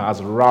sin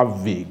has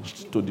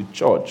ravaged to the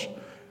church,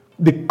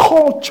 the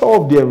culture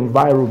of the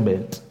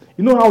environment,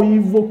 you know how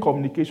evil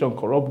communication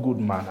corrupts good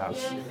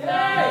manners.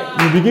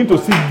 Yes. You begin to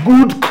see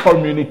good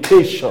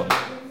communication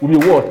will be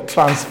what?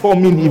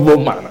 Transforming evil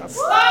manners.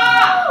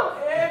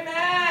 Amen.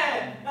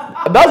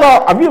 That's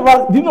how,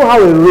 do you know how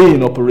a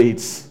rain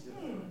operates?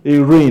 A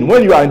rain,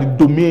 when you are in the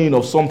domain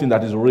of something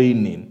that is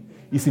raining,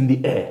 it's in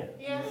the air.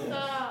 Yes,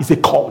 sir. It's a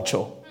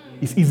culture.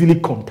 It's easily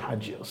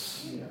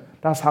contagious.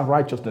 That's how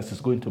righteousness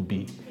is going to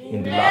be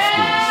in the last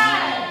days.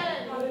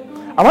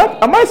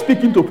 Am I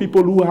speaking to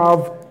people who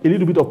have a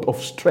little bit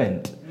of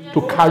strength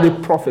to carry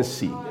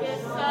prophecy?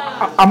 Yes,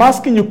 sir. I'm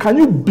asking you, can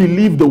you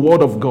believe the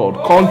word of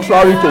God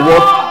contrary to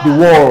what the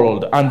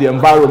world and the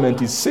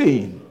environment is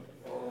saying?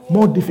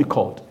 More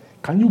difficult.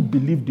 Can you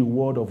believe the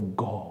word of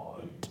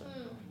God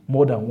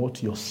more than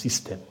what your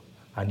system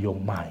and your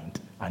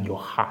mind and your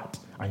heart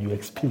and your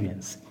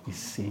experience is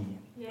saying?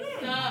 Yes,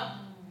 sir.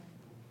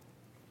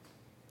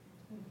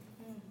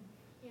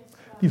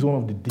 This is one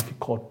of the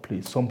difficult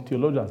places. Some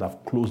theologians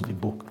have closed the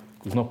book.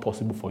 It's not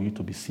possible for you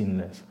to be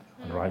sinless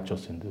and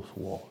righteous in this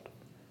world.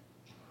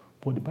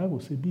 But the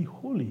Bible says, be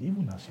holy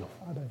even as your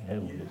Father in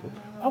heaven is holy.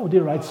 Why would they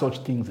write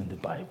such things in the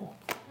Bible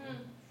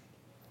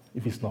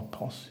if it's not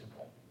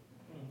possible?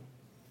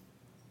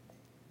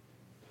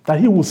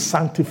 That he will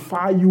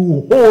sanctify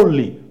you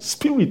wholly,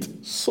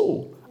 spirit,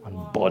 soul,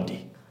 and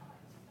body.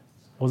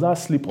 Was that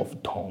slip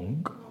of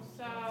tongue?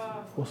 Sir.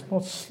 It was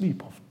not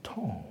slip of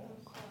tongue.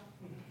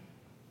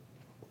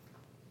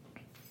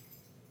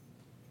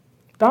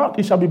 That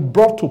it shall be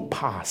brought to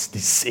pass, the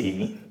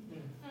saying.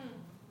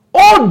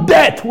 O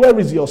death, where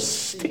is your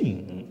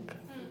sting?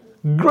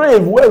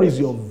 Grave, where is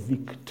your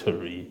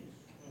victory?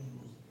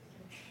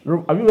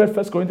 Have you read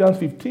 1 Corinthians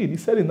 15? He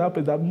said in that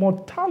place that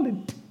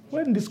mortality,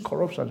 when this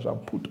corruption shall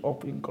put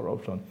up in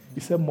corruption, he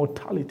said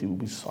mortality will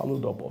be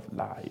swallowed up of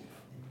life.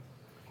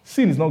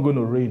 Sin is not going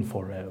to reign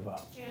forever.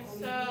 Yes,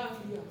 sir.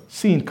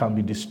 Sin can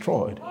be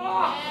destroyed.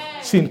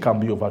 Sin can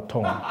be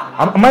overturned.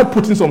 Am I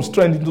putting some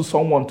strength into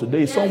someone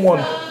today? Someone,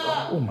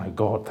 oh my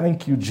God,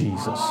 thank you,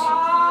 Jesus.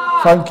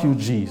 Thank you,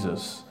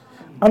 Jesus.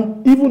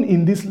 And even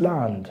in this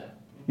land,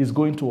 it's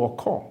going to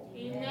occur.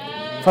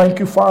 Amen. Thank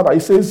you, Father.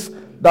 It says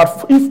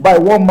that if by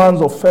one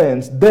man's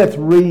offense death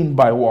reigned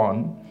by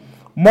one,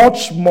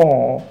 much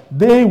more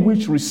they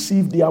which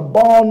receive the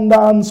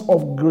abundance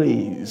of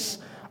grace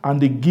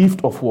and the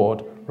gift of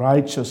what?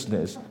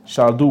 Righteousness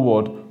shall do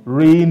what?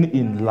 Reign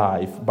in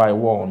life by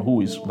one,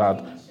 who is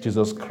that?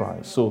 Jesus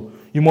Christ. So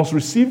you must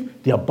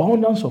receive the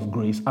abundance of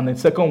grace, and the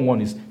second one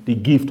is the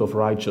gift of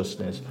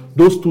righteousness.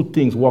 Those two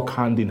things work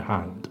hand in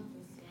hand.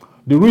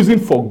 The reason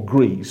for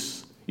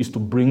grace is to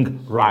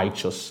bring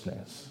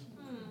righteousness.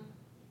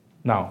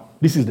 Now,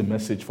 this is the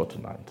message for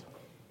tonight.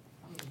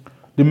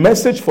 The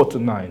message for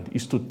tonight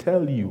is to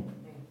tell you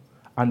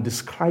and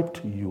describe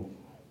to you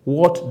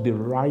what the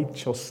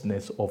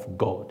righteousness of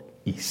God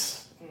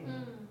is.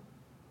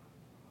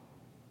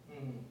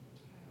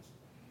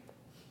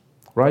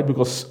 Right?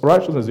 Because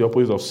righteousness is the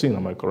opposite of sin,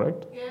 am I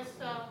correct? Yes,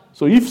 sir.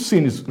 So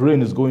if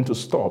reign is going to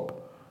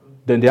stop,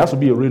 then there has to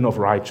be a reign of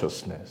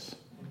righteousness.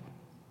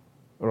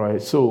 All right?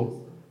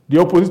 So the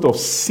opposite of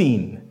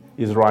sin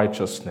is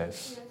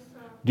righteousness. Yes,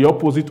 sir. The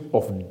opposite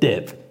of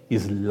death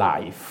is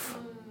life.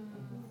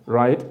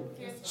 Right?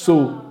 Yes,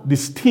 So the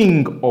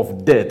sting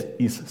of death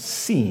is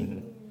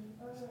sin.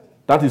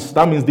 That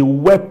means the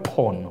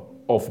weapon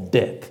of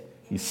death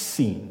is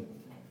sin.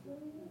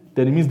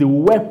 Then it means the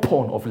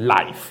weapon of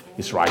life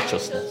is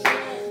righteousness.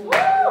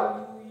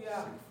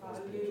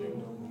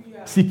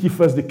 Seek ye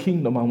first the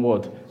kingdom and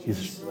what?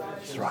 His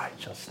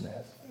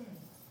righteousness.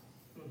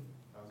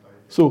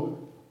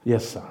 So,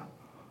 yes, sir.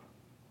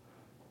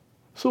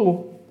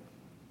 So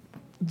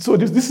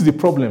this is the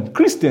problem.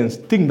 Christians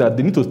think that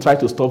they need to try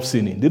to stop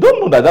sinning. They don't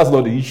know that that's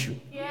not the issue.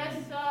 Yes,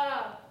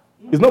 sir.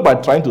 It's not by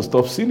trying to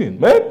stop sinning.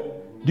 Man,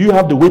 do you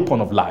have the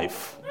weapon of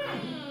life?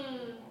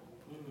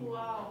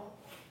 Wow.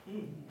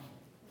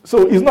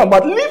 So it's not,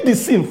 but leave the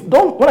sin.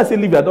 When I say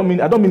leave, I don't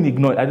mean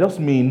ignore it. I just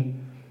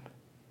mean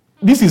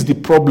this is the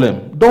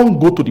problem. Don't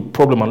go to the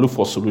problem and look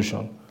for a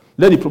solution.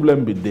 Let the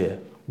problem be there.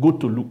 Go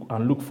to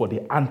look for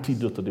the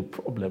antidote to the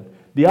problem.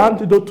 The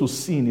antidote to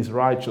sin is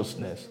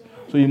righteousness.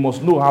 So you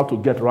must know how to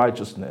get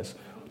righteousness.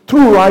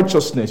 Through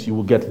righteousness, you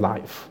will get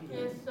life.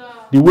 Yes, sir.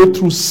 The way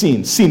through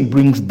sin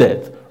brings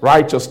death.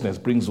 Righteousness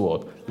brings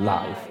what?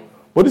 Life.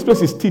 But this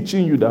place is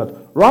teaching you that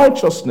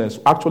righteousness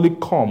actually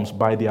comes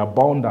by the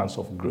abundance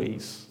of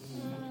grace.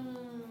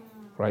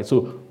 Right?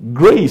 So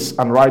grace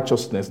and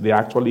righteousness, they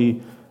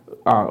actually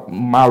are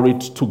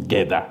married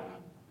together.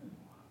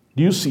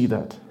 Do you see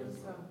that?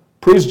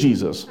 Praise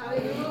Jesus.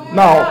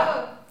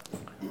 Now,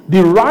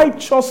 the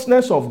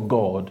righteousness of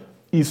God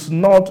is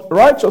not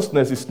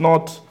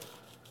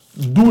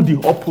do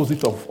the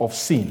opposite of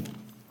sin.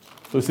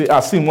 So you say,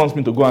 sin wants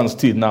me to go and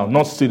steal now.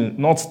 Not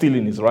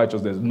stealing is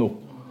righteousness. No.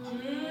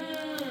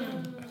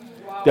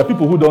 There are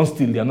people who don't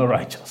steal, they are not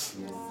righteous.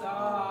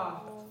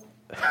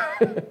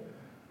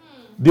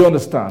 Do you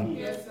understand?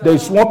 Yes, there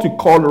is what we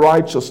call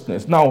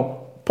righteousness.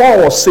 Now,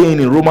 Paul was saying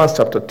in Romans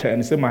chapter 10,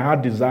 he said, my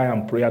heart desire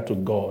and prayer to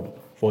God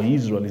for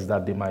Israel is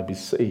that they might be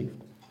saved.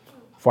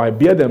 For I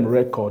bear them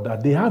record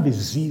that they have a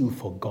zeal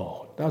for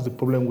God. That's the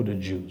problem with the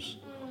Jews.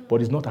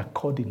 But it's not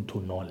according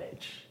to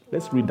knowledge.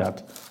 Let's read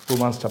that.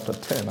 Romans chapter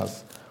 10,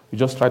 as we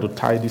just try to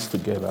tie this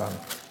together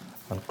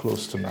and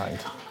close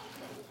tonight.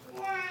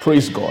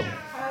 Praise God.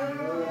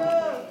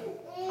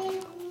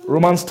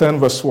 Romans 10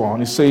 verse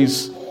 1, it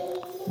says,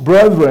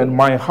 Brethren,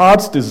 my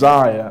heart's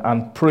desire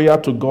and prayer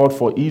to God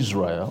for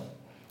Israel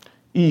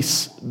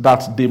is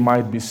that they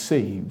might be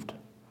saved.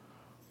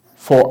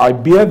 For I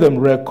bear them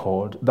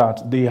record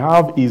that they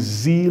have a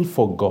zeal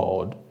for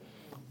God,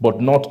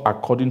 but not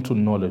according to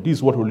knowledge. This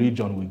is what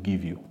religion will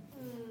give you.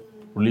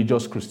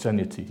 Religious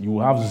Christianity. You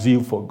will have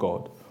zeal for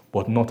God,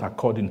 but not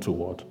according to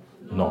what?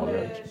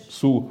 Knowledge.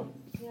 So,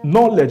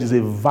 knowledge is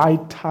a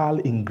vital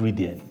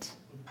ingredient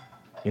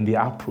in the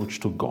approach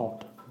to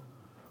God.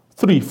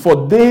 3,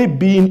 for they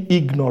being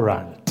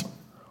ignorant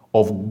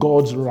of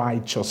God's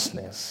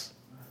righteousness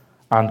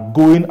and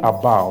going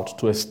about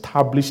to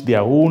establish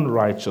their own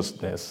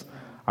righteousness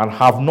and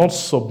have not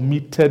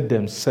submitted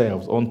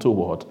themselves unto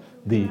what?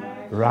 The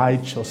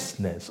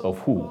righteousness of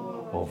who?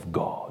 Of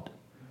God.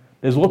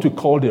 There's what we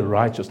call the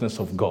righteousness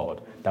of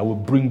God that will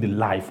bring the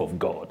life of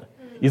God.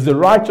 It's the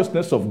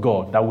righteousness of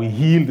God that will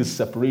heal the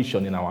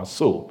separation in our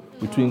soul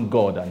between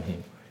God and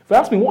Him. If you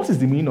ask me, what is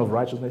the meaning of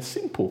righteousness?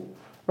 Simple.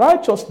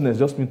 Righteousness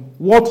just means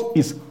what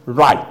is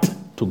right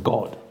to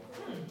God.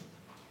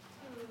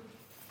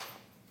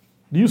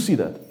 Do you see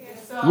that?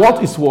 Yes, sir.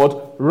 What is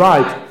what?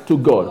 Right to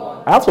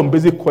God. I have some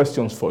basic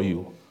questions for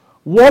you.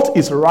 What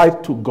is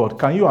right to God?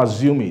 Can you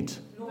assume it?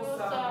 No,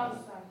 sir.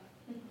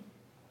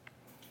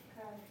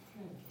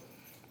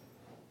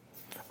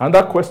 And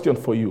that question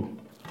for you.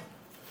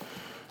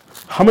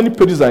 How many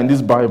pages are in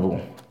this Bible?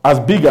 As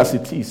big as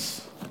it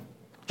is.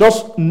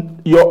 Just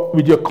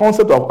with your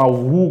concept of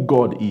who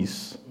God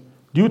is.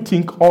 Do you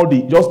think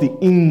just the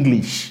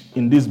English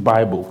in this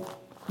Bible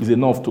is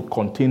enough to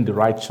contain the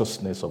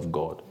righteousness of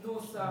God?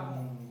 No, sir.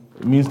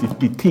 It means the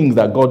things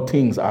that God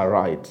thinks are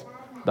right.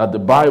 That the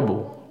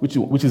Bible,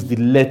 which is the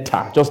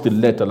letter, just the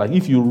letter, like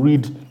if you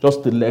read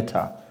just the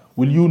letter,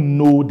 will you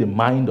know the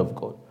mind of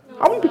God? No,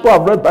 how many people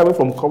have read Bible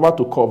from cover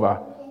to cover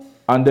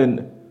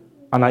and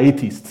are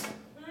atheists?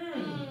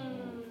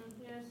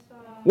 Yes,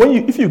 sir.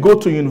 If you go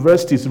to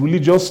universities,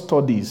 religious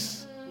studies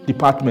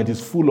department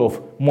is full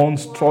of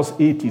monstrous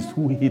atheists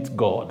who hate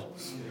God.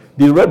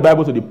 They read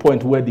Bible to the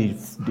point where they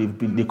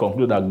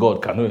conclude that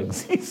God cannot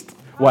exist.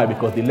 Why?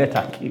 Because the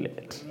letter kill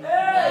it.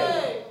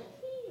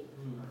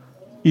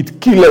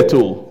 It kill it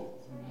all.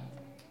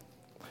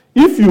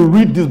 If you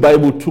read this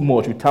Bible too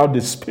much without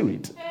the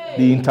Spirit,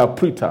 the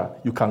interpreter,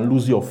 you can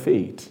lose your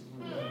faith.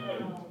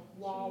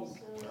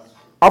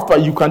 After,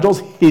 you can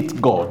just hate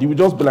God. You will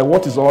just be like,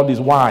 what is all this?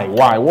 Why?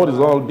 What is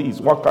all this?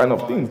 What kind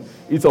of things?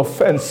 It's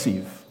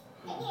offensive.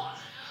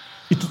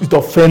 It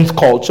offends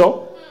culture.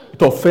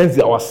 It offends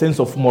our sense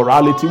of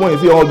morality. When you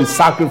see all the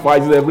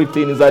sacrifices,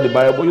 everything inside the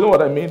Bible, you know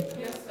what I mean?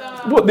 Yes,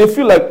 sir. But they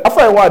feel like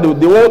after a while,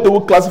 they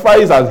will classify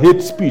it as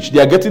hate speech. They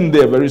are getting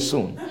there very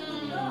soon.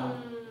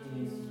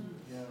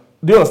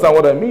 Do you understand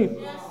what I mean?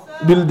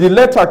 Yes, The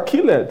letter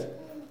killed.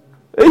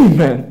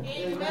 Amen.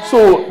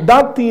 So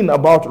that thing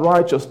about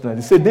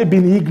righteousness, they say they've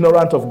been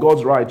ignorant of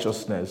God's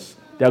righteousness.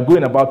 They are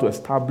going about to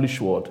establish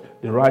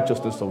what? The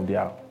righteousness of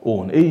their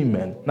own.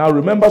 Amen. Now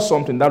remember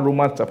something, that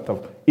Romans chapter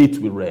 8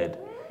 we read.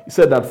 He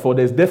said that for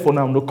there's therefore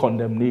now no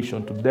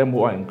condemnation to them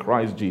who are in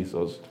Christ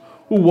Jesus,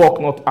 who walk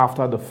not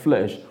after the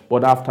flesh,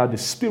 but after the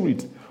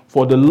Spirit.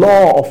 For the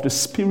law of the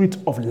Spirit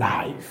of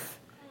life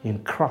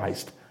in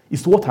Christ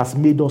is what has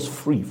made us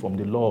free from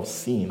the law of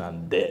sin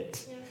and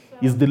death.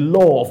 It's the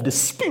law of the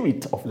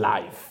Spirit of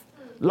life.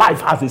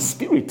 Life has a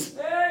spirit.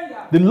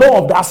 The law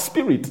of that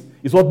spirit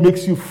is what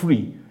makes you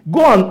free.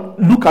 Go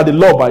and look at the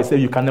law by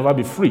itself, you can never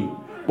be free.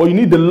 But you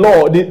need the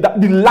law.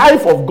 The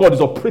life of God is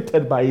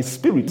operated by a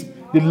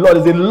spirit. The law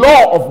is the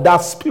law of that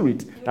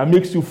spirit that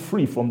makes you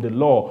free from the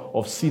law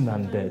of sin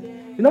and death.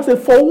 You know, say,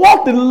 for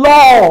what the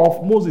law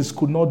of Moses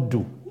could not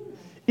do,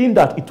 in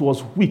that it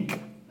was weak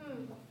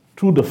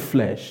through the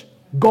flesh,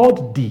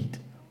 God did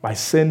by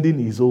sending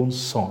his own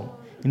son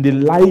in the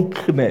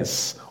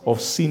likeness of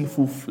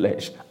sinful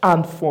flesh,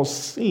 and for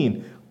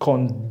sin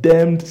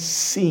condemned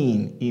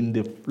sin in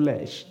the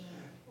flesh,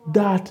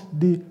 that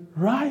the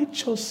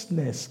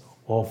righteousness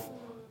of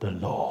the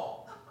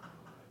law,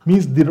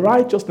 means the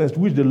righteousness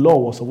which the law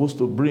was supposed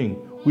to bring,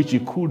 which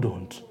it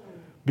couldn't,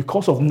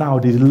 because of now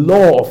the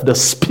law of the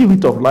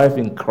Spirit of life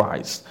in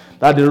Christ,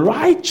 that the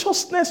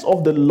righteousness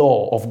of the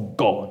law of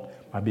God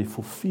might be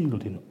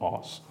fulfilled in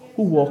us,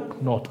 who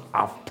walk not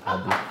after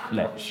the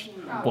flesh,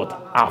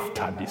 but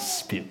after the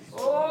Spirit.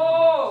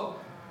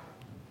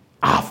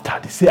 After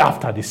the Spirit.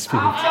 After the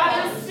Spirit.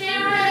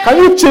 Can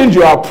you change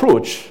your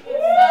approach?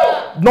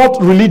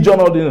 Not religion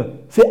or the,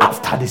 say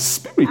after the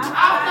Spirit.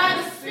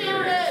 After the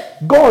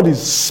Spirit. God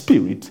is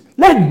Spirit.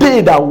 Let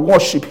they that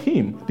worship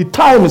him. The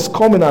time is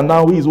coming and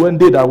now is when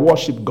they that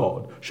worship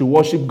God should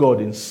worship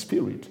God in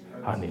spirit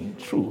and in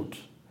truth.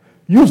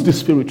 Use the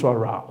spiritual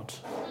route.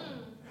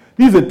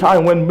 This is a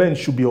time when men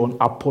should be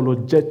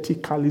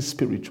unapologetically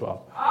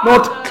spiritual,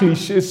 not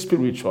cliche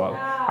spiritual.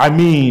 I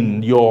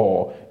mean,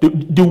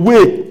 the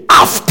way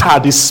after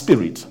the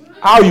Spirit.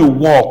 How you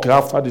walk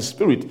after the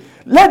Spirit.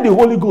 Let the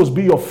Holy Ghost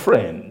be your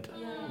friend.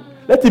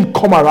 Let him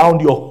come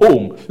around your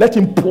home. Let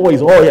him pour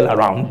his oil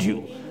around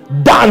you.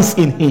 Dance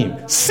in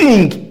him.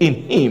 Sing in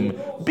him.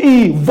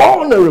 Be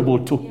vulnerable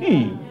to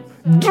him.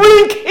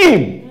 Drink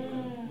him.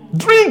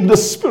 Drink the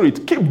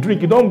Spirit. Keep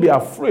drinking. Don't be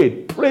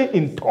afraid. Pray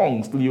in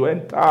tongues till you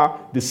enter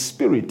the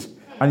Spirit.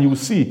 And you will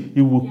see,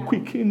 it will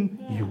quicken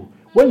you.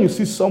 When you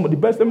see somebody,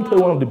 let me tell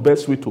you one of the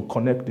best ways to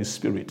connect the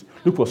Spirit.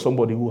 Look for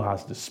somebody who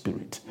has the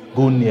Spirit.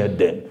 Go near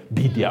them.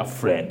 Be their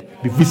friend.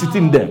 Be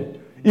visiting them.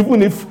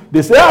 Even if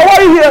they say, why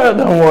are you here?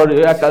 Don't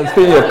worry, I can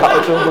stay in your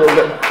couch.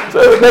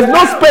 So there's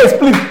no space.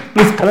 Please,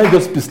 can I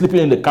just be sleeping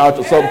in the couch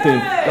or something?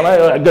 Can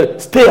I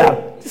stay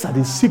out? These are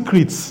the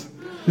secrets.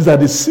 These are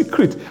the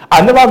secrets.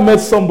 I never met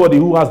somebody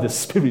who has the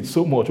Spirit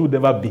so much who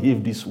never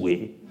behave this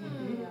way.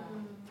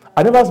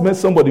 I never met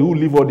somebody who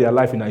live all their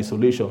life in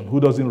isolation, who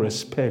doesn't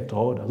respect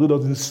others, who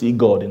doesn't see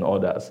God in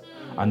others,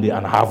 and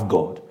have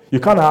God.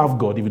 You can't have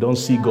God if you don't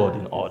see God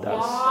in others.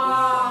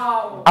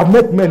 Wow. I've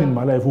met men in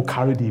my life who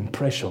carry the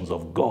impressions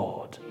of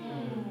God.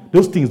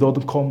 Those things don't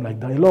come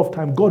like that. A lot of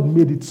time, God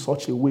made it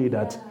such a way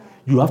that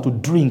you have to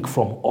drink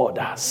from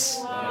others.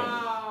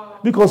 Wow.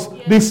 Because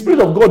the Spirit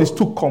of God is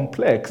too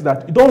complex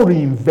that you don't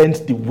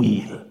reinvent the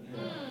wheel.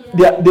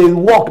 The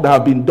work that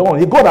have been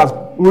done, God has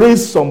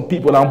raised some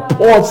people and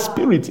poured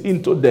Spirit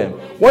into them.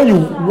 When you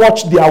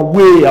watch their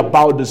way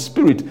about the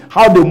Spirit,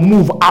 how they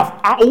move,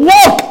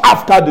 walk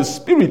after the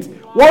Spirit.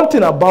 One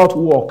thing about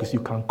walk is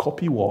you can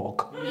copy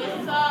walk.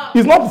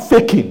 It's not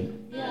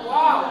faking.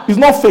 It's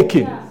not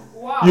faking.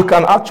 You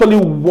can actually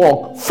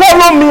walk.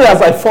 Follow me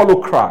as I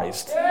follow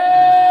Christ.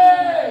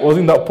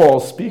 Wasn't that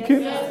Paul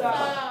speaking?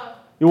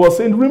 He was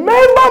saying, remember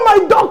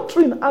my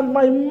doctrine and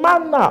my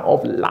manner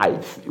of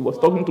life. He was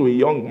talking to a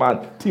young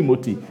man,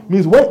 Timothy.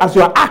 Means as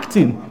you are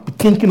acting, be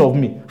thinking of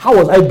me. How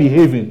was I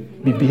behaving?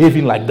 Be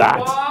behaving like that.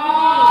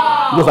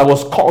 Because I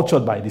was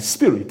cultured by the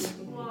Spirit.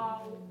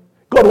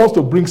 God wants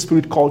to bring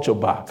Spirit culture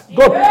back.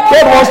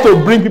 God wants to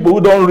bring people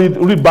who don't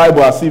read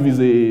Bible as if it's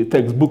a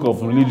textbook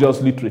of religious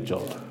literature.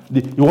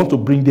 You want to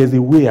bring, there's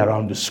a way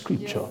around the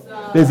Scripture.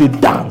 There's a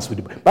dance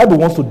with the Bible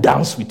wants to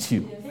dance with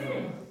you.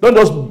 Don't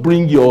just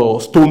bring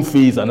your stone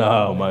face and,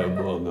 my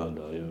God,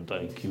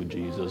 thank you,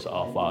 Jesus,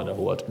 our Father,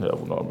 who art in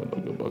heaven.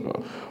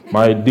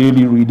 My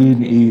daily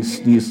reading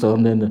is this,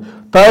 and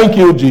then, thank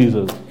you,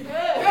 Jesus.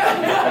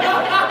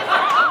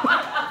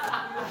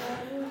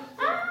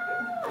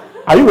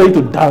 Are you ready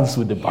to dance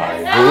with the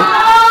Bible?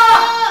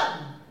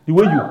 The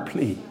way you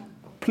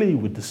play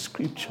with the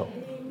Scripture,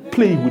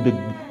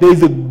 there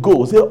is a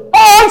goal. Say,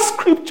 all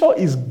Scripture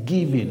is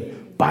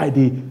given by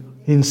the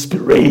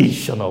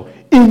inspiration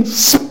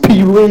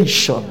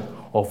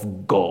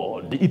of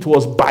God. It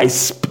was by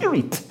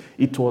Spirit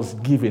it was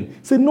given.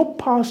 Say, no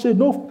passage,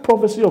 no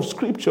prophecy of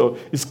Scripture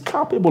is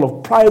capable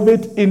of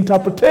private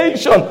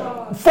interpretation.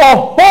 For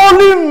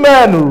holy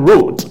men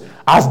wrote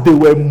as they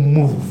were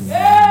moved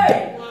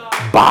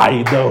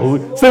by the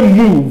Holy. Say,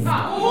 moved.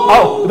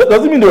 That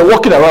doesn't mean they were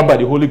walking around by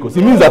the Holy Ghost.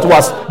 It means that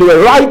they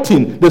were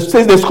writing. There's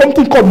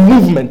something called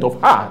movement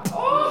of heart.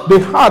 The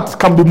heart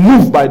can be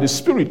moved by the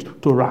Spirit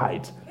to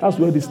write. That's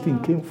where this thing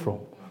came from.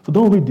 So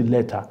don't read the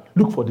letter.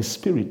 Look for the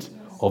Spirit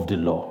of the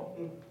law.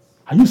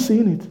 Are you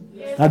seeing it?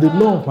 Yes, that the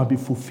law might be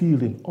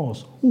fulfilled in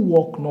us who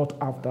walk not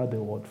after the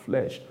word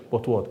flesh,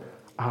 but what?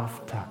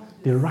 After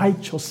the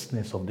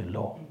righteousness of the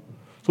law.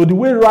 So the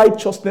way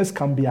righteousness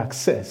can be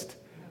accessed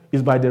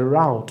is by the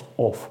route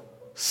of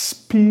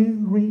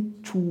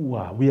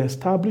spiritual. We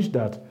established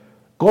that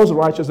God's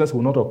righteousness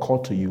will not occur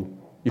to you.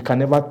 You can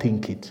never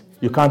think it.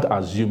 You can't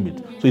assume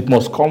it. So it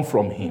must come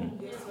from Him.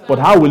 But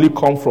how will it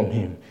come from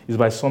Him? Is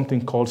by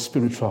something called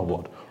spiritual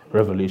word,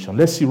 revelation.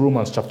 Let's see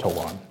Romans chapter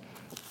 1.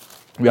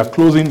 We are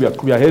closing.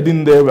 We are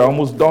heading there. We are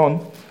almost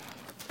done.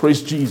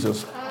 Praise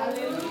Jesus.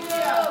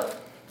 Hallelujah.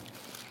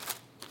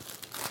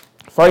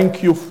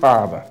 Thank you,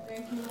 Father.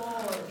 Thank you,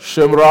 Lord.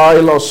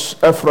 Shemrailos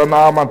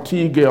Ephranama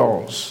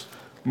Tigeos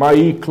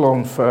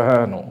Maiklon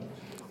Ferhano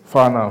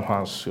Fana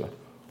Hasya.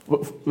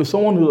 With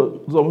some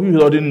of you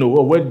didn't know,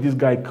 where did this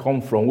guy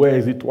come from? Where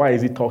is it? Why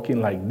is he talking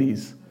like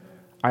this?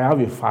 I have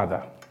a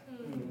father.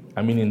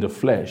 I mean, in the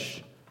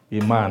flesh,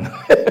 a man.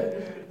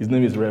 His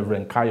name is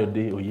Reverend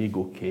Kayode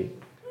Oyegoke.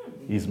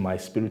 He's my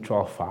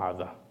spiritual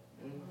father.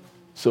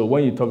 So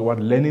when you talk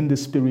about learning the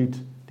Spirit,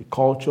 the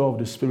culture of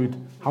the Spirit,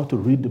 how to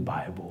read the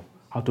Bible,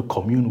 how to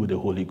commune with the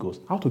Holy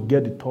Ghost, how to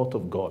get the thought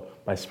of God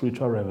by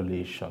spiritual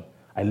revelation,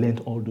 I learned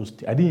all those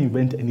things. I didn't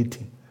invent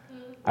anything.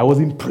 I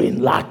wasn't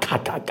praying,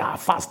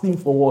 fasting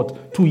for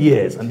what? 2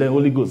 years. And then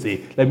Holy Ghost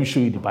say, let me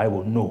show you the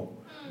Bible. No.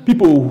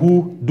 People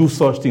who do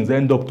such things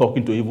end up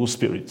talking to evil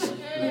spirits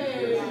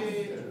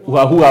who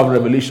have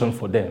revelation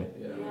for them.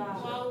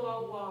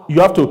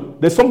 You have to,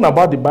 there's something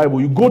about the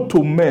Bible. You go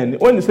to men,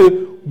 when they say,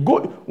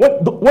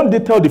 when they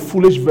tell the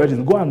foolish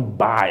virgins, go and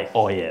buy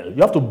oil,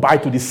 you have to buy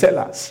to the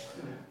sellers.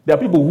 There are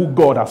people who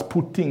God has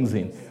put things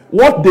in.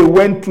 What they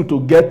went through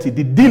to get it,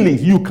 the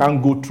dealings, you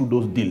can't go through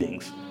those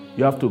dealings.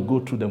 You have to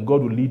go through them.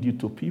 God will lead you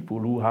to people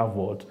who have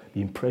what?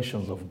 The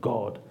impressions of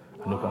God.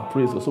 And you can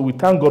praise God. So we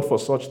thank God for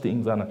such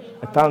things. And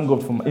I thank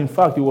God for, in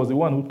fact, he was the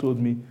one who told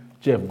me,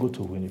 Jeff, go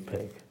to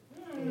Winnipeg.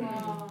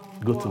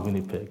 Go to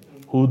Winnipeg.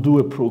 We'll do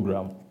a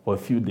program for a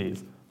few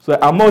days. So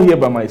I'm not here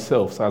by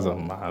myself,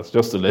 Sazam,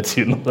 just to let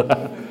you know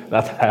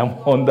that I am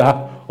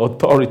under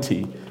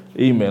authority,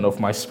 amen, of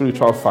my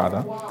spiritual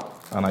father.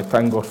 And I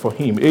thank God for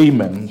him.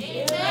 Amen.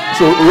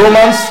 So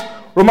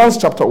Romans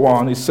chapter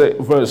 1, it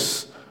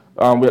says,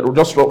 we're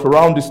just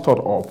around this thought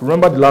up.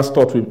 Remember the last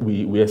thought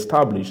we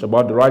established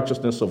about the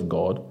righteousness of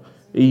God.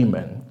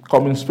 Amen.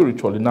 Coming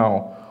spiritually.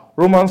 Now,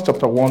 Romans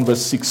chapter 1,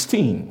 verse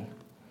 16.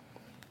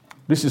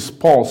 This is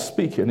Paul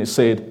speaking. He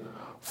said,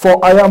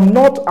 "For I am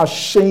not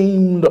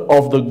ashamed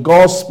of the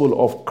gospel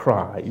of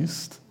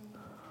Christ,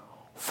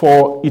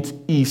 for it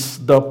is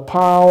the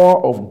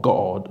power of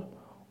God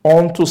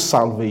unto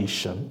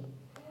salvation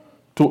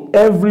to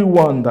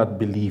everyone that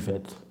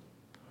believeth,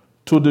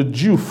 to the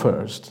Jew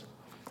first,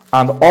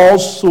 and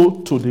also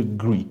to the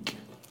Greek.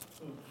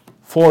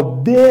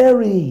 For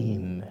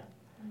therein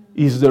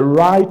is the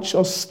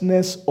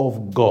righteousness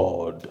of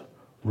God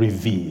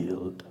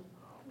revealed,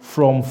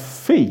 from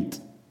faith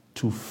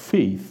to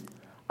faith,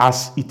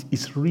 as it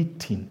is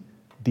written,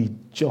 the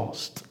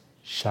just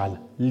shall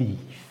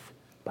live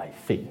by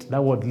faith."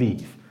 That word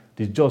live,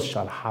 the just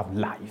shall have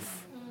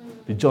life.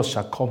 The just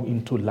shall come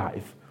into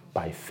life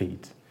by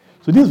faith.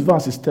 So this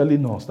verse is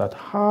telling us that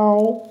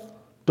how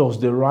does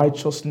the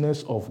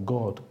righteousness of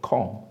God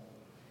come?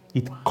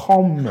 It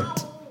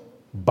cometh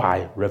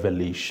by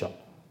revelation.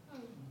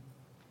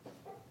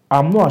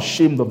 I'm not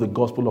ashamed of the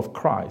gospel of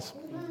Christ,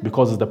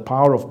 because it's the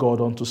power of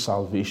God unto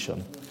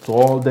salvation to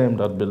all them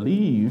that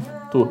believe,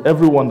 to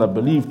everyone that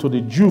believe, to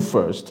the Jew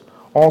first,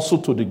 also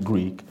to the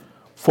Greek.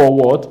 For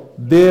what?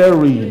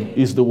 Therein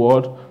is the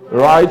word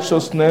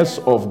righteousness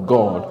of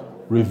God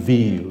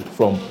revealed,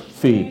 from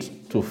faith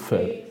to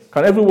faith.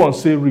 Can everyone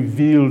say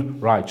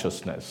revealed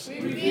righteousness?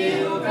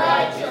 Revealed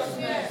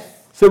righteousness.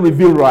 Say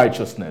revealed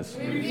righteousness.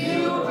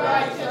 Revealed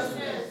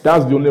righteousness.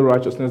 That's the only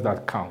righteousness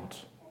that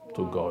counts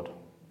to God.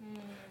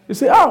 You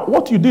say,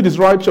 what you did is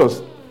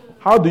righteous.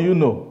 How do you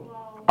know?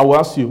 I will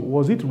ask you,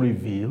 was it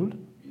revealed?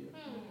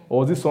 Or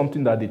was it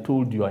something that they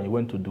told you and you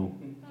went to do?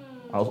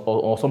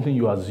 Or something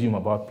you assume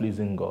about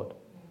pleasing God?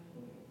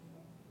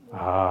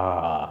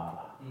 How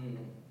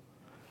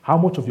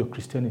much of your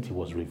Christianity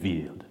was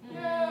revealed?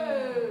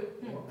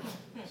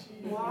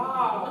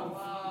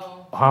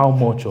 Wow. How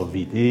much of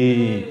it?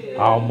 Hey,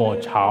 how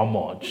much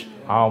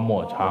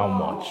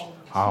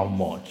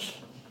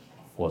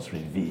was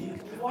revealed?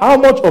 How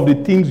much of the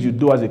things you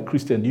do as a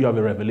Christian do you have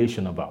a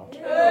revelation about?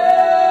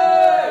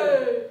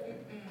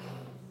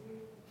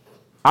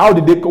 How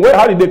did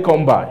they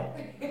come by?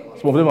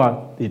 Some of them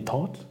are, they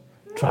taught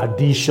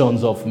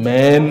traditions of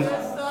men,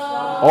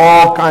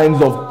 all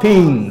kinds of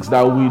things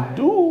that we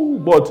do,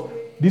 but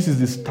this is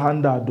the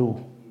standard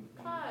though.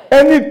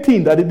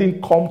 Anything that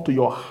didn't come to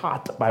your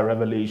heart by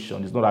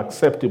revelation is not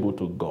acceptable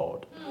to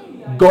God.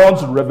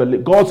 God's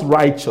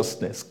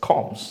righteousness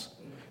comes.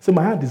 So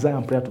my heart desire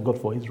and prayer to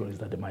God for Israel is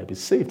that they might be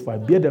saved. For I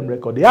bear them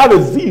record. They have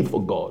a zeal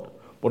for God,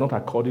 but not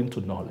according to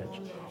knowledge.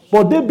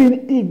 But they've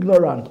been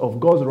ignorant of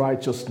God's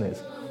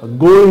righteousness,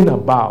 going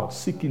about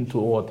seeking to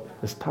what?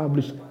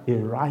 Establish a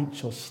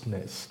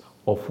righteousness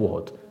of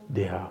what?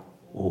 Their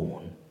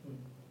own.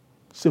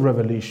 See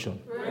revelation.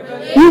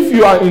 If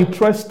you are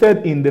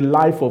interested in the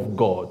life of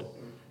God,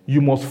 you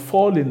must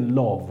fall in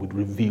love with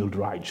revealed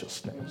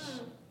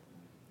righteousness.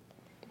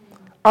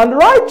 And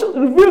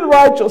revealed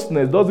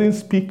righteousness doesn't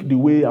speak the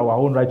way our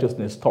own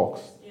righteousness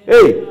talks.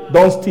 Hey,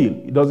 don't steal.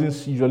 It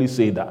doesn't usually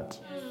say that.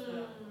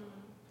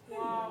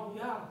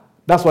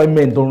 That's why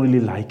men don't really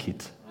like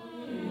it.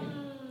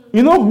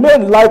 You know,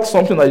 men like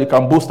something that you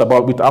can boast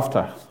about with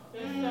after.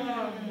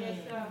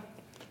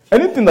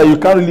 Anything that you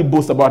can't really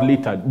boast about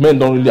later,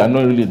 men are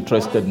not really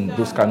interested in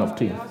those kind of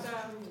things.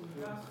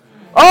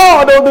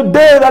 Oh, there was the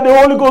day that the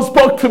Holy Ghost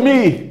spoke to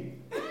me.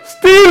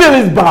 Stealing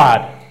is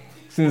bad.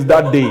 Since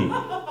that day,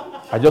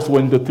 I just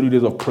went into 3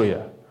 days of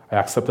prayer. I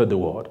accepted the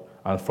word.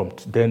 And from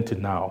then to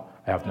now,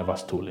 I have never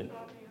stolen.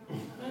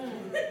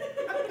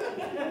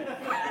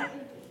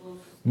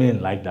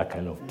 Men like that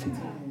kind of thing.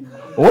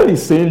 When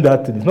he's saying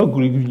that thing, he's not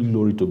giving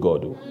glory to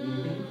God. Though.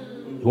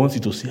 He wants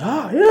you to say,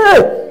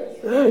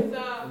 hey,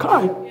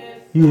 Kai.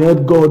 He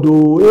heard God,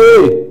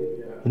 hey.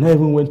 He never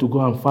even went to go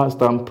and fast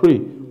and pray.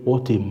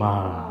 What a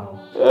man.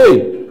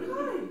 Hey.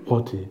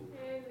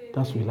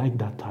 That's we like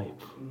that type.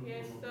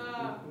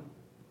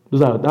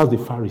 That's the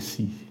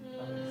Pharisee.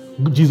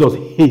 Jesus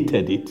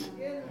hated it.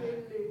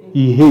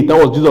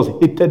 Jesus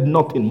hated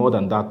nothing more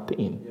than that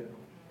thing.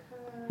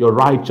 Your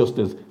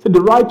righteousness. So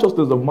the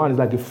righteousness of man is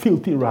like a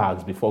filthy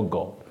rags before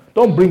God.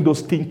 Don't bring those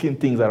stinking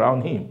things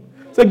around him.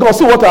 Say, God,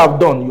 see what I have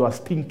done. You are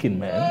stinking,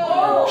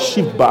 man.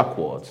 Shift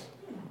backwards.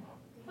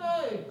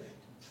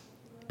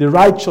 The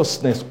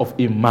righteousness of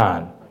a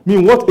man.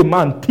 What a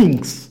man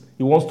thinks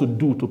he wants to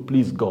do to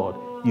please God,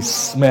 he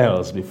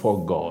smells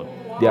before God.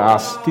 They are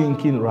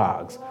stinking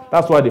rags.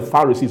 That's why the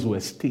Pharisees were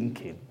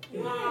stinking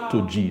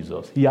to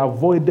Jesus. He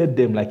avoided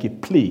them like a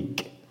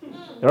plague.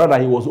 Rather,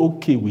 he was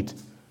okay with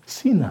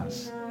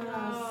Sinners.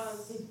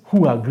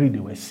 Who agreed they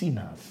were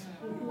sinners.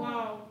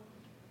 Wow.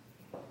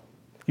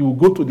 He will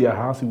go to their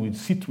house, he will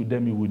sit with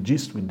them, he will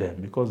gist with them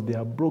because they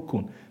are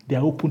broken. They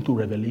are open to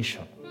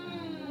revelation.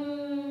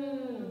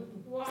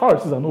 Wow.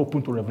 Pharisees are not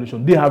open to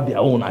revelation. They have their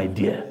own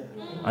idea.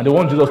 And they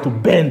want Jesus to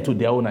bend to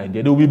their own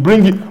idea. They will be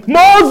bringing,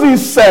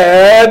 Moses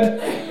said.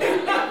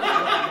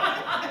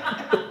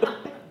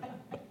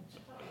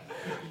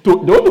 They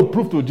want to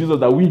prove to Jesus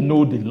that we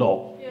know the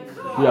law.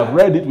 We have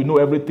read it, we know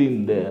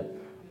everything there.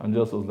 And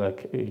Jesus was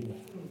like, hey.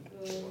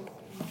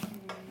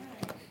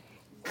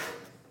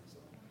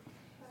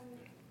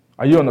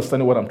 Are you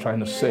understanding what I'm trying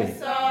to say? Yes,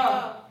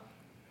 sir.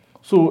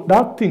 So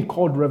that thing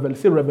called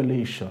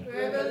revelation.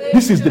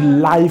 This is the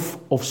life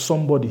of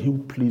somebody who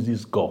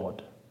pleases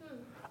God.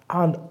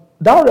 And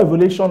that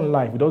revelation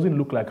life, it doesn't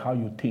look like how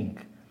you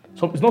think.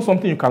 So it's not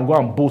something you can go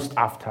and boast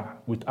after.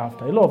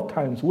 A lot of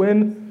times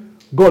when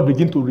God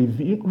begins to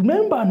reveal,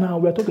 remember now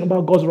we're talking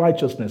about God's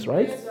righteousness,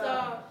 right? Yes, sir.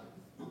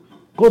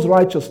 God's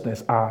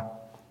righteousness are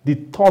the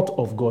thought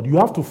of God. You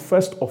have to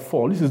first of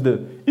all,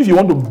 if you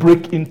want to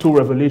break into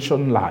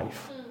revelation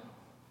life,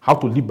 how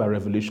to live by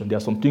revelation, there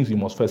are some things you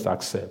must first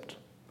accept.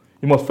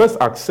 You must first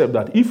accept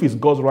that if it's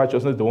God's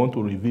righteousness they want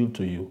to reveal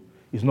to you,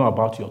 it's not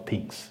about your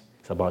things,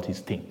 it's about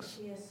his things.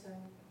 Yes, sir.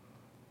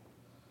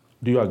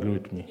 Do you agree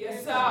with me?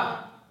 Yes, sir.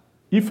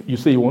 If you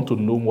say you want to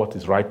know what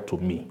is right to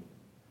me,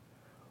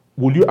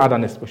 will you add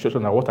an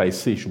expectation that what I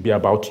say should be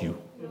about you?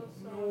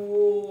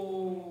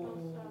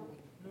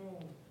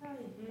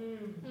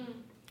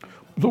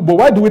 So, but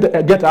why do we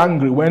get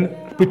angry when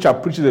preacher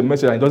preaches a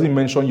message and he doesn't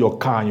mention your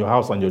car and your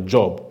house and your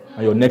job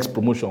and your next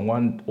promotion,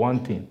 one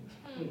thing?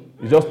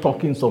 He's just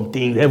talking some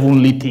things,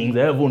 heavenly things,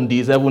 heaven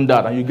this, heaven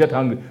that, and you get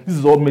angry. This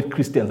is what makes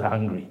Christians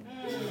angry.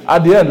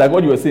 At the end, like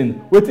what you were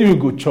saying, wait till you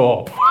go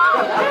chop.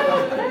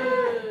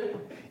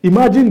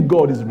 Imagine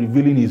God is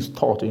revealing his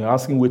thought and you're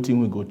asking wait till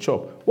we go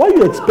chop. What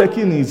you're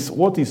expecting is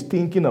what he's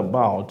thinking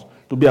about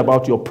to be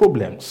about your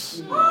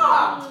problems.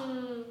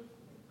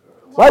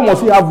 Why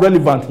must he have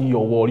relevance in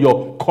your world,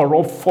 your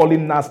corrupt,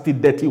 fallen, nasty,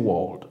 dirty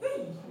world?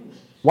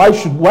 Why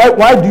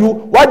do you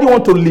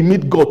want to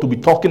limit God to be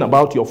talking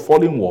about your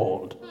fallen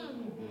world?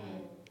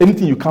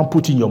 Anything you can't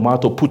put in your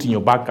mouth or put in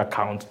your bank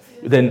account,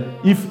 then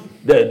if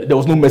there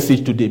was no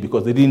message today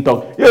because they didn't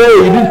talk, you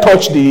didn't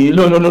touch the,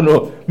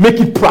 no. Make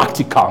it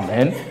practical,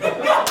 man.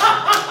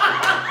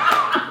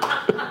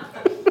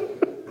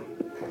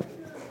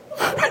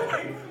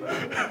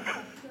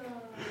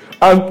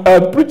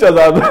 and preachers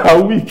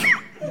are weak.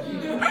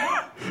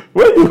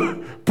 When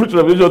you preach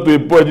revelation to a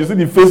point, you see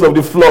the face of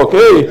the flock.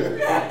 Hey,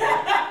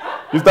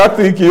 you start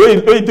thinking,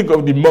 when you think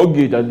of the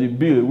mortgage and the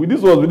bill, with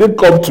this one, we didn't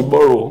come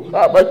tomorrow.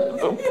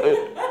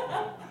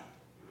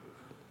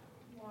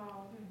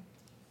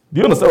 Do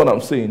you understand what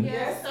I'm saying?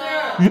 Yes,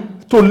 sir.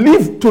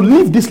 To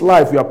live this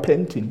life you are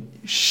painting,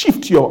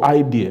 shift your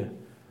idea.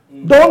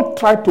 Don't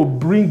try to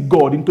bring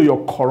God into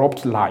your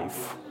corrupt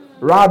life.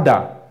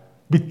 Rather,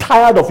 be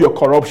tired of your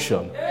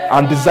corruption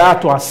and desire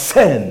to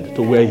ascend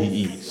to where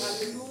he is.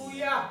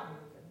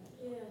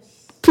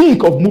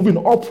 Think of moving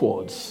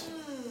upwards.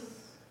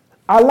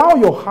 Allow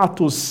your heart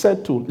to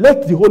settle.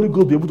 Let the Holy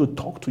Ghost be able to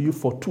talk to you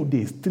for 2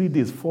 days, 3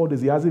 days, 4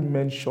 days. He hasn't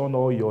mentioned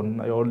all your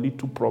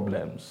little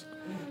problems.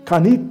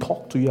 Can he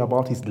talk to you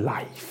about his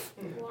life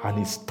and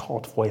his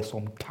thought for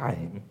some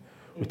time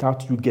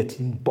without you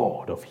getting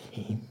bored of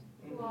him?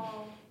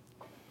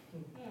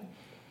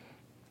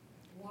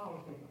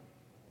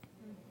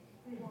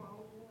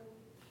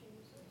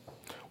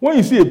 When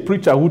you see a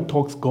preacher who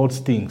talks God's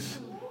things,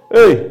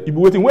 hey, you be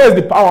waiting. Where's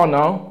the power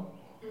now?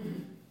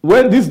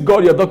 When this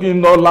God you're talking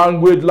about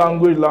language,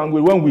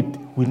 when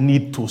we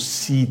need to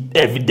see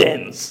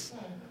evidence.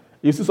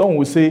 You see someone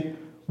will say,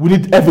 we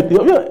need evidence.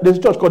 Yeah, there's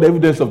a church called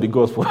Evidence of the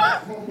Gospel.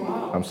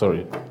 I'm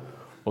sorry.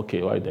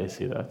 Okay, why did I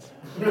say that?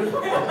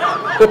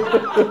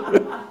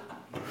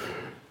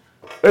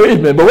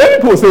 Amen. But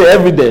when people say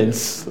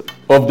evidence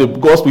of the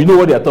gospel, you know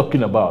what they are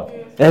talking about.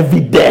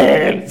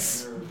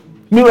 Evidence.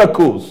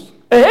 Miracles.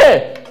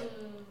 Hey.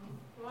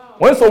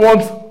 When someone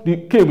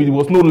came, it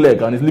was no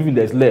leg, and he's living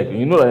there, his leg. And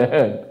you know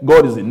that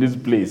God is in this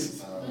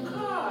place.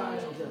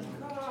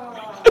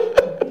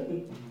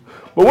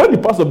 But when the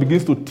pastor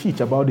begins to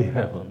teach about the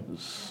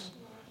heavens,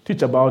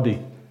 teach about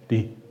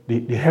the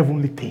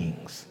heavenly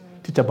things,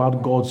 teach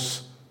about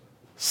God's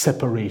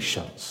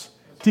separations,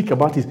 teach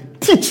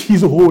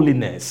his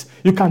holiness.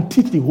 You can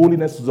teach the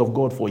holiness of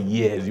God for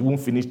years. You won't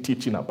finish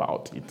teaching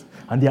about it.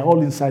 And they are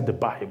all inside the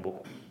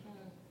Bible.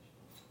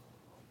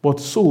 But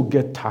so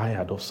get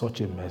tired of such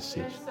a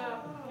message.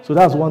 So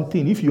that's one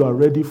thing. If you are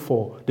ready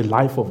for the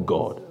life of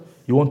God,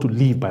 you want to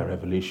live by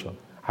revelation,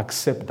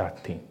 accept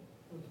that thing.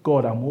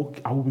 God, I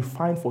will be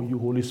fine for you,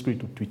 Holy Spirit,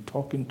 to be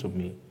talking to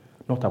me,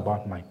 not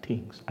about my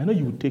things. I know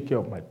you will take care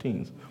of my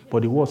things,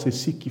 but the word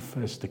says, seek ye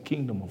first the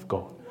kingdom of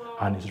God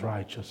and his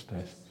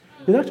righteousness.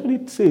 It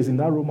actually says in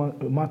that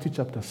Matthew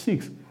chapter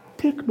 6,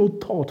 take no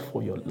thought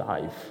for your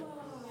life,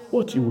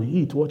 what you will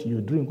eat, what you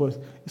will drink.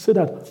 He said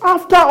that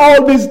after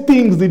all these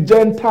things the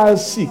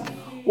Gentiles seek,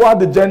 Who are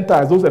the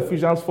Gentiles? Those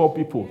Ephesians 4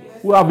 people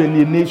who have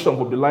alienation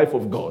from the life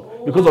of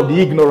God because of the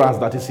ignorance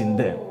that is in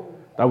them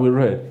that we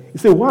read. He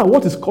said, wow,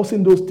 what is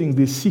causing those things?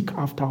 They seek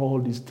after all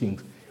these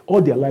things.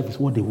 All their life is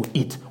what they will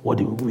eat, what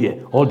they will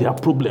wear, all their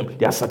problem,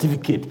 their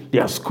certificate,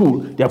 their school,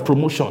 their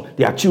promotion,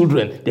 their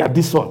children, their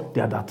this one,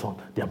 their that one,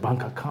 their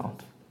bank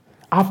account.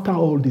 After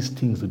all these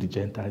things do the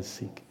Gentiles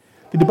seek.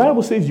 The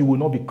Bible says you will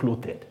not be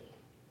clothed.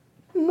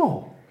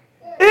 No.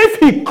 If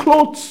he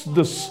clothes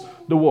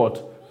the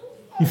what?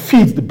 He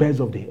feeds the birds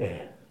of the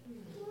air.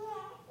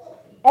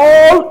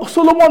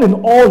 Solomon in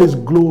all his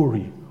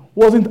glory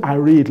wasn't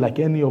arrayed like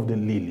any of the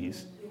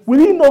lilies. Will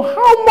he know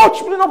how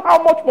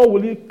much more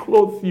will he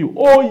clothe you?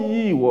 O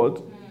ye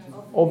what?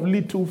 Of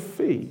little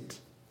faith.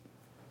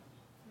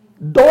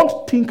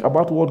 Don't think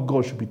about what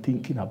God should be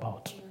thinking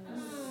about.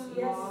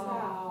 Yes,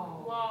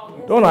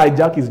 sir. Don't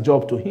hijack his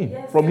job to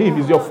him. From him,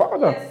 he's your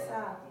father. Yes,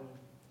 sir.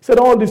 He said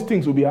all these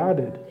things will be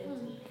added.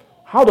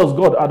 How does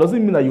God add? Does it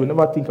mean that you will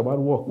never think about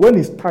work? When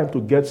it's time to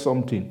get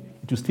something,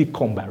 it will still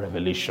come by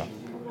revelation.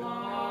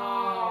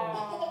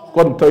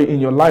 God will tell you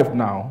in your life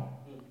now,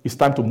 it's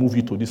time to move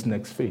you to this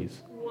next phase.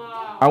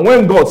 And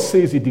when God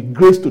says it, the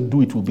grace to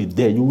do it will be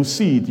there. You will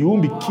see it. You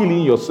won't be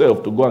killing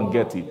yourself to go and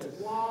get it.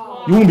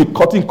 You won't be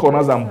cutting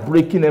corners and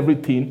breaking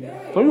everything.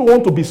 Some people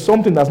want to be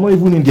something that's not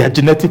even in their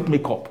genetic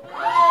makeup.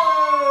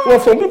 Well,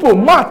 some people,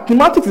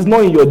 mathematics is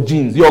not in your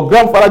genes. Your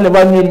grandfather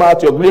never knew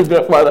math, your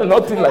great-grandfather,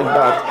 nothing like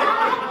that.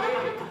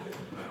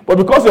 But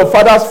because your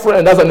father's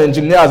friend as an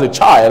engineer as a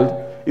child,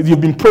 if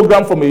you've been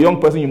programmed from a young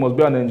person, you must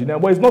be an engineer.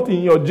 But it's not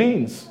in your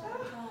genes.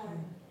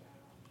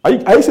 Are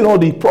you seeing all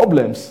the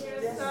problems?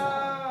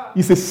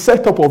 It's a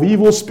setup of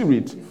evil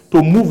spirit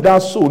to move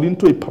that soul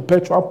into a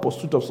perpetual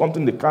pursuit of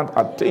something they can't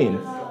attain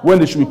when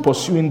they should be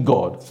pursuing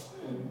God.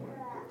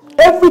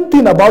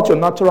 Everything about your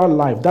natural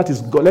life, that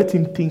is God. Let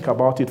him think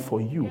about it for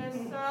you.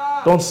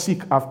 Don't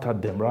seek after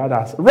them.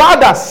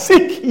 Rather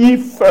seek ye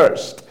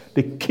first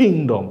the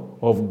kingdom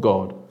of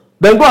God.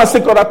 Then go and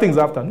seek other things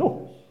after.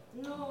 No.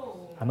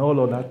 And all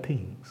other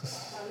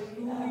things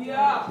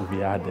will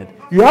be added.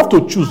 You have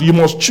to choose. You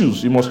must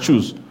choose. You must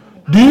choose.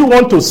 Do you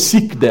want to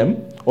seek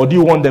them or do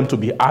you want them to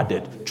be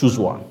added? Choose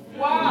one.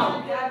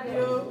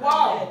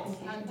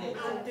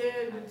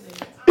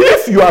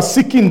 If you are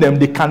seeking them,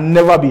 they can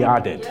never be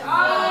added.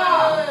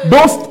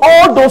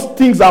 All those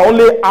things are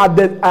only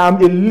added. I am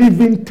a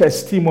living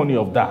testimony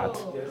of that.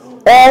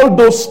 All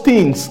those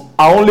things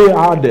are only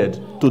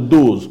added to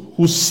those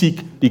who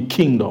seek the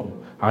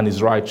kingdom and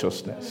his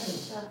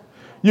righteousness.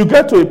 You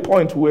get to a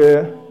point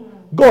where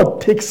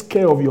God takes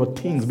care of your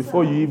things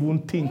before you even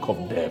think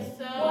of them.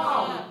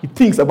 He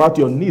thinks about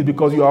your needs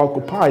because you are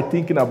occupied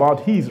thinking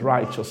about his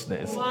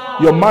righteousness.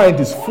 Your mind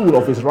is full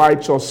of his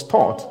righteous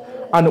thought.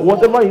 And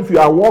whatever, if you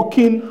are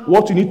working,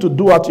 what you need to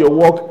do at your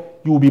work,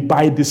 you will be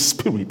by the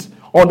Spirit.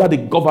 Under the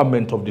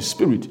government of the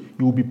Spirit,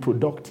 you will be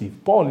productive.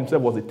 Paul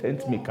himself was a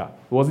tent maker.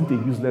 He wasn't a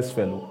useless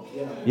fellow.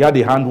 He had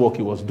the handwork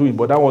he was doing,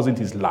 but that wasn't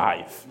his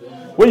life.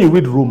 When you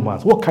read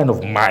Romans, what kind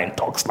of mind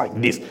talks like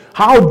this?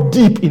 How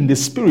deep in the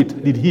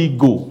Spirit did he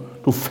go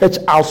to fetch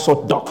out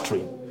such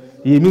doctrine?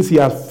 It means he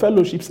has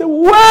fellowship. Say,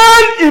 when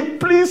it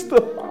pleased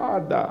the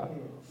Father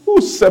who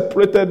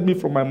separated me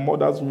from my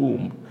mother's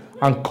womb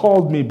and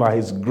called me by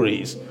his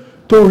grace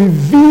to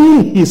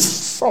reveal his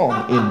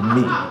Son in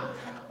me.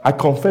 I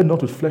conferred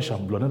not with flesh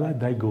and blood, neither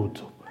did I go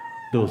to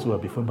those who were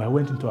before me, but I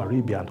went into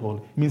Arabia and all.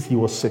 It means he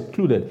was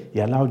secluded. He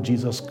allowed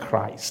Jesus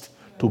Christ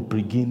to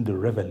begin the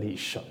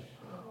revelation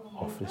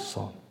of his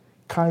Son.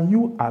 Can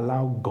you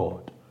allow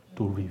God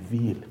to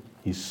reveal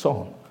his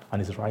Son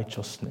and his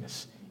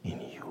righteousness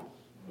in you?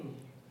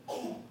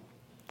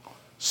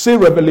 Say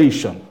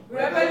revelation.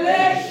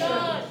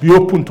 Revelation. Be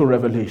open to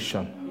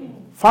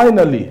revelation.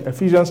 Finally,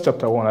 Ephesians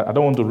chapter 1. I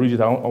don't want to read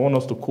it. I want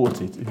us to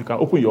quote it. If you can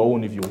open your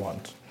own if you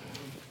want.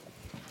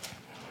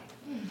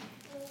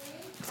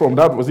 From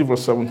that, was it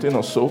verse 17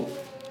 or so?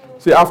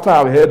 Say, after I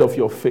have heard of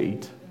your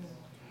faith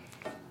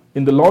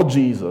in the Lord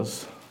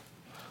Jesus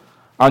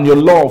and your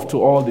love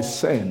to all the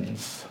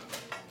saints,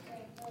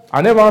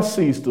 I never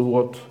cease to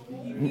what?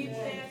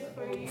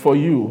 For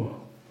you,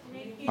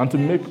 and to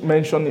make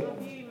mention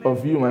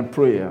of you my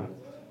prayer,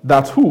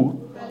 that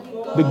who?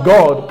 The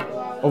God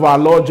of our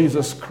Lord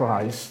Jesus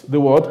Christ, the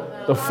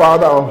what? The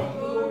Father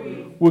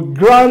of, will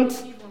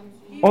grant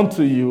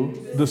unto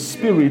you the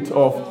spirit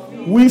of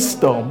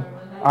wisdom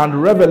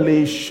and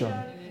revelation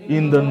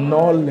in the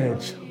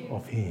knowledge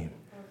of him.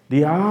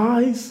 The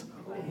eyes,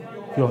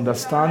 your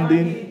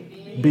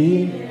understanding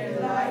being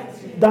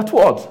that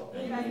what?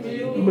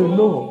 You may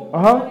know.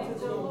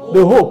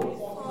 The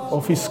hope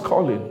of his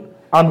calling.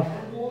 And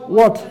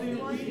what?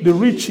 The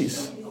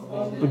riches,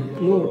 the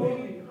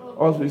glory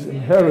of his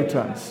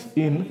inheritance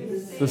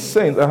in the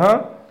saints.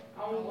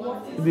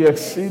 The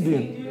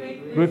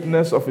exceeding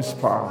greatness of his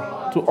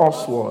power to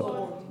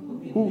usward,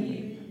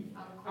 who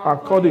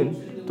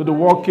according to the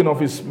working of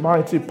his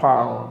mighty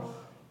power,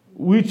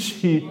 which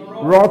he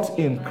wrought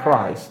in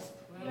Christ,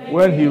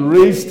 when he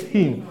raised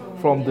him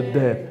from the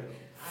dead,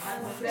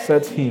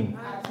 set him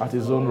at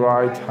his own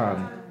right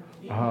hand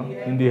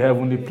in the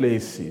heavenly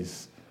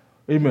places,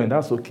 Amen.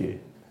 That's okay.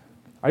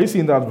 Are you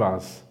seeing that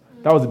verse?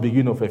 That was the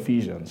beginning of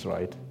Ephesians,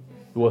 right?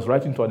 He was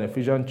writing to an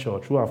Ephesian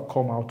church who have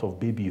come out of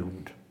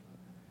babyhood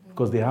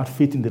because they had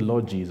faith in the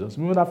Lord Jesus.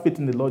 Remember that faith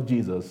in the Lord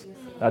Jesus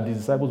that the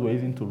disciples were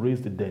using to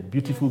raise the dead,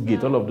 beautiful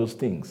gate, all of those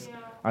things,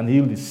 and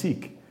heal the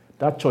sick.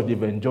 That church,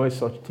 they've enjoyed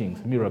such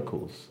things,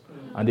 miracles,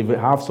 and they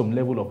have some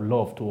level of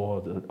love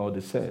toward all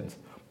the saints.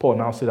 Paul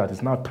now said that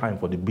it's now time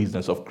for the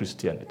business of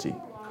Christianity.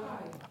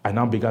 I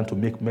now began to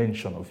make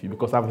mention of you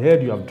because I've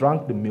heard you have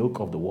drank the milk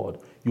of the word.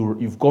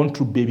 You've gone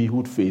through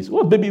babyhood phase.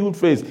 What babyhood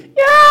phase? Yeah.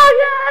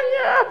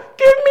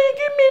 Give me.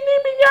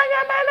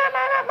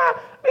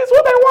 This is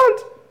what I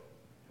want.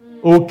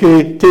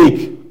 Okay,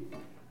 take.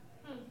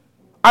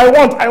 I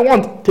want,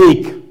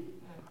 take.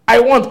 I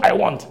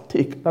want,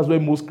 take. That's where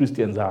most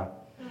Christians are.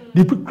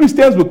 The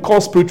Christians we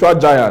call spiritual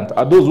giants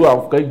are those who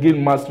have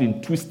gained mastery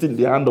in twisting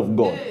the hand of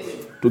God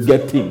to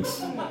get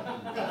things.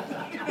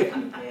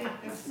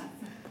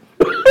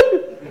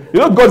 You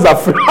know, God's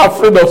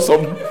afraid of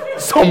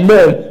some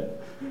men.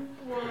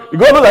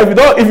 God knows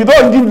that if you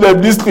don't give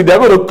them this thing, they're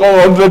going to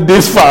come 100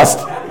 days fast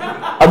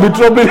and be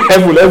troubling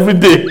heaven every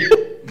day.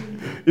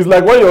 It's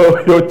like when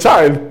your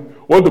child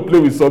want to play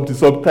with something,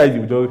 sometimes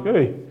you just,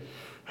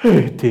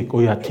 hey, take. Oh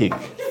yeah, take.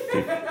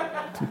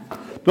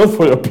 Just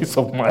for your peace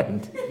of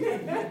mind.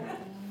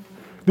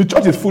 The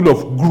church is full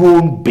of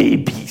grown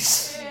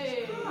babies.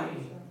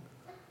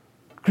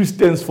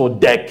 Christians for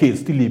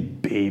decades, still a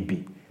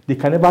baby. They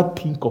can never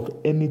think of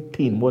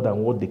anything more than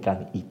what they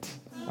can eat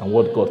and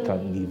what God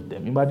can give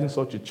them. Imagine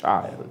such a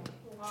child.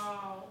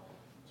 Wow.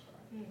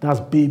 That's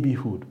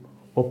babyhood.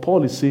 But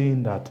Paul is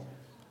saying that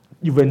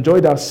you've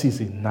enjoyed that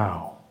season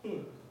now.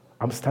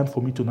 It's time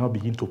for me to now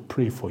begin to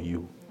pray for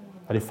you.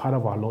 That the Father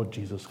of our Lord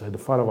Jesus Christ,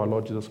 the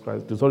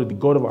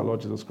God of our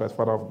Lord Jesus Christ,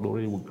 Father of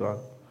glory, will grant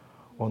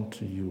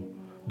unto you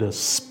the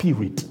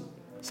spirit.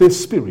 Say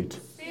spirit.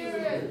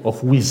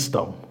 Of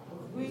wisdom.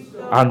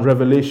 And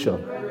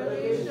revelation.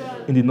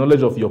 In the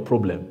knowledge of your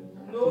problem.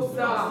 No,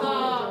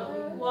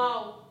 sir.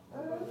 Wow.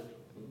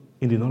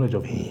 In the knowledge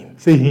of Him.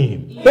 Say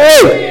Him.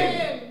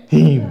 Hey!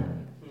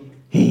 Him.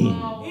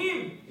 Wow.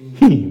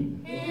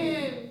 Him.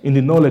 In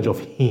the knowledge of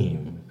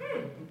Him.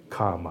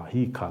 Kama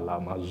hi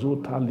kalama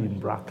zota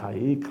limbraka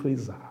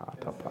ekreza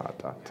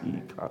hatapata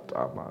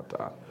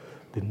tikatamata.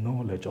 The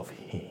knowledge of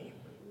Him.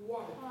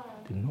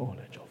 The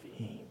knowledge of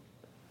Him.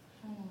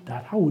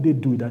 That how would they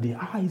do it? That the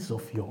eyes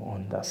of your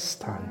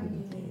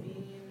understanding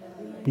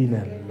being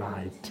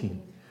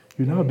enlightened.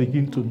 You now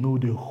begin to know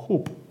the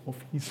hope of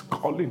His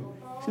calling.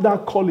 See,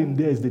 that calling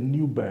there is the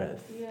new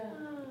birth. Yeah.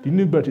 The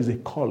new birth is a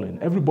calling.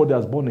 Everybody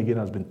that's born again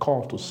has been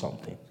called to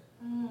something,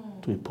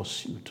 to a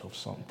pursuit of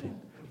something.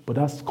 But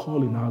that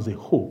calling has a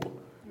hope,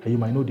 that you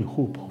might know the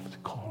hope of the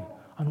calling.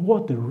 And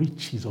what the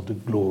riches of the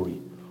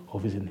glory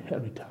of His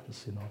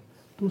inheritance,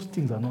 Those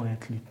things are not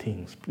earthly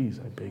things. Please,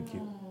 I beg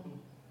you.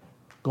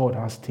 God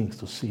has things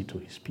to say to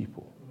His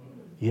people.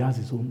 He has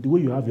His own, the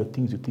way you have your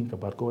things you think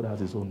about, God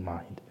has His own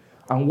mind.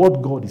 And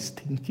what God is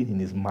thinking in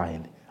His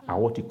mind are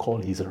what He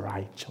calls His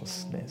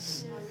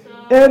righteousness.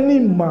 Any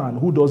man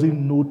who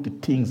doesn't know the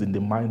things in the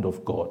mind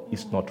of God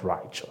is not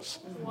righteous.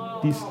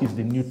 This is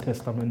the New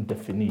Testament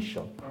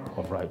definition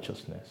of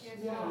righteousness.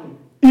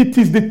 It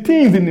is the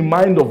things in the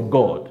mind of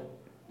God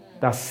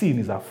that sin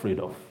is afraid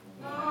of.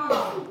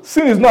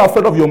 Sin is not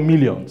afraid of your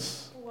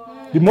millions.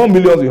 The more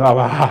millions you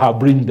have,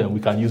 bring them, we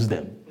can use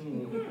them.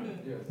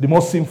 The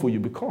more sinful you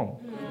become.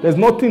 There's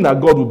nothing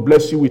that God will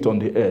bless you with on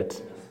the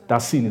earth that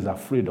sin is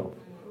afraid of.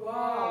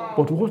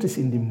 But what is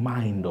in the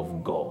mind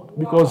of God?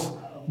 Because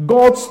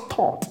God's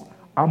thought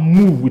are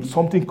moved with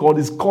something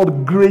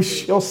called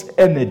gracious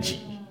energy.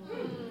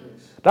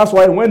 That's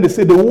why when they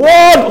say the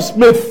Word was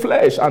made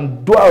flesh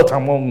and dwelt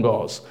among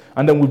us,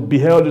 and then we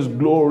beheld His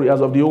glory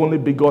as of the only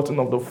begotten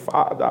of the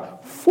Father,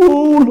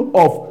 full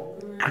of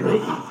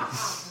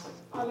grace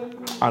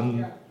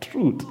and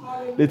truth.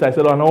 Later I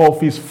said, and all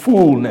of His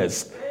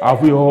fullness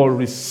have we all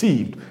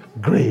received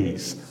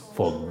grace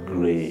for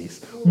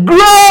grace.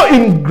 Grow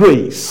in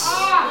grace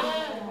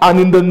and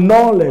in the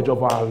knowledge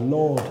of our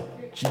Lord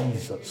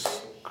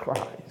Jesus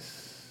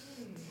Christ.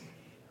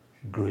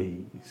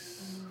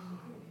 Grace.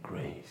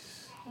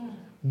 Grace.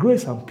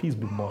 Grace and peace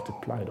be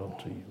multiplied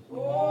unto you.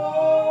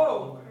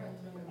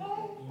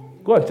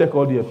 Go and check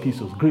all the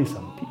epistles. Grace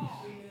and peace.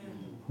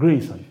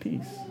 Grace and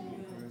peace.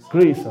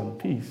 Grace and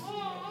peace.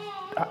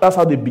 That's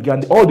how they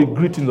began. All the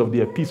greetings of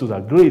the epistles are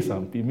grace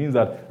and peace. It means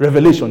that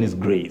revelation is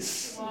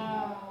grace.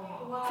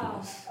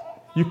 Peace.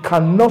 You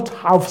cannot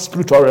have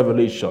spiritual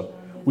revelation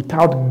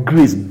without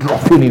grace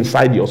dropping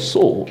inside your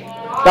soul.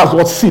 That's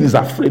what sin is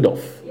afraid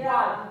of.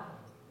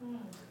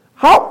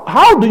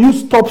 How do you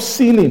stop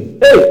sinning?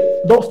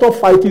 Hey, don't stop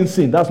fighting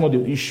sin. That's not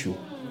the issue.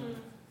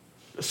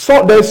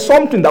 So there's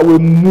something that will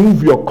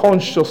move your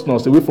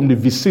consciousness away from the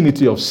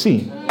vicinity of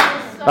sin.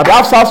 That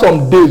after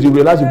some days you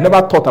realize you've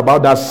never thought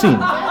about that sin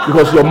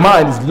because your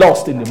mind is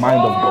lost in the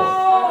mind of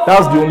God.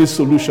 That's the only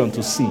solution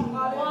to sin.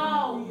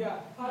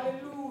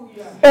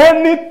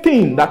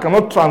 Anything that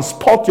cannot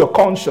transport your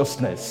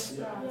consciousness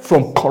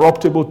from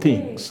corruptible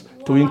things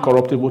to to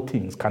incorruptible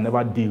things can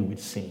never deal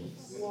with sin.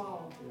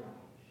 Wow.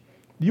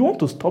 Do you want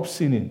to stop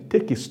sinning?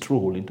 Take a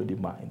stroll into the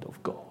mind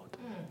of God.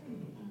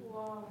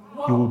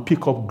 Wow. You will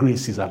pick up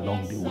graces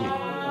along the way.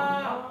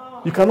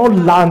 You cannot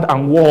land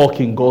and walk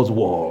in God's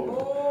world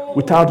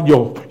without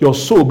your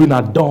soul being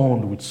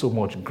adorned with so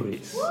much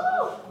grace.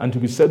 And to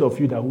be said of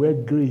you that where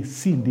grace,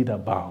 sin did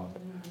abound,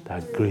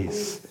 that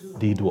grace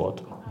did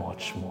what?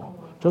 Much more.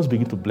 Just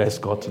begin to bless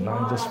God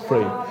tonight. Just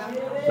pray.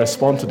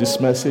 Respond to this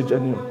message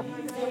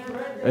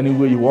any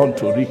way you want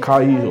to.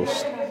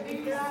 Rikaios.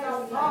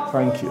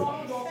 Thank you.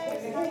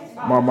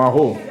 Mama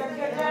Ho.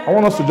 I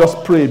want us to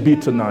just pray a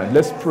bit tonight.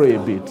 Let's pray a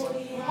bit.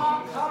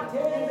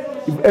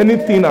 If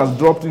anything has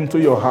dropped into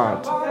your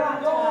heart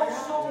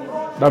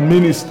that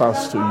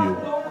ministers to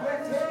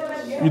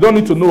you, you don't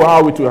need to know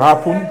how it will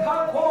happen.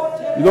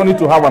 You don't need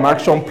to have an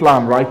action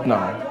plan right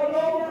now.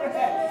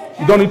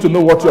 You don't need to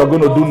know what you are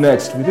going to do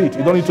next with it.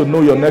 You don't need to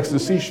know your next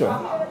decision.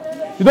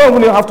 You don't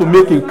even have to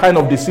make a kind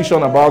of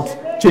decision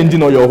about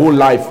changing your whole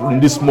life in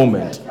this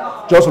moment.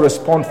 Just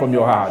respond from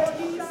your heart.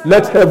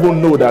 Let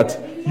heaven know that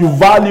you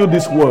value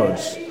these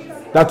words,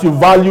 that you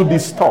value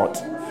this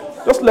thought.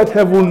 Just let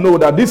heaven know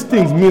that these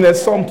things mean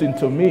something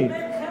to me.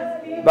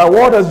 That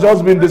what has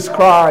just been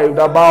described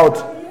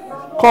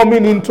about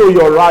coming into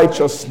your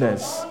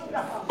righteousness,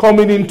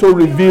 coming into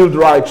revealed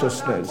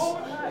righteousness,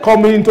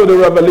 coming into the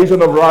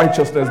revelation of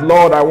righteousness.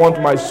 Lord, I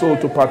want my soul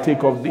to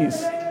partake of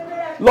this.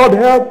 Lord,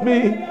 help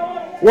me.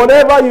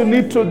 Whatever you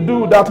need to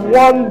do, that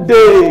one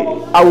day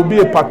I will be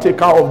a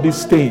partaker of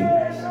this thing.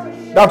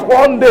 That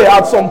one day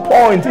at some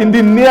point in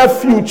the near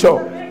future,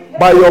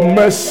 by your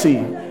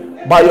mercy,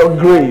 by your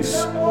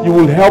grace, you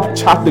will help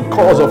chart the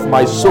course of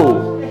my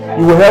soul.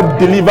 You will help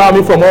deliver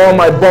me from all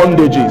my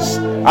bondages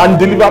and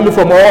deliver me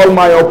from all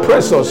my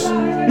oppressors.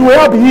 You will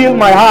help heal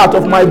my heart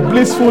of my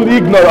blissful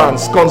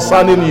ignorance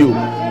concerning you.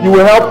 You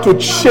will help to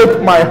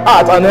shape my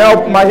heart and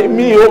help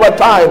me over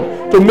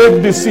time to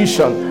make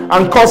decisions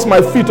and cause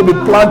my feet to be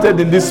planted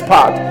in this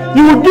path.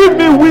 You will give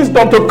me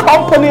wisdom to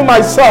accompany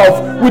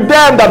myself with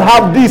them that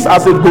have this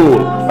as a goal,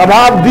 that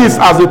have this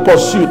as a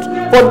pursuit.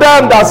 For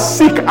them that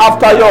seek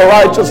after your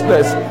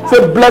righteousness, say,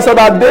 blessed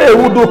are they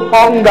who do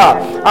hunger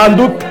and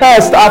do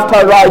thirst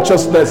after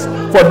righteousness,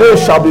 for they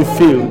shall be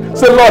filled.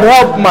 Say, Lord,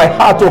 help my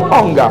heart to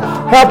hunger,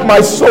 help my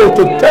soul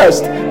to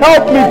thirst,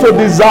 help me to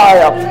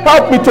desire,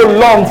 help me to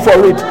long for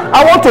it.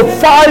 I want to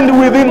find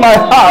within my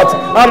heart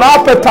an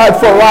appetite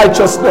for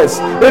righteousness,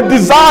 a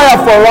desire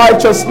for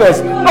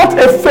righteousness, not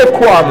a fake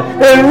one,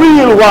 a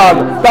real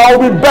one that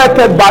will be backed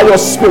by your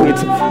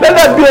spirit. Let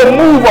there be a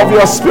move of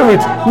your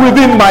spirit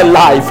within my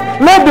life.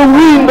 Let the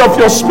wind of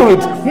your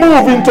spirit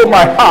move into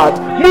my heart,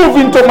 move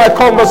into my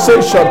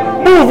conversation,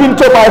 move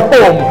into my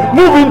home,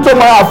 move into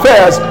my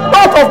affairs,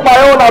 not of my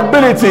own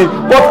ability,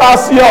 but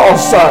as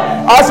yours.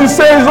 As he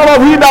says,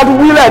 not of he that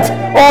willeth,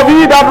 or of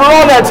he that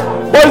runneth,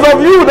 but it's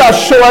of you that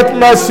showeth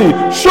mercy.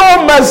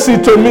 Show mercy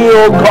to me,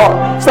 O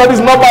God. So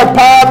it's not by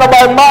power, not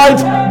by might,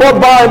 but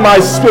by my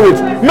spirit.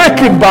 Make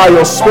it by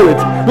your spirit.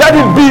 Let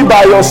it be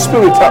by your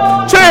spirit.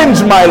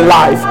 Change my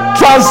life.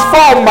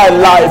 Transform my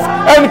life.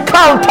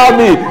 Encounter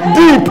me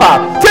deeper.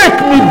 Take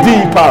me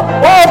deeper.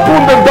 Open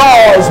the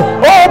doors.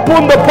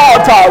 Open the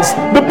portals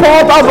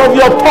of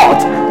your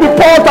thought, the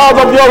portals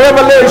of your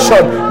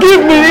revelation.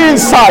 Give me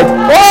insight.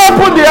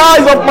 Open the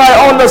eyes of my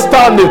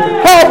understanding.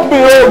 Help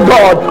me, O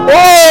God.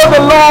 Oh,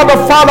 the Lord, the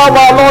Father of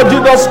our Lord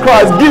Jesus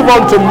Christ, give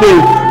unto me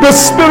the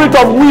spirit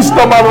of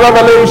wisdom and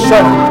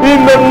revelation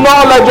in the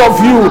knowledge of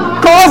you.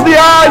 Cause the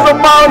eyes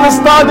of my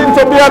understanding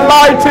to be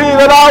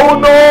enlightened, that I will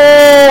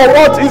know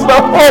what is the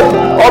hope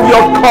of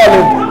your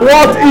calling,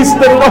 what is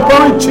the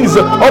riches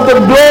of the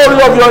glory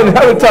of your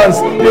inheritance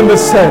in the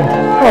sand.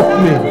 Help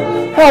me,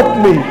 help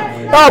me,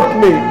 help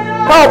me,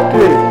 help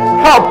me,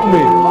 help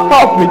me,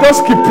 help me.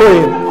 Just keep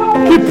praying,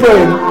 keep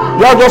praying.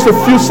 You have just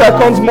a few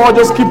seconds more.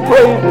 Just keep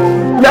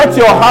praying. Let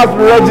your heart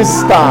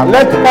register.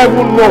 Let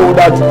heaven know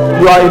that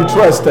you are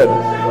interested.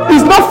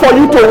 It's not for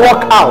you to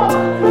walk out.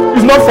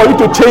 It's not for you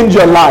to change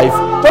your life.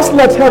 Just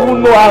let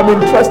heaven know I'm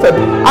interested.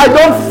 I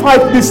don't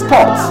fight these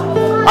thoughts.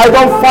 I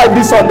don't fight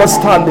this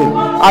understanding.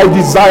 I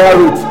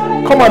desire it.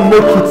 Come and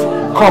make it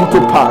come to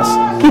pass.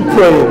 Keep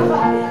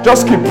praying.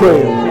 Just keep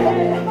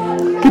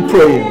praying. Keep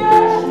praying.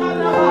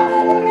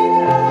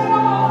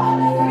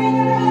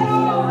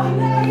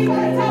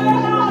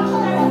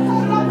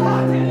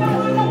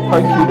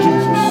 Thank you,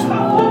 Jesus.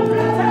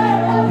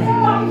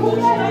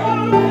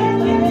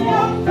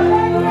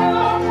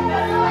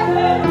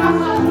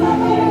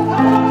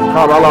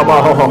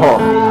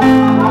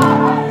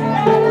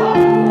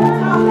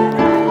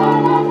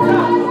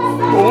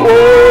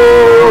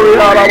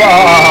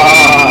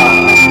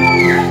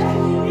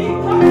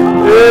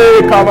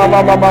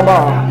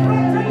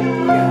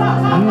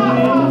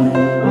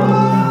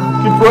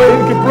 Keep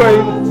praying, keep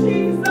praying.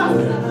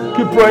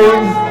 Keep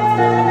praying.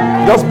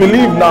 Just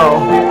believe now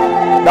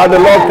that the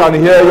Lord can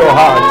hear your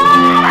heart.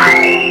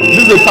 This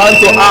is the time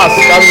to ask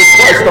and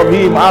request of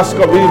Him. Ask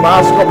of Him,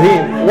 ask of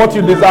Him what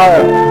you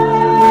desire.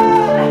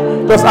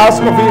 Just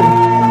ask of Him.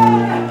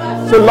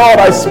 Say, Lord,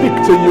 I speak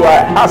to you. I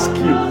ask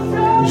you.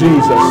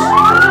 Jesus.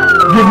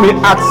 Give me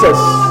access.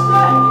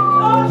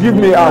 Give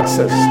me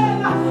access.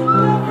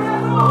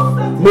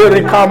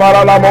 Mary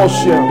Kamara la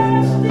motion.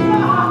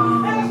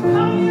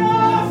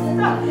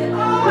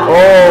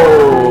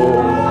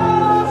 Oh,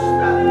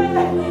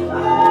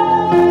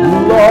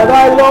 Lord,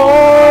 I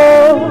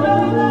love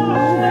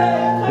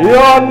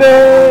your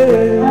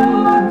name.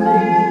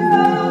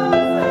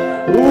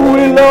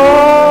 We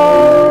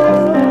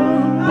love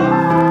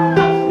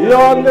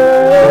your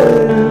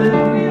name.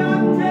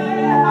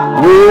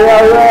 We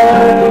are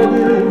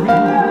ready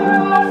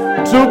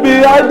to be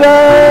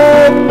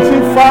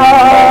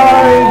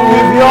identified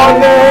with your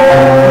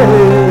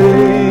name.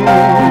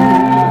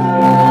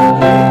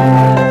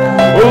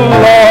 Oh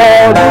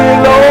Lord, we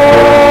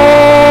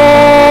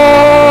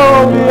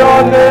love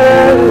your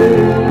name.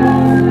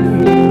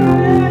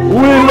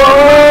 We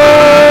love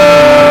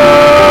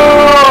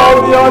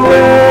your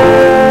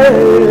name.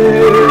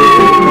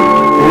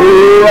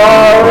 We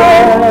are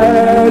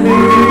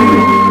ready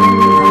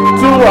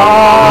to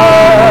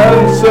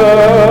answer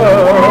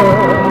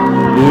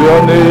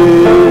your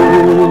name.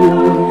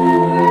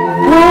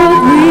 Lord,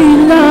 we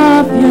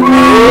love your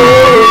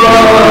name.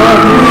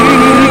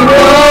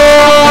 Lord, We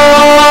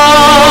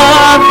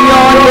love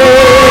your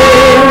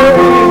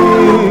name.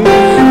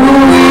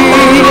 We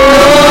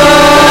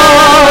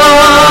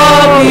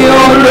love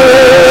your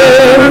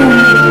name.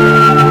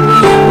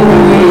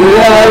 We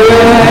are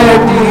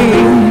ready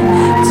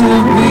to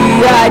be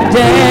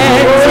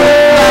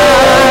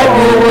identified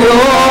with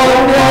your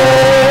name.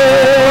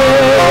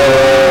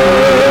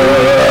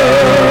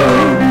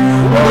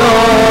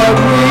 Lord,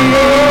 we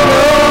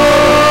love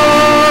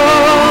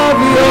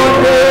your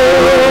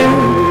name.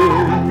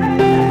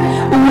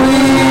 We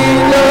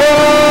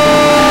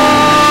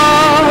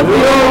love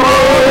your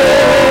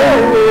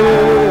name.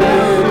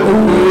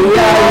 We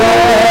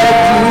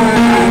are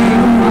ready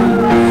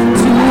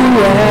to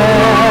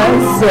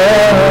answer.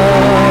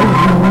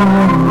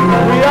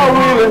 we are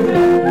willing.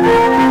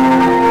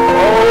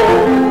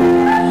 Oh,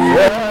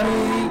 yeah.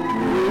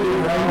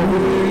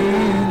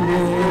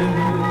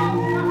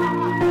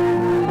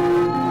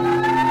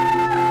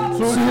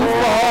 To follow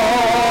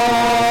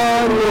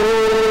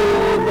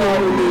the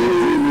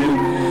leading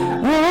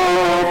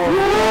Of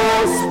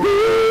your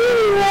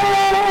spirit,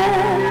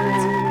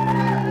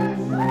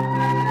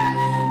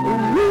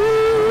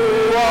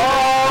 we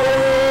are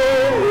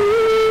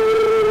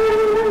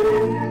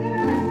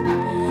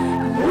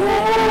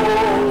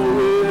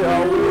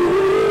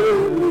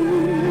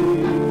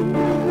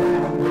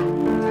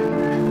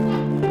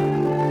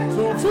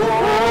to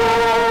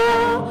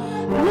follow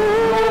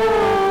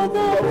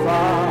the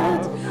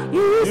path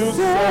you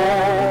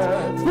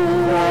set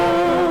for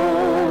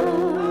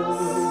us.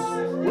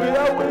 we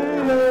are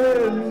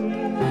willing.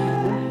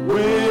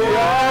 We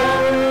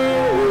are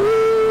willing.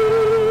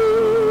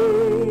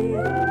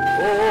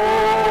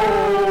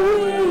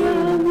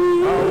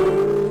 Oh,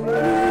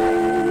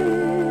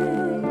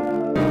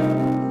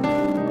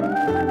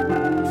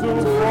 to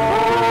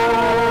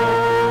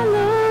follow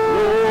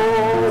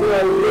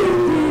the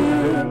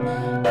leading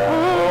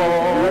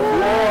of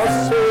your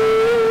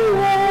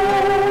spirit.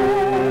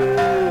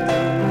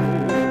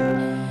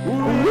 We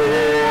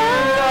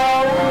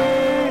are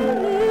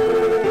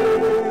willing.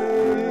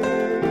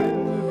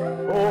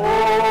 Oh,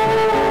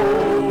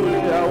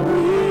 we are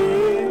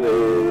willing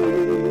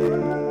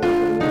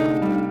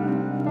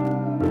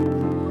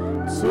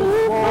to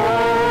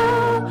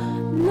follow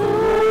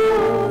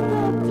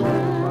the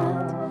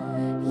path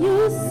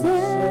you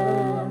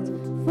set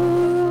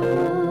for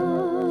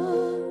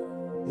us.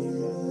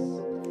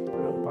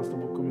 Pastor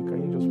Bukumi, can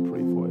you just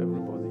pray for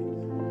everybody?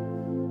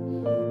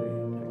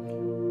 Thank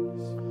you.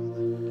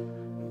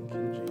 Thank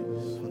you,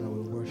 Jesus. Father,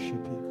 we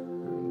worship you.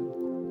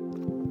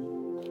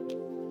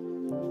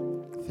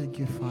 Thank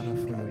you, Father,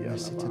 for your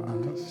mercy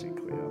tonight.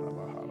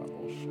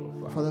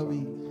 Father, we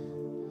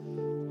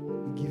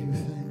give you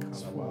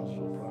thanks for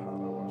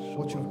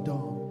what you've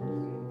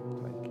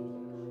done. Thank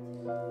you.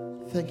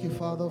 Thank you,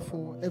 Father,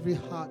 for every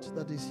heart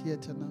that is here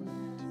tonight.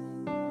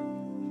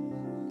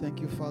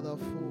 Thank you, Father,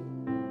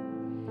 for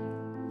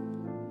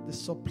the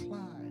supply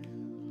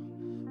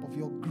of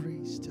your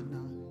grace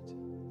tonight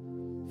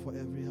for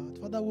every heart.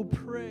 Father, we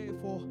pray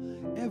for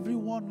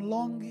everyone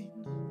longing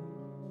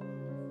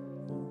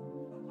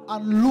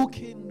and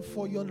looking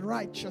for your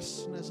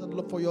righteousness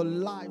and for your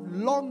life,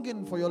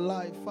 longing for your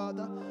life,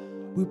 Father.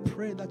 We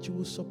pray that you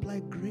will supply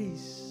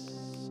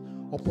grace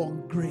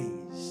upon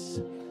grace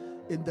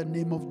in the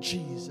name of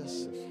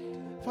Jesus.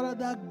 Father,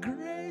 that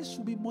grace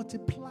will be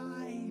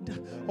multiplied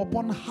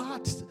upon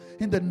hearts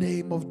in the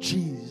name of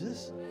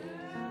Jesus.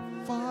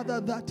 Father,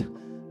 that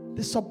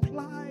the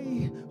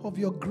supply of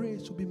your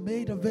grace will be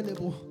made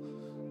available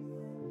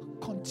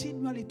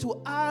continually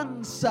to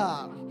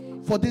answer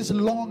for this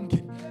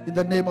longing in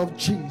the name of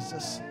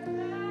Jesus.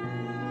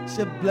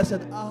 Say,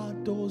 blessed are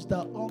those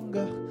that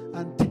hunger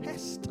and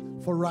thirst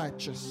for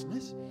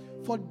righteousness,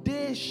 for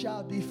they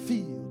shall be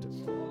filled.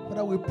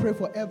 Father, we pray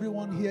for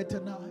everyone here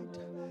tonight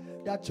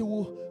that you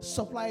will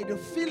supply the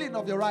filling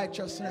of your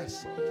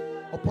righteousness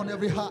upon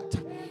every heart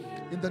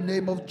in the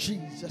name of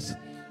Jesus.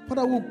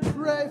 Father, we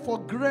pray for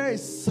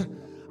grace,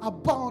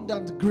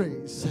 abundant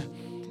grace.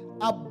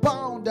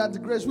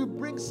 Abundant grace. We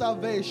bring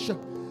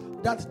salvation,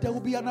 that there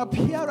will be an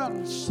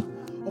appearance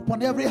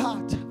upon every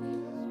heart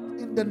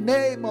in the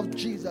name of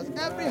Jesus.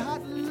 Every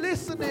heart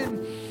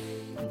listening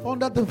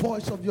under the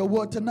voice of your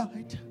word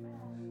tonight,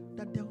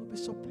 that there will be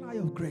supply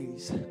of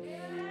grace.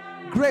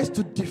 Grace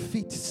to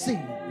defeat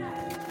sin,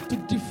 to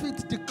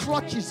defeat the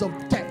clutches of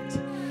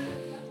death.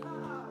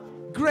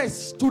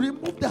 Grace to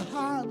remove the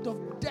hand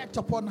of death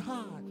upon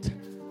heart.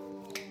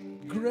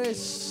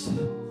 Grace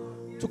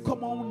to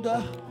come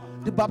under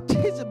the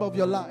baptism of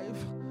your life,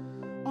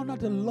 under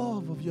the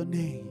love of your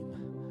name.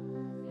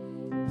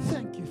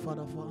 Thank you,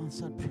 Father, for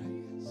answered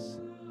prayers.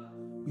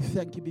 We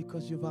thank you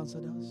because you've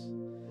answered us.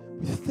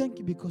 We thank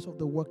you because of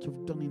the work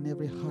you've done in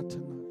every heart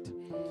tonight.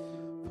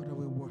 Father,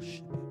 we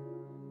worship you.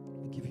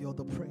 We give you all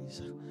the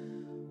praise.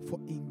 For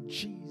in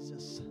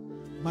Jesus'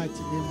 mighty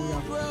name we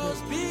have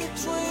prayed.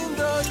 Between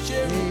the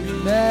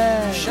cherubim,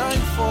 Amen.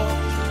 shine forth.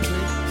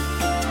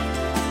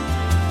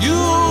 You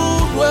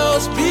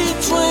dwells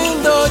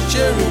between the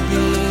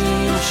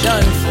cherubim,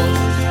 shine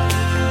forth.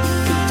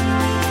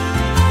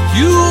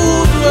 You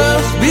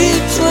dwells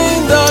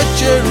between the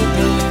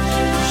cherubim,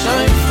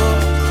 shine forth.